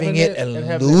having it and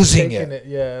losing it.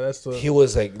 Yeah, that's the. He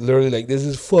was like literally like, this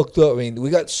is fucked up. I mean, we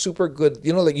got super good.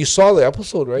 Like you saw the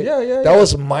episode, right? Yeah. That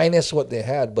was minus what they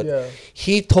had, but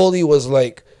he totally was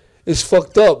like, it's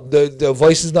fucked up. The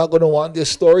Vice is not going to want this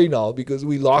story now because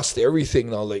we lost everything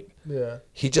now. Like,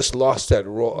 he just lost that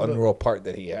unreal part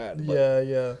that he had. But,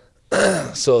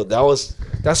 yeah. So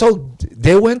that's how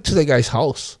they went to the guy's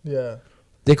house. Yeah.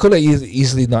 They could have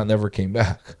easily never came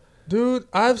back. Dude,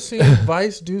 I've seen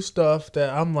Vice do stuff that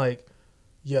I'm like,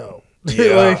 yo.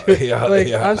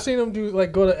 I've seen them do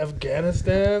go to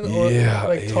Afghanistan or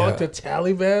talk to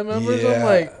Taliban members. I'm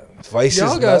like, Vice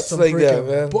y'all is got nuts some like freaking that,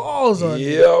 man. balls on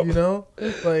you, you know?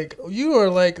 Like you are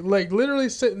like literally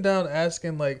sitting down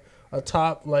asking a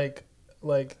top like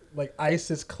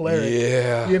ISIS cleric.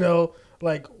 Yeah. You know,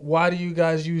 like why do you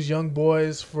guys use young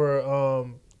boys for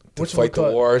to fight the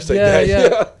wars like that?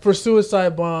 Yeah. For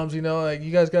suicide bombs, you know, like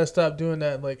you guys gotta stop doing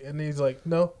that. Like, and he's like,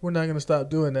 no, we're not gonna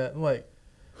stop doing that. I'm like,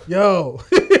 yo,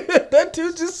 that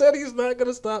dude just said he's not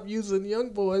gonna stop using young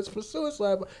boys for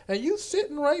suicide, and you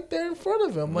sitting right there in front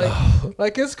of him,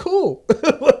 like it's cool.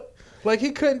 Like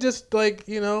he couldn't just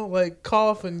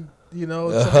cough and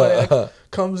somebody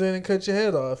comes in and cut your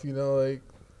head off. They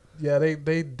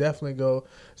definitely go.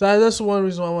 So that's one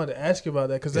reason why I wanted to ask you about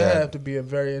that because that had to be a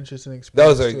very interesting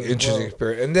experience. That was an interesting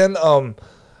experience. And then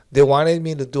they wanted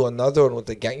me to do another one with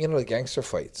the gangster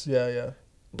fights. Yeah.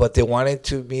 But they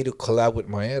wanted me to collab with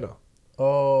Maeda.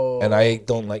 Oh. And I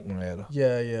don't like Maeda.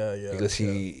 Yeah. Because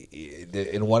he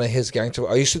in one of his gangster,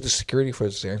 I used to do security for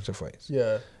his gangster fights.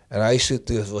 Yeah. And I used to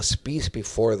do a speech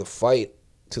before the fight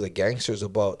to the gangsters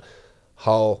about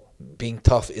how being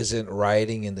tough isn't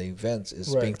rioting in the events.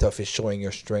 Being tough is showing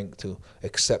your strength to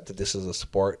accept that this is a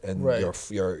sport and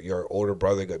your older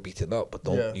brother got beaten up,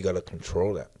 but you got to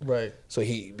control that. Right. So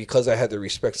because I had the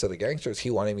respects of the gangsters,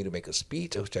 he wanted me to make a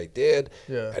speech, which I did.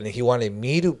 Yeah. And he wanted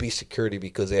me to be security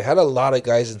because they had a lot of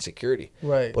guys in security.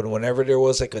 Right. But whenever there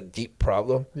was a deep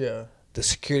problem, the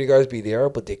security guards be there,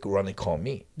 but they could run and call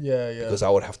me. Yeah. Because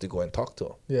I would have to go and talk to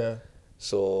them. Yeah.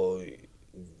 So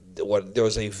there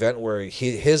was an event where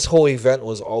his whole event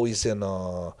was always in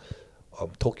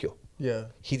Tokyo. Yeah.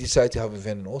 He decided to have an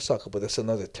event in Osaka, but that's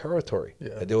another territory.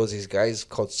 Yeah. And there was these guys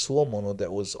called Suomono that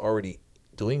was already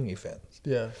doing events.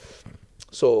 Yeah.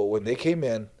 So when they came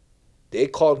in, they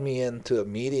called me into a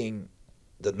meeting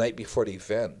the night before the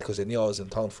event because they knew I was in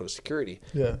town for the security.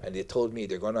 Yeah. And they told me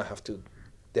they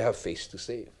have face to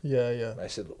save. Yeah. And I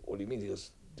said, what do you mean? He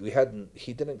goes,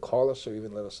 he didn't call us or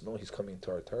even let us know he's coming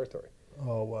to our territory.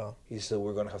 Oh, wow. He said,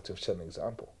 we're going to have to set an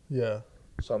example. Yeah.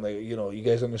 So I'm like, you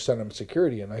guys understand I'm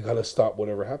security and I got to stop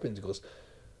whatever happens. He goes,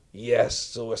 yes.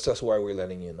 So that's why we're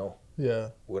letting you know. Yeah.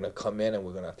 We're going to come in and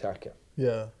we're going to attack him.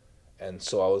 Yeah. And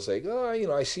so I was like,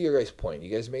 I see your guys' point.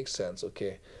 You guys make sense.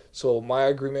 Okay. So my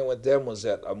agreement with them was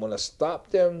that I'm going to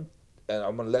stop them and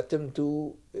I'm going to let them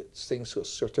do things to a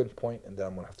certain point and then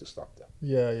I'm going to have to stop them.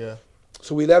 Yeah.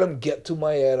 So we let him get to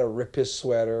Maeda, rip his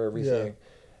sweater, everything.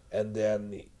 Yeah. And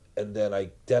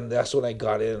then that's when I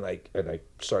got in and I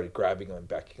started grabbing him and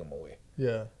backing him away.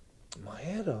 Yeah.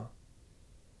 Maeda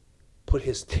put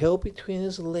his tail between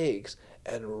his legs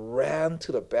and ran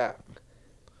to the back.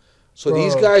 So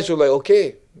these guys were like,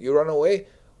 okay, you run away,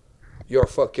 your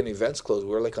fucking event's closed.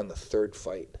 We're on the third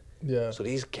fight. Yeah. So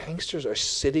these gangsters are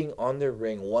sitting on their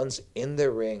ring. One's in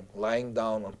their ring, lying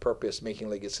down on purpose, making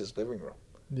like it's his living room.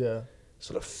 Yeah.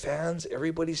 So the fans,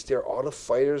 everybody's there. All the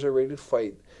fighters are ready to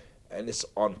fight. and it's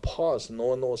on pause. No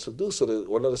one knows what to do. So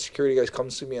one of the security guys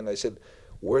comes to me, and I said,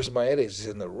 "Where's Maeda? He's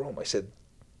in the room." I said,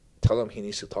 "Tell him he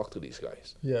needs to talk to these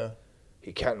guys. Yeah.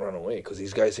 He can't run away because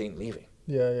these guys ain't leaving.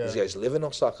 Yeah. These guys live in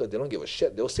Osaka. They don't give a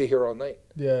shit. They'll stay here all night."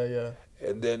 Yeah.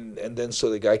 And then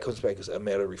so the guy comes back because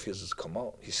Maeda refuses to come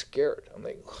out. He's scared. I'm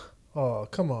like, oh,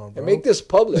 come on, bro. And make this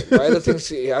public. Maeda thinks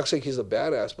he acts like he's a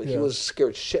badass, but he was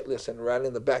scared shitless and ran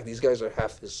in the back. These guys are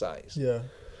half his size. Yeah.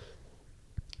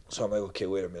 So I'm like, okay,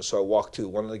 wait a minute. So I walked to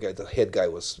one of the guys. The head guy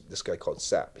was this guy called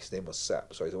Sap. His name was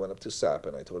Sap. So I went up to Sap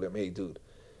and I told him, "Hey, dude,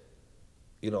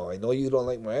 I know you don't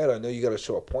like Maeda. I know you got to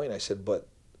show a point." I said, "But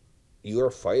you're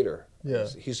a fighter." Yeah.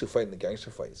 He used to fight in the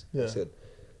gangster fights. Yeah. I said,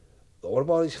 "What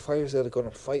about these fighters that are going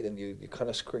to fight and you're kind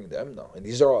of screwing them now? And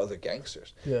these are all other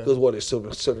gangsters." Yeah. Because what, they still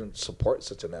support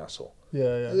such an asshole.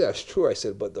 Yeah. Yeah, it's true. I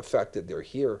said, but the fact that they're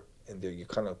here and you're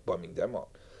kind of bumming them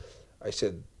out. I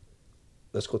said,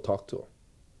 "Let's go talk to him."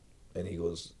 And he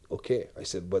goes, "Okay." I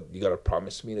said, "But you got to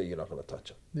promise me that you're not going to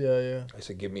touch him." Yeah. I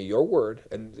said, "Give me your word."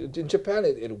 And in Japan,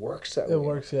 it works that way. It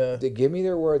works, yeah. They give me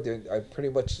their word. I pretty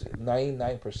much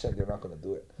 99% they're not going to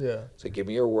do it. Yeah. So give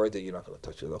me your word that you're not going to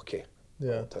touch it. Okay.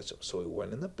 Yeah. I won't touch him. So we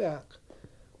went in the back.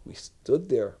 We stood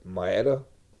there. Maeda,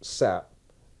 Sap,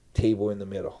 table in the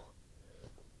middle.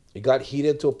 It got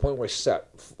heated to a point where Sap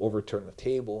overturned the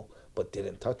table but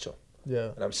didn't touch him.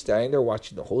 Yeah. And I'm standing there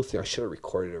watching the whole thing. I should have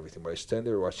recorded everything, but I stand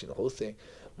there watching the whole thing.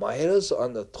 Maeda's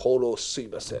on the total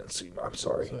sumimasen. I'm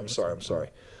sorry.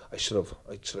 I should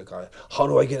have gone. How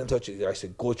do I get in touch with you? I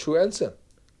said, "Go through Ensign.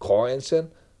 Call Ensign.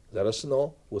 Let us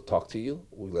know. We'll talk to you.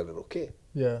 We'll let it okay."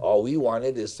 Yeah. All we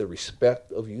wanted is the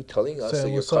respect of you telling us that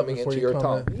you're coming into your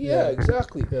town. Yeah,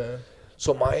 exactly. Yeah.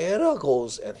 So Maeda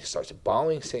goes and he starts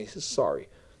bowing, saying, he says, "Sorry."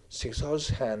 Shakes out his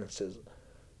hand and says,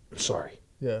 "I'm sorry."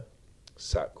 Yeah.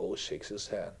 Sat goes, shakes his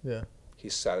hand. Yeah.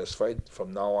 He's satisfied.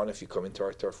 From now on, if you come into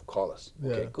our turf, call us.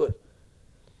 Okay, good.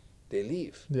 They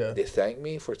leave. Yeah. They thank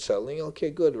me for settling.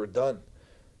 Okay, good. We're done.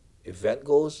 Event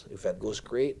goes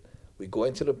great. We go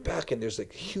into the back and there's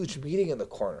like a huge meeting in the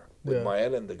corner with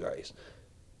Maeda and the guys.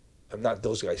 I'm not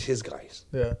those guys, his guys.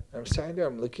 Yeah. I'm standing there.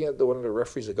 I'm looking at one of the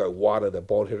referees, the guy Wada, the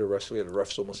bald-headed wrestler. He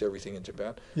refs almost everything in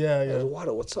Japan. Yeah. I was,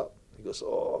 "Wada, what's up?" He goes,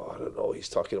 "Oh, I don't know. He's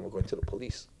talking about going to the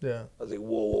police." Yeah. I was like,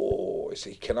 whoa. I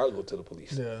said, "He cannot go to the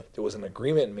police." Yeah. There was an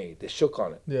agreement made. They shook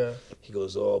on it. Yeah. He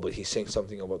goes, "Oh, but he's saying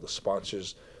something about the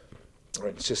sponsors are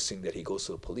insisting that he goes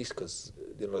to the police because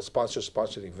the sponsors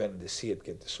sponsor the event and they see it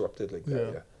get disrupted like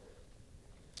that." Yeah.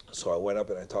 So I went up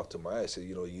and I talked to Maya. I said,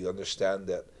 "You understand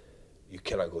that you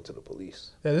cannot go to the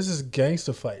police." Yeah, this is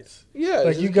gangster fights. Yeah,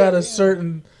 like you got a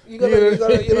certain. You got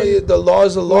the law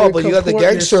is the law, but you got the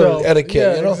gangster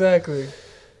etiquette. Yeah, exactly.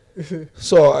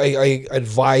 So I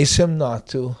advise him not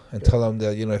to and tell him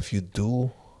that if you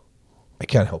do, I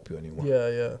can't help you anymore.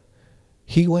 Yeah.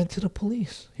 He went to the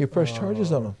police. He pressed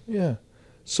charges on him. Yeah.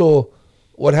 So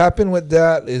what happened with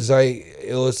that is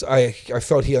I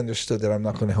felt he understood that I'm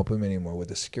not going to help him anymore with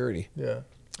the security. Yeah.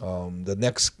 The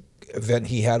next event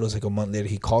he had was like a month later.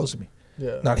 He calls me.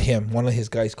 Yeah. Not him. One of his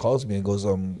guys calls me and goes,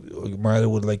 "Maeda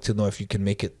would like to know if you can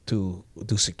make it to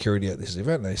do security at this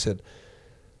event." And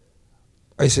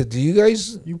I said, "Do you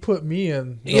guys?" You put me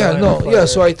in.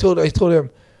 So I told him,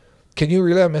 "Can you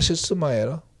relay a message to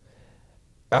Maeda?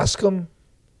 Ask him,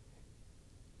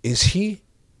 is he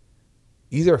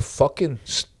either fucking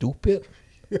stupid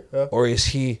or is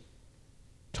he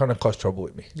trying to cause trouble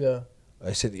with me?" Yeah.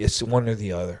 I said, "It's one or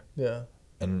the other." Yeah.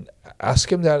 And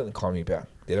ask him that and call me back.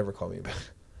 They never called me back.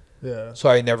 Yeah. So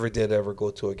I never did ever go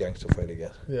to a gangster fight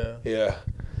again. Yeah. Yeah.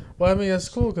 Well, I mean, it's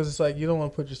cool because it's like you don't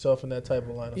want to put yourself in that type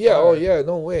of line of fire. Oh, yeah,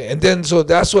 no way. And then, so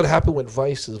that's what happened with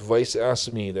Vice. Is Vice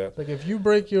asked me that. Like, if you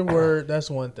break your word,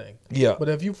 that's one thing. Yeah. But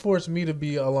if you force me to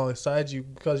be alongside you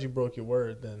because you broke your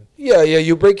word, then. Yeah,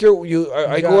 you break your.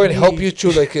 I go and help you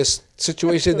through like a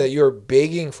situation that you're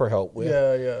begging for help with.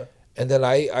 Yeah. And then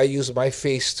I use my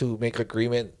face to make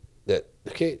agreement that,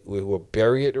 okay, we will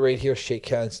bury it right here, shake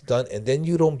hands, done. And then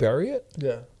you don't bury it.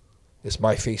 Yeah. It's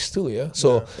my face too, yeah?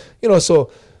 So,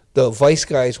 so the Vice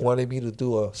guys wanted me to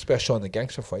do a special on the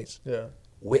gangster fights. Yeah.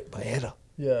 With Maeda.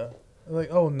 Yeah. I'm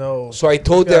like, oh no. So I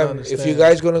told them, if you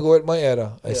guys going to go with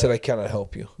Maeda, I said, I cannot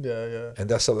help you. Yeah. And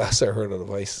that's the last I heard of the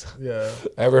Vice. Yeah.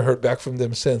 I haven't heard back from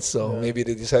them since, so maybe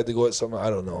they decided to go with someone,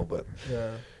 I don't know. But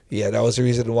yeah, that was the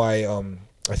reason why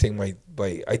I think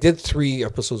I did 3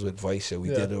 episodes with Vice. We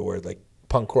did it where like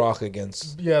punk rock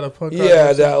against the punk rock.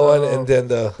 Yeah, that one, and then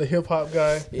the hip hop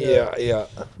guy. Yeah.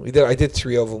 We did. I did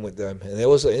 3 of them with them, and it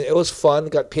was fun.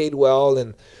 Got paid well,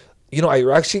 and You know, I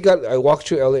walked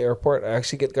through LA airport. I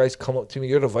actually get guys come up to me.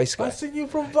 You're the Vice guy. I seen you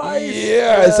from Vice.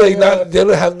 Yeah, it's like they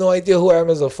don't have no idea who I am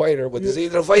as a fighter, but they say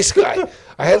you're the Vice guy.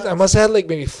 I must have had like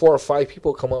maybe 4 or 5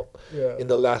 people come up in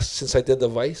the last since I did the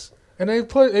Vice. And they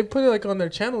put it like on their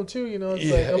channel too, you know.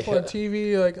 It's like up on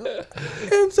TV, like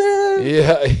Ensign.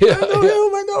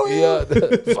 I know him. Yeah,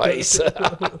 the Vice.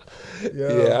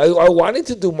 I wanted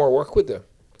to do more work with them.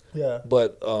 Yeah,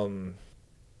 but you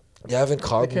haven't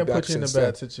called me back. They can't put you in a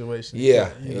bad situation.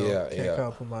 Can't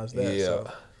compromise that.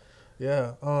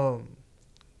 Yeah, so.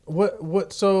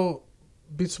 What? So,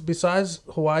 besides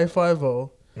Hawaii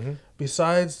 5-0,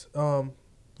 besides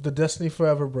the Destiny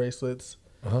Forever bracelets.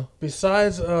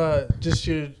 Besides just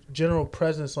your general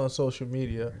presence on social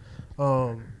media,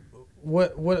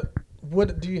 what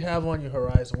do you have on your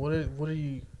horizon? What are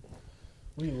you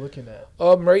looking at?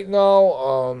 Right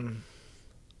now,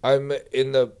 I'm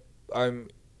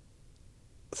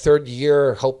 3rd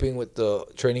year helping with the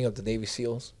training of the Navy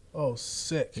SEALs. Oh,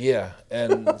 sick! Yeah,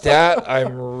 and that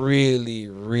I'm really,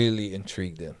 really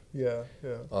intrigued in. Yeah.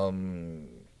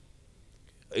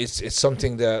 It's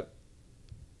something that.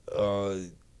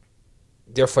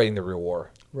 They're fighting the real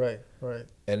war. Right.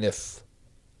 And if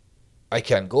I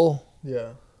can't go,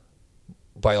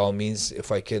 by all means, if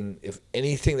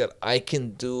anything that I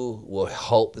can do will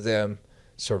help them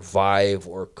survive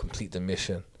or complete the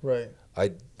mission, right,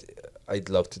 I'd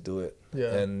love to do it.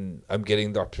 Yeah. And I'm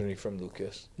getting the opportunity from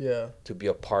Lucas. Yeah. To be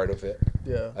a part of it.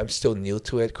 Yeah. I'm still new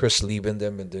to it. Chris Lieben,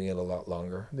 them been doing it a lot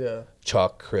longer. Yeah.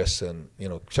 Chuck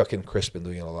and Chris been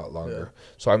doing it a lot longer. Yeah.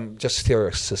 So I'm just here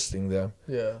assisting them.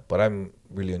 Yeah. But I'm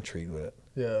really intrigued with it.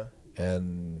 Yeah.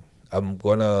 And I'm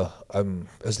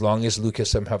as long as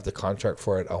Lucas have the contract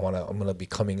for it, I'm gonna be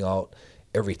coming out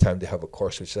every time they have a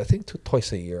course, which is I think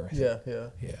twice a year. Yeah.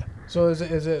 So is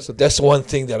it? So that's one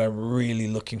thing that I'm really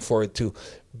looking forward to,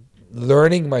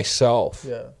 learning myself.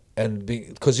 Yeah. And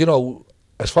because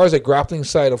as far as the grappling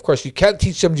side, of course you can't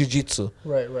teach them jiu-jitsu.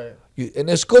 Right. And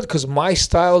it's good because my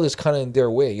style is kind of in their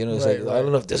way. It's right. I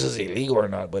don't know if this is illegal or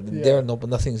not, but in there,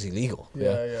 nothing's illegal.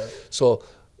 Yeah. So.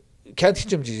 Can't teach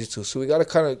them jiu-jitsu, so we got to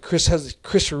kind of.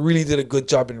 Chris really did a good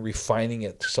job in refining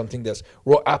it to something that's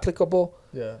real applicable.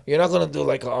 Yeah, you're not gonna do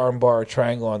like an arm bar or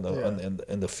triangle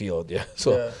in the field. Yeah,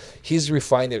 so he's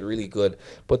refined it really good.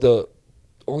 But the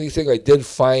only thing I did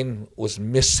find was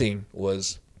missing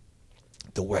was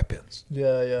the weapons.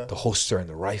 Yeah. The holster and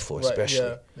the rifle,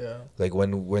 especially. Yeah. Like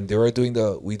when they were doing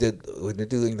when they're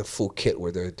doing the full kit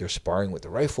where they're sparring with the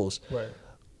rifles. Right.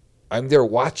 I'm there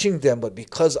watching them, but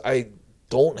because I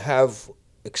don't have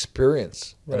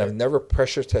experience and I've never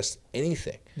pressure tested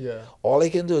anything. Yeah. All I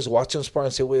can do is watch them spar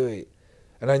and say, wait.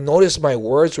 And I noticed my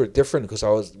words were different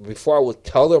because before I would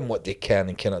tell them what they can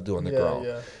and cannot do on the ground.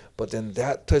 Yeah. But then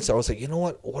that time I was like, you know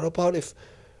what? What about if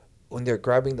when they're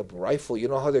grabbing the rifle, you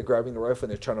know how they're grabbing the rifle and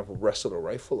they're trying to wrestle the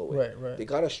rifle away? Right. They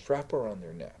got a strap around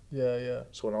their neck. Yeah.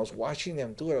 So when I was watching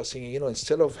them do it, I was thinking,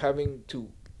 instead of having to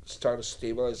start to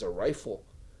stabilize a rifle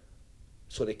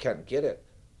so they can't get it,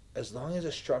 as long as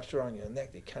the strap's around your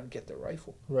neck, they can't get the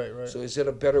rifle. Right. So is it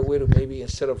a better way to maybe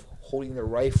instead of holding the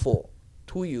rifle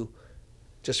to you,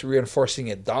 just reinforcing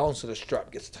it down so the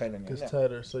strap gets tighter on your neck? Gets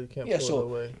tighter so you can't pull it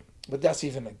away. But that's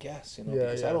even a guess,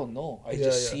 because I don't know. I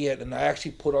just see it, and I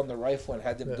actually put on the rifle and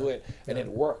had them do it, and it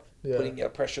worked. Putting the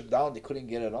pressure down, they couldn't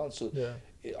get it on. So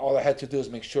all I had to do is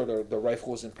make sure the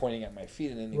rifle wasn't pointing at my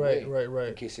feet in any way. Right.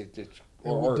 In case it did.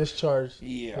 Or discharge.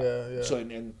 Yeah. So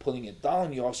in pulling it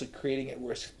down, you're also creating it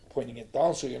where it's pointing it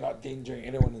down, so you're not endangering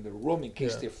anyone in the room in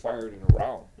case they fired it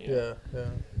around. Yeah.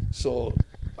 So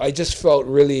I just felt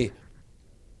really,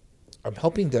 I'm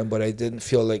helping them, but I didn't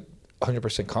feel like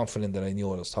 100% confident that I knew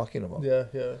what I was talking about.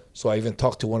 Yeah. So I even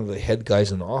talked to one of the head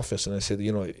guys in the office, and I said,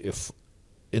 if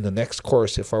in the next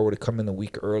course, if I were to come in a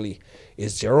week early,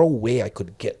 is there a way I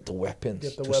could get the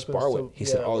weapons to spar with? He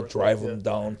said, I'll drive them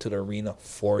down to the arena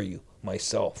for you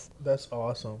myself. That's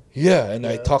awesome. Yeah, and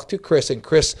I talked to Chris, and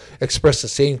Chris expressed the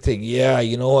same thing. Yeah,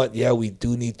 you know what? Yeah, we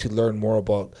do need to learn more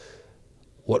about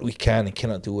what we can and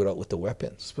cannot do with the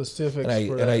weapons. Specifics.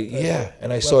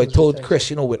 So I told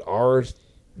Chris, with our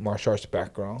martial arts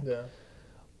background,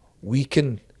 we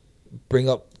can bring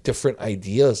up different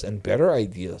ideas and better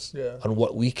ideas on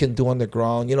what we can do on the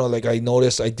ground. Like I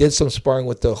noticed, I did some sparring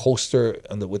with the holster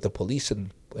and with the police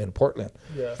in Portland.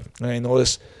 Yeah. And I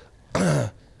noticed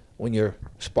when you're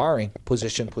sparring,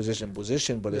 position,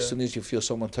 but as soon as you feel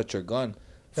someone touch your gun,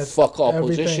 fuck all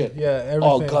position. Yeah, everything.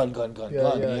 All gun.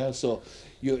 Yeah. So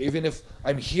even if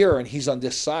I'm here and he's on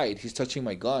this side, he's touching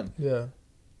my gun. Yeah.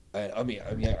 I mean,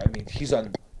 he's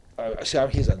on.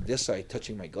 He's on this side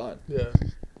touching my gun. Yeah.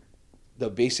 the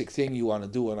basic thing you want to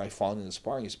do, and I found in the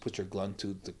sparring, is put your gun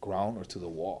to the ground or to the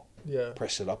wall. Yeah.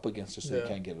 Press it up against it so you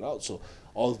can't get it out. So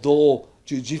although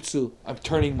jiu-jitsu, I'm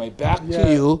turning my back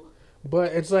to you.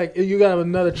 But it's like you got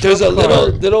another. There's a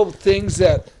little things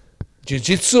that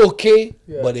jiu-jitsu okay,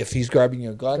 but if he's grabbing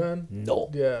your gun, no.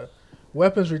 Yeah.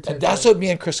 Weapons retention. And that's what me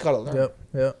and Chris got to learn.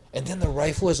 Yep. And then the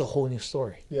rifle is a whole new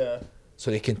story. Yeah.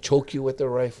 So they can choke you with the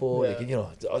rifle. They can,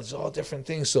 it's all different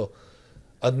things. So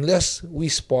unless we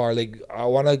spar, like I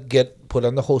want to get put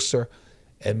on the holster,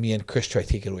 and me and Chris try to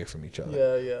take it away from each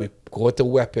other. Yeah. We go with the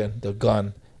weapon, the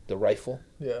gun, the rifle.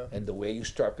 Yeah. And the way you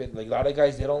strap it. Like a lot of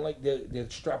guys, they don't like, they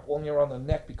strap only around the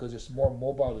neck because it's more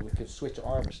mobile. We can switch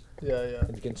arms. Yeah.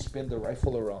 And they can spin the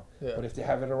rifle around. Yeah. But if they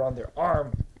have it around their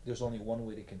arm, there's only one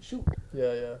way they can shoot.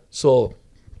 Yeah. So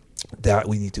that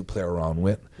we need to play around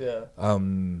with. Yeah.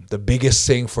 The biggest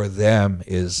thing for them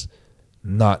is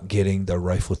not getting the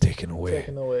rifle taken away.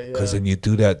 Because then you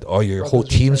do that, your whole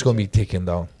team's going to be taken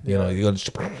down. You know, you're going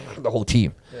to the whole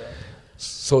team. Yeah.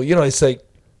 So, it's like,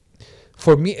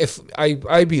 for me, if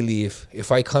I believe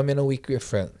if I come in a week with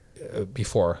friend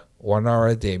before 1 hour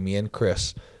a day, me and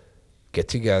Chris get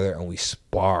together and we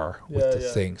spar with the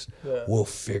things, we'll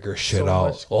figure shit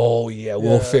out.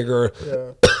 We'll figure.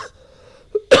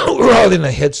 We're all in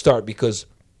a head start because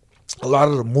a lot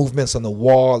of the movements on the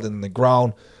wall and the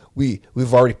ground,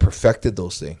 we've already perfected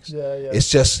those things. It's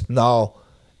just now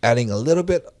adding a little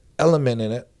bit element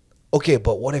in it. Okay,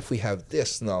 but what if we have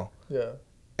this now?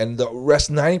 And the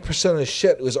rest, 90% of the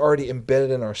shit was already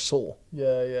embedded in our soul.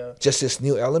 Just this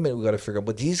new element we got to figure out.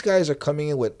 But these guys are coming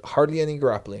in with hardly any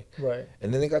grappling. Right.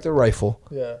 And then they got their rifle.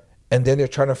 And then they're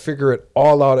trying to figure it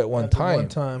all out at one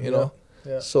time. You know?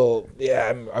 Yeah. So,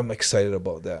 I'm excited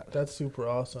about that. That's super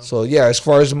awesome. So, as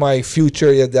far as my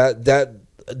future,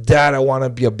 that I want to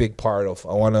be a big part of.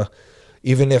 I want to,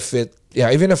 even if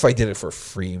I did it for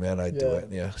free, man, I'd do it.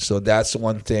 Yeah. So that's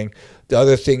one thing. The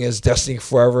other thing is Destiny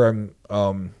Forever.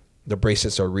 The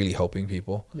bracelets are really helping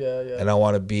people. And I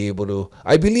want to be able to.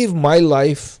 I believe my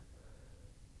life,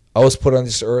 I was put on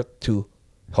this earth to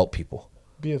help people.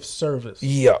 Be of service.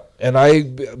 Yeah. And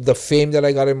the fame that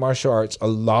I got in martial arts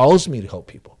allows me to help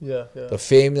people. The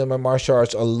fame in my martial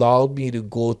arts allowed me to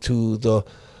go to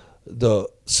the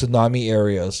tsunami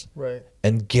areas. Right.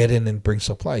 And get in and bring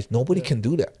supplies. Nobody can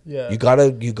do that. You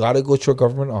gotta go to a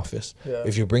government office.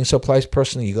 If you bring supplies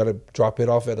personally, you gotta drop it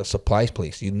off at a supplies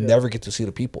place. You never get to see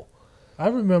the people. I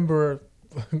remember.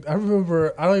 I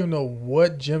don't even know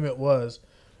what gym it was.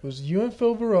 It was you and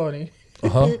Phil Baroni.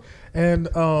 And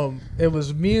it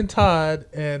was me and Todd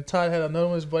had another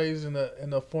one of his buddies in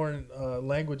a foreign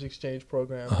language exchange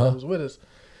program that was with us.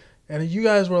 And you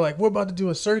guys were like, "We're about to do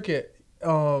a circuit.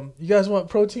 You guys want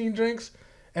protein drinks?"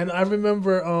 And I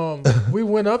remember we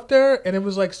went up there, and it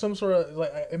was like some sort of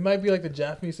it might be like the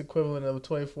Japanese equivalent of a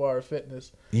 24-hour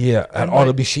fitness. Yeah, and all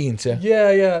the machines.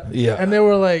 Yeah. And they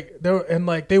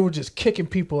were just kicking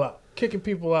people out,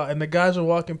 and the guys were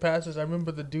walking past us. I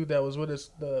remember the dude that was with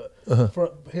us,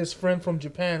 his friend from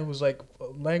Japan, who was like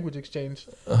language exchange.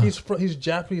 He's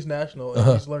Japanese national, and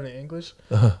he's learning English.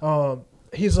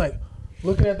 He's like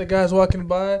looking at the guys walking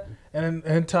by,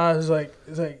 and Todd is like.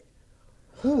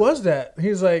 Who was that?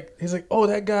 He's like, oh,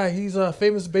 that guy. He's a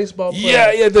famous baseball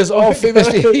player. Yeah. There's all famous.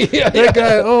 That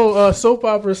guy. Soap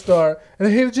opera star.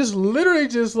 And he just literally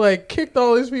just like kicked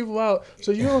all these people out.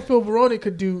 So you and Phil Baroni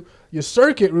could do your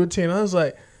circuit routine. I was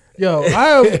like, yo, I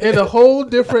am in a whole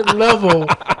different level.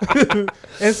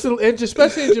 and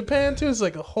especially in Japan too, it's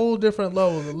like a whole different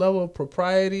level. The level of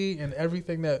propriety and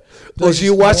everything that. Well,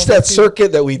 you watched that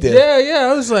circuit that we did.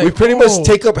 Yeah. I was like, we pretty much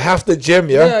take up half the gym,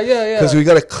 Yeah. Because we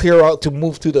got to clear out to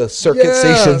move to the circuit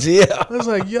stations. Yeah. I was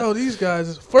like, yo, these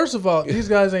guys. First of all, these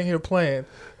guys ain't here playing.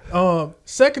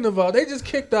 Second of all, they just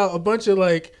kicked out a bunch of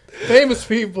like famous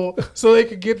people so they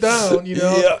could get down,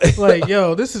 like,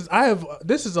 yo, this is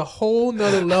a whole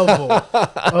nother level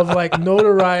of like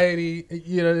notoriety,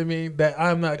 you know what I mean, that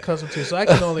I'm not accustomed to. So I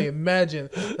can only imagine,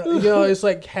 it's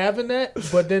like having that,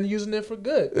 but then using it for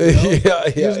good,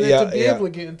 using it to be able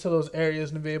to get into those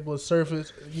areas and be able to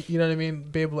surface, you know what I mean,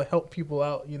 be able to help people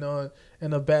out,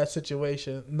 in a bad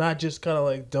situation, not just kind of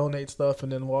like donate stuff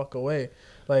and then walk away.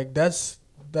 Like that's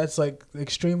like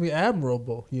extremely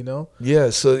admirable, Yeah,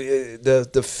 so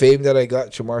the fame that I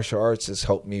got through martial arts has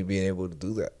helped me being able to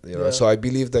do that. So I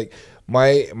believe like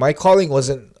my calling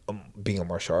wasn't being a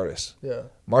martial artist. Yeah,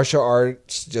 martial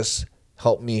arts just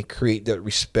helped me create that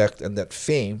respect and that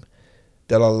fame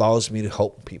that allows me to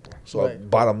help people. So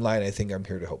bottom line, I think I'm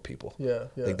here to help people. Yeah.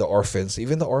 Like the orphans,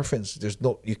 even the orphans. There's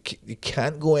no you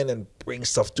can't go in and bring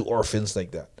stuff to orphans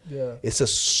like that. Yeah, it's a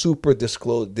super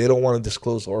disclosed. They don't want to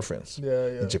disclose orphans.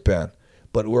 Yeah. In Japan,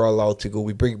 but we're allowed to go.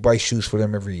 We buy shoes for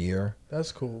them every year.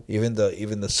 That's cool. Even the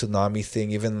tsunami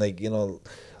thing, even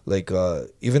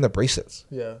even the bracelets.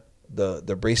 Yeah.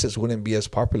 The bracelets wouldn't be as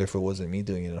popular if it wasn't me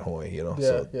doing it in Hawaii, Yeah,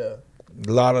 So yeah.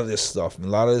 a lot of this stuff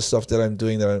that I'm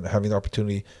doing, that I'm having the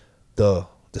opportunity, the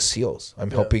SEALs.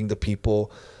 I'm helping the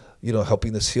people,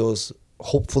 helping the SEALs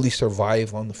hopefully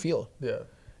survive on the field. Yeah.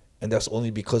 And that's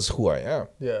only because who I am.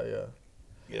 Yeah,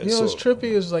 yeah. What's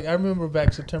trippy is like I remember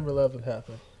back September 11th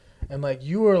happened, and like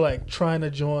you were like trying to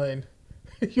join.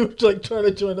 You were like trying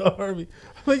to join the Army.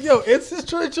 I'm like, yo, it's just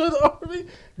trying to join the Army.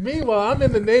 Meanwhile, I'm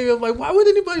in the Navy. I'm like, why would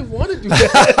anybody want to do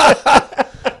that?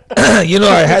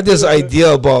 I had this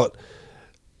idea about.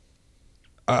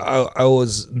 I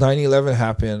was 9/11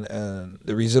 happened, and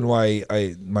the reason why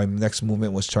my next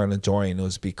movement was trying to join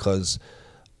was because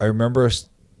I remember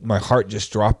my heart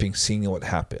just dropping seeing what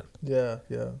happened. Yeah,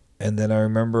 yeah. And then I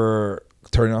remember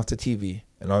turning off the TV,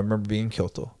 and I remember being in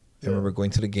Kyoto. I remember going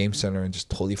to the game center and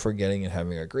just totally forgetting and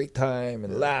having a great time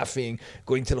and laughing,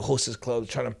 going to the hostess club,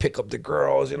 trying to pick up the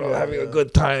girls, having a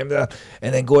good time. And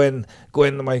then going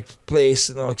to my place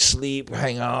and sleep,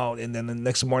 hang out. And then the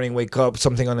next morning, wake up,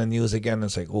 something on the news again. And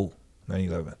it's like, oh,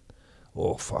 9/11.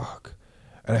 Oh, fuck.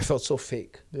 And I felt so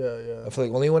fake. Yeah, yeah. I feel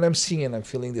like only when I'm seeing it, I'm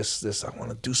feeling this, I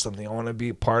want to do something. I want to be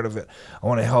a part of it. I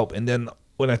want to help. And then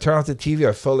when I turn off the TV,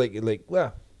 I felt like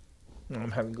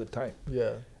I'm having a good time.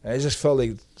 Yeah. And I just felt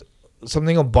like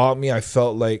something about me, I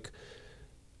felt like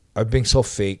I'm being so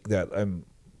fake that I'm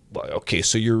okay.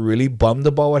 So you're really bummed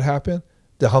about what happened?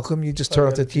 Then how come you just turn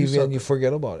off the TV and you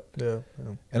forget about it? Yeah,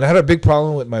 yeah. And I had a big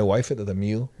problem with my wife at the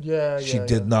MU. Yeah, she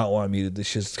did not want me to do.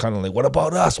 She's kind of like, what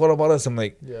about us? What about us? I'm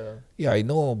like, yeah, I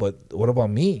know, but what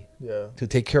about me? Yeah. To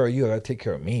take care of you, I gotta take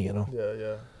care of me. Yeah,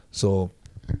 yeah. So.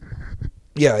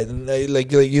 Yeah, I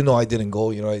didn't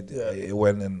go. I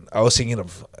went, and I was thinking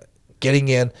of getting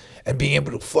in and being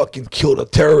able to fucking kill the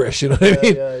terrorists. You know what I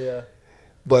mean? Yeah, yeah.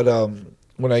 But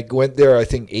when I went there, I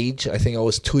think I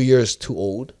was 2 years too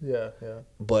old. Yeah, yeah.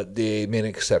 But they made an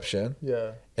exception.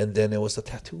 Yeah. And then it was the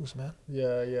tattoos, man.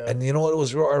 Yeah, yeah. And you know what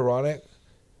was real ironic?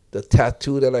 The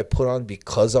tattoo that I put on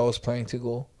because I was planning to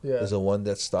go is the one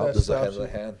that stopped. There's the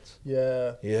hands.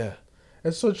 Yeah. Yeah.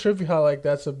 It's so trippy how like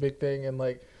that's a big thing, and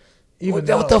like even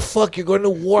what the fuck? You're going to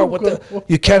war.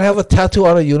 You can't have a tattoo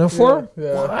on a uniform?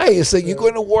 Yeah. Why? It's like you're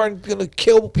going to war and gonna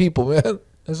kill people, man.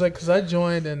 It's like because I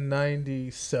joined in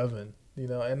 '97,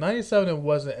 and '97 it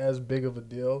wasn't as big of a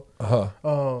deal.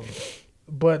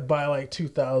 But by like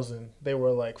 2000, they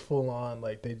were like full on,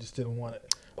 like they just didn't want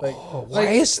it. Like, why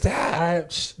is that? I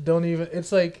don't even.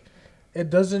 It's like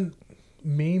it doesn't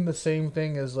mean the same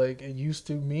thing as like it used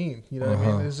to mean. You know what I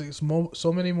mean? There's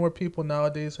so many more people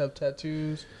nowadays have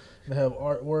tattoos. They have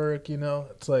artwork,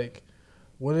 It's like,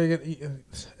 what are they gonna?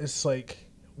 It's like,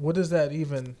 what does that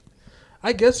even?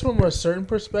 I guess from a certain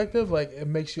perspective, like it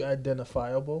makes you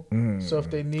identifiable. So if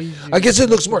they need you, I guess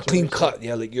it looks more clean cut.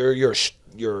 Yeah, like you're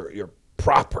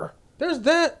proper. There's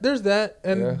that,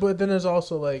 and but then there's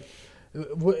also like,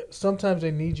 sometimes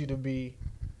they need you to be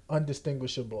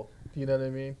undistinguishable. You know what I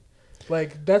mean?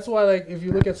 Like that's why, like if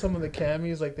you look at some of the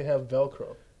camis, like they have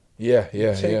Velcro. Yeah.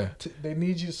 They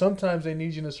need you. Sometimes they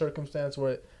need you in a circumstance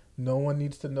where no one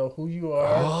needs to know who you are.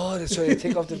 Oh, that's why they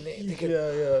take off the name.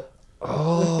 Yeah.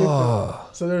 Oh.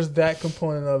 So there's that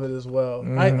component of it as well.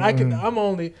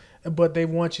 But they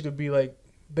want you to be like,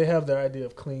 they have their idea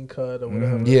of clean cut or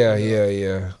whatever.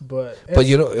 Yeah. But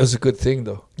it was a good thing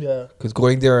though. Yeah. Because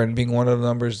going there and being one of the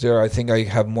numbers there, I think I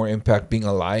have more impact being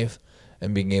alive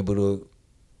and being able to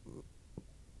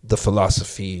the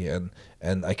philosophy and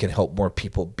I can help more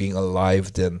people being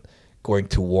alive than going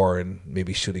to war and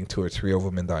maybe shooting 2 or 3 of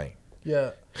them and dying.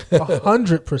 Yeah,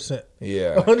 100%.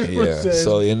 Yeah, 100%. Yeah.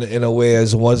 So in a way,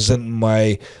 as wasn't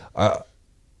my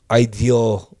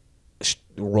ideal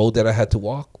road that I had to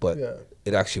walk, but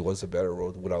it actually was a better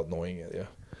road without knowing it. Yeah.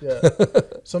 Yeah.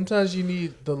 Sometimes you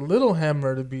need the little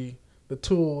hammer to be the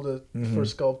tool for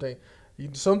sculpting.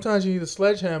 Sometimes you need a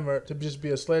sledgehammer to just be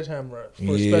a sledgehammer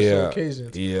for special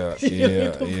occasions. Yeah.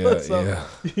 You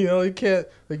can't,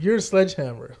 like, you're a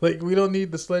sledgehammer. Like, we don't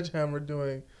need the sledgehammer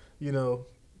doing,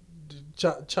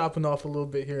 chopping off a little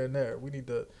bit here and there. We need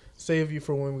to save you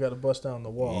for when we got to bust down the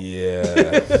wall.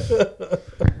 Yeah.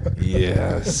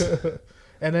 Yes.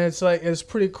 And then it's like, it's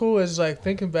pretty cool. It's like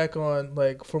thinking back on,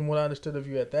 like, from what I understood of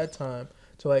you at that time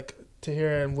to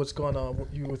hearing what's going on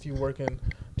with you working,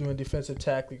 doing defensive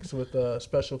tactics with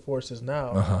special forces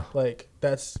now. Like,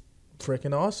 that's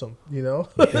freaking awesome,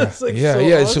 It's like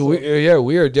awesome. So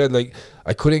we are dead. Like,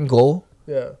 I couldn't go,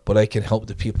 but I can help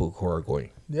the people who are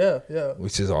going. Yeah.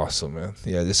 Which is awesome, man.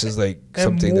 Yeah, this is like and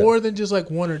something more than just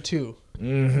like 1 or 2.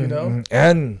 you know,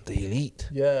 and the elite.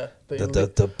 Yeah,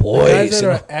 the boys, the guys that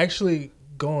are actually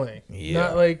going.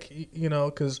 Not like, you know,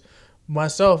 because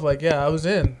myself, like, I was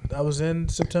in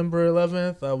September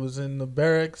 11th. I was in the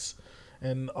barracks.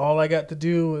 And all I got to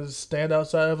do was stand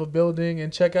outside of a building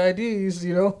and check IDs,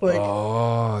 you know, like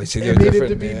it needed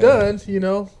to be done, you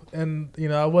know. And you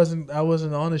know, I wasn't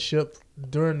on a ship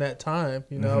during that time,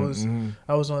 you know.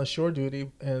 I was on shore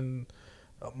duty, and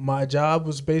my job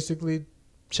was basically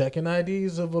checking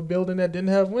IDs of a building that didn't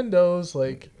have windows,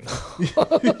 like,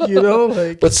 you know,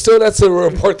 like. But still, that's an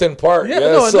important part. Yeah,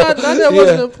 no, so, not that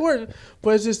wasn't important,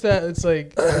 but it's just that it's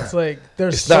like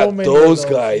there's it's so not many those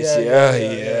guys.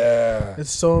 Yeah. It's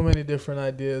so many different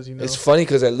ideas, you know. It's funny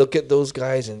because I look at those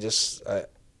guys and just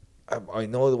I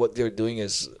know that what they're doing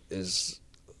is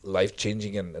life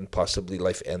changing and possibly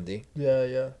life ending.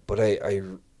 Yeah. But I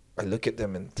look at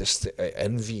them and just I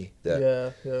envy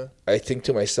that. Yeah. I think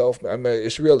to myself,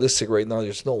 it's realistic right now.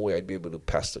 There's no way I'd be able to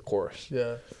pass the course.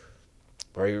 Yeah.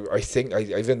 But I think I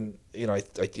even, you know,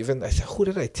 who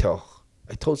did I tell?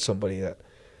 I told somebody that,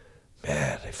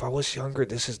 man, if I was younger,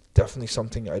 this is definitely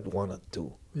something I'd want to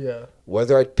do. Yeah.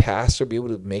 Whether I'd pass or be able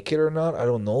to make it or not, I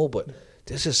don't know. But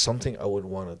this is something I would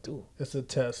want to do. It's a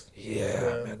test.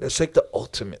 Yeah, man. It's like the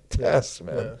ultimate test,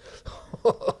 man.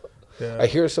 Yeah. I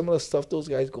hear some of the stuff those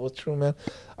guys go through, man.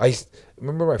 I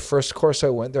remember my first course I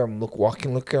went there. I'm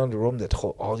looking around the room. That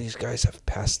all these guys have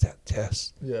passed that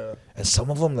test. Yeah. And some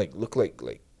of them look like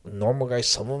normal guys.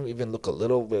 Some of them even look a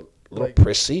little like,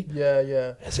 prissy.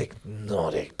 Yeah. It's like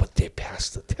but they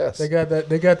passed the test. They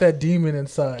got that demon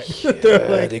inside.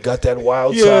 Yeah, they got that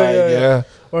wild side. Yeah.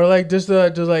 Or like just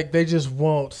like they just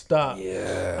won't stop.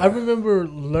 Yeah. I remember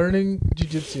learning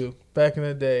jiu-jitsu back in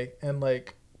the day, and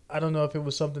like I don't know if it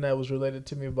was something that was related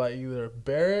to me by either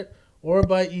Barrett or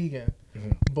by Egan,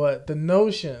 but the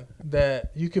notion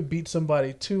that you could beat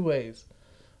somebody two ways.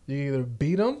 You either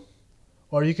beat them,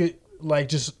 or you could like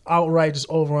just outright just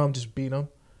overarm just beat them,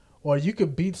 or you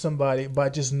could beat somebody by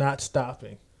just not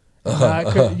stopping. You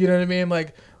know what I mean?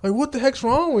 Like what the heck's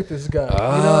wrong with this guy?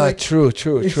 You know, like, true.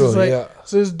 Like, yeah.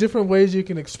 So there's different ways you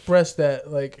can express that,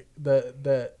 like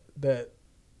that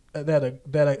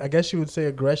I guess you would say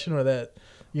aggression, or that,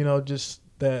 you know, just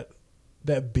that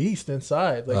beast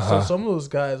inside. Like so some of those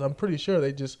guys, I'm pretty sure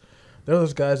they're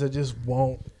those guys that just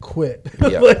won't quit.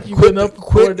 Yeah. Like you've been up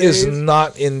for 4 days. Is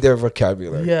not in their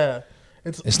vocabulary. Yeah.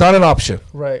 It's not an option.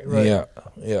 Right.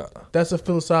 Yeah. That's a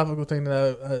philosophical thing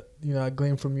that I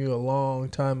gleaned from you a long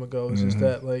time ago. It's just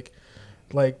that like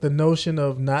the notion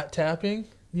of not tapping,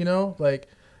 you know, like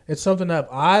it's something that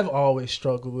I've always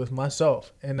struggled with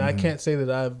myself, and I can't say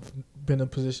that I've been in a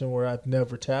position where I've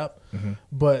never tapped,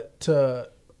 but to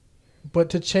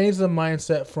change the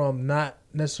mindset from not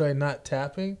necessarily not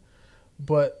tapping,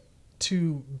 but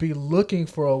to be looking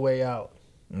for a way out.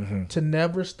 To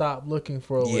never stop looking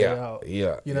for a way out.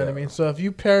 Yeah. You know what I mean? So if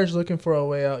you perish looking for a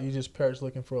way out, you just perish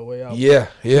looking for a way out. Yeah.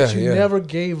 But you never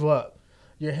gave up.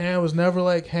 Your hand was never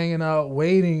like hanging out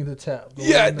waiting to tap.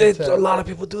 A lot of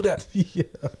people do that. Yeah.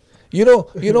 You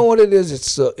know what it is?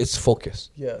 It's focus.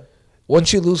 Yeah.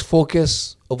 Once you lose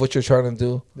focus of what you're trying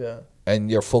to do,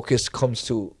 and your focus comes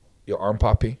to your arm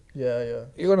popping, you're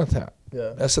gonna tap.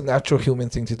 Yeah. That's a natural human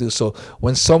thing to do. So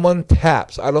when someone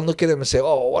taps, I don't look at them and say,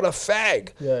 "Oh, what a fag."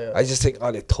 Yeah. I just think,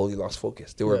 "Oh, they totally lost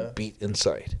focus. They were beat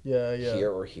inside." Yeah.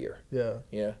 Here or here. Yeah.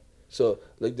 Yeah. So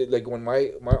like when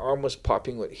my arm was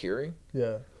popping with hearing,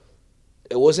 it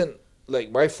wasn't like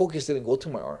my focus didn't go to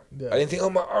my arm. I didn't think, "Oh,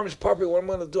 my arm is popping. What am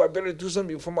I gonna do? I better do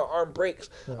something before my arm breaks."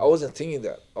 I wasn't thinking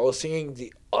that. I was thinking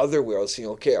the other way. I was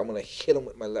thinking, "Okay, I'm gonna hit him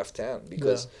with my left hand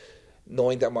because."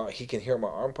 Knowing that he can hear my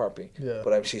arm popping,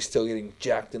 but I'm still getting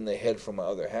jacked in the head from my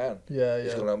other hand.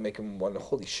 It's gonna make him wonder,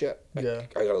 holy shit, I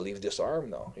gotta leave this arm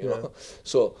now, you know.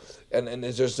 So and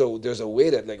there's a way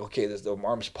that like, okay, the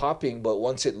arm's popping, but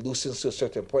once it loosens to a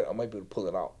certain point, I might be able to pull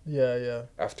it out.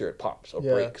 After it pops or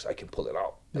breaks, I can pull it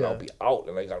out, and I'll be out,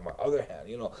 and I got my other hand,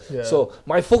 you know. So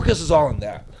my focus is all on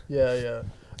that.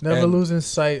 Never losing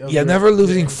sight of never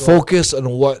losing focus on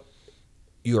what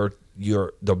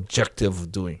the objective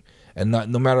of doing. And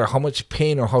no matter how much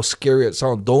pain or how scary it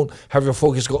sounds, don't have your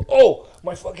focus go, "Oh,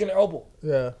 my fucking elbow."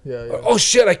 Yeah. Oh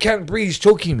shit, I can't breathe. He's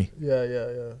choking me.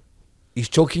 Yeah. He's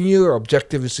choking you. Your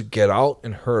objective is to get out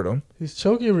and hurt him. He's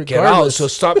choking you regardless. Get out. So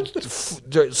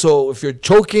stop. So if you're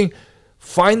choking,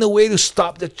 find a way to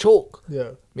stop the choke. Yeah.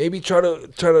 Maybe try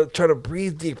to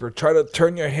breathe deeper. Try to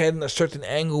turn your head in a certain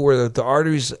angle where the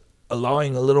arteries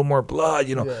allowing a little more blood.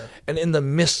 You know. Yeah. And in the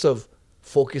midst of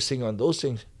focusing on those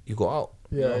things, you go out.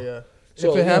 Yeah.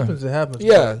 So if it happens, it happens.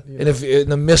 Yeah. But, and if in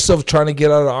the midst of trying to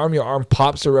get out of the arm, your arm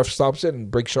pops, the ref stops it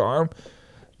and breaks your arm,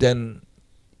 then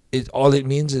all it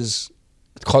means is,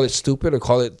 call it stupid or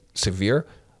call it severe.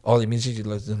 All it means is you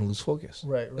let them lose focus.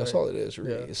 Right. That's all it is,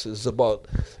 really. Yeah. It's about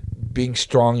being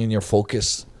strong in your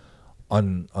focus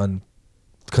on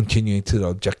continuing to the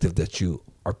objective that you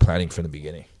are planning from the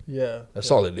beginning. Yeah. That's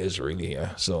all it is, really.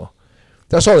 Yeah. So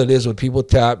that's all it is. When people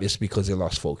tap, it's because they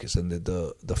lost focus, and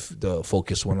the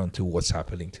focus went on to what's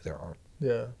happening to their arm.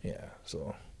 Yeah. Yeah.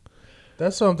 So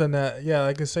that's something that,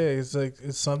 like I say,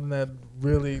 it's something that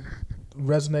really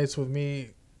resonates with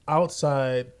me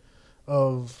outside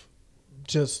of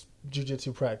just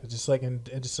jiu-jitsu practice, just like in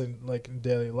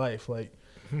daily life, like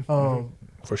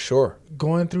for sure,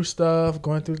 going through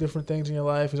different things in your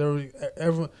life.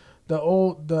 Everyone,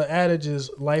 the adage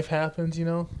is life happens,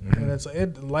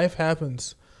 and life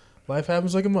happens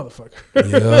like a motherfucker.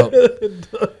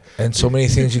 Yeah. And so many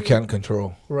things you can't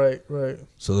control. Right.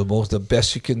 So the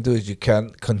best you can do is you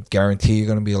can't guarantee you're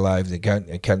gonna be alive. I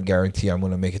can't guarantee I'm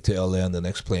gonna make it to LA on the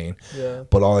next plane. Yeah.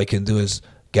 But all I can do is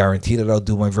guarantee that I'll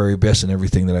do my very best in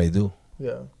everything that I do.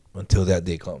 Yeah. Until that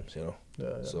day comes, Yeah.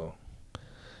 So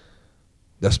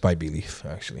that's my belief,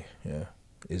 actually. Yeah.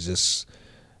 It's just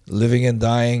living and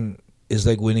dying is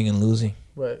like winning and losing.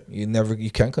 Right. You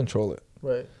can't control it.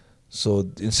 Right. So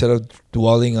instead of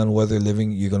dwelling on whether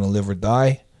you're gonna live or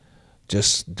die,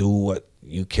 just do what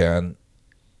you can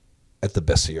at the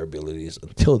best of your abilities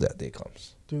until that day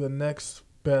comes. Do the next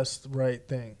best right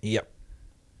thing. Yep.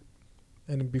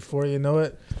 And before you know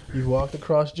it, you walked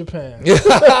across Japan. Yeah,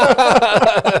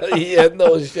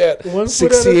 no shit.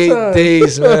 68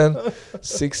 days, man.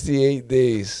 68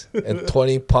 days. And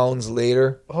 20 pounds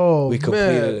later, we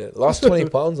completed it. Lost 20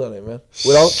 pounds on it, man.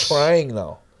 Without trying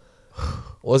now.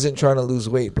 Wasn't trying to lose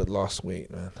weight, but lost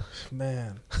weight, man.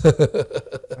 Man.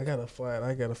 I gotta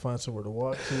find somewhere to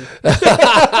walk to.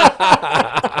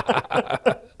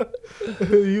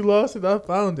 You lost it, I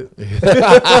found it.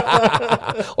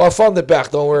 Well, I found it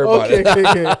back. Don't worry about it.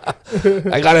 Okay.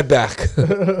 I got it back.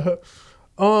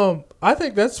 I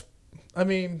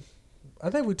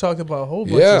think we talked about a whole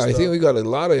bunch of stuff. I think we got a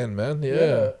lot in, man.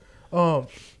 Yeah.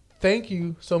 Thank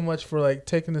you so much for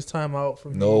taking this time out for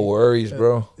me. No worries,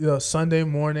 bro. Sunday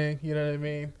morning, you know what I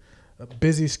mean? A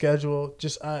busy schedule.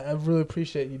 Just I really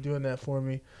appreciate you doing that for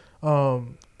me.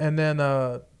 And then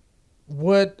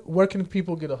where can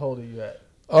people get a hold of you at?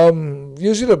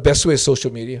 Usually the best way is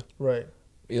social media. Right.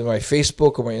 Either my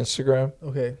Facebook or my Instagram.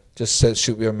 Okay. Just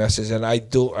shoot me a message, and I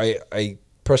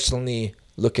personally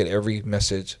look at every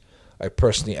message. I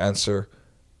personally answer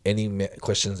any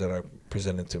questions that are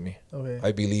presented to me. Okay.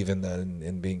 I believe in that,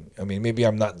 in being. I mean, maybe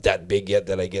I'm not that big yet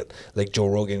that I get like Joe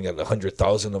Rogan, got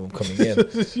 100,000 of them coming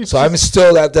in. So I'm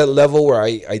still at that level where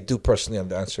I do personally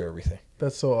answer everything.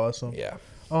 That's so awesome. Yeah.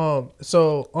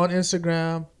 So on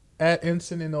Instagram at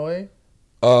Ensign Inoue.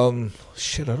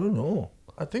 Shit, I don't know.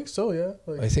 I think so. Yeah.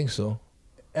 I think so.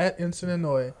 At Ensign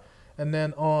Inoue, and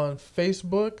then on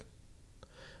Facebook.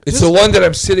 It's the one that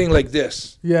I'm sitting like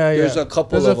this. Yeah. There's a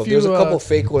couple of them. There's a couple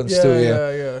fake ones too.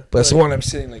 Yeah. But it's the one I'm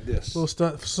sitting like this.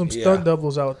 Some stunt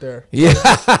doubles out there. Yeah.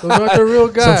 Those aren't the real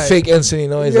guys. Some fake Ensign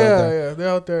Inoue out there. Yeah, they're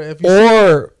out there. If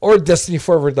or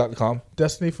DestinyForever.com.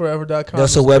 DestinyForever.com.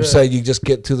 That's a website. You just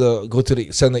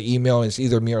send the email, and it's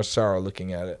either me or Sarah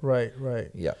looking at it. Right.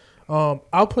 Yeah.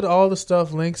 I'll put all the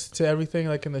stuff, links to everything,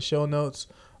 in the show notes.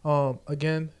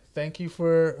 Again, thank you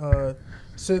for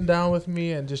sitting down with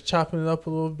me and just chopping it up a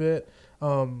little bit.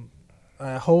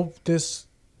 I hope this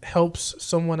helps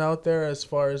someone out there as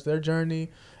far as their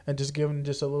journey, and just giving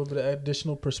just a little bit of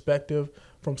additional perspective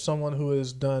from someone who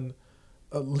has done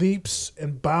leaps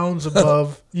and bounds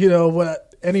above,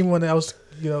 what anyone else,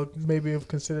 maybe have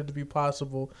considered to be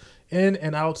possible in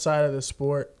and outside of the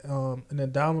sport. An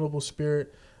indomitable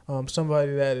spirit.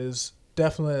 Somebody that is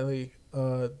definitely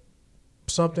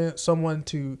someone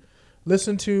to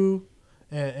listen to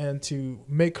and to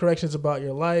make corrections about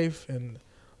your life. And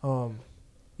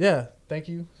thank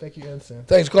you, Ensign.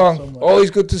 Thanks, Gong. So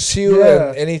always good to see you. Yeah.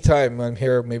 And anytime I'm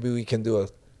here, maybe we can do a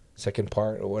second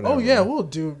part or whatever. Oh yeah, we'll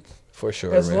do. For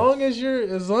sure. As long as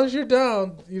you're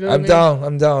down, I'm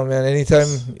down, man. Anytime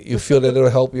you feel that it'll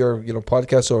help your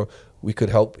podcast, or we could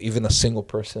help even a single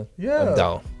person. Yeah. I'm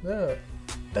down. Yeah.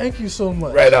 Thank you so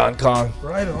much. Right on, Kong.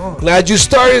 Right on. Glad you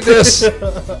started this.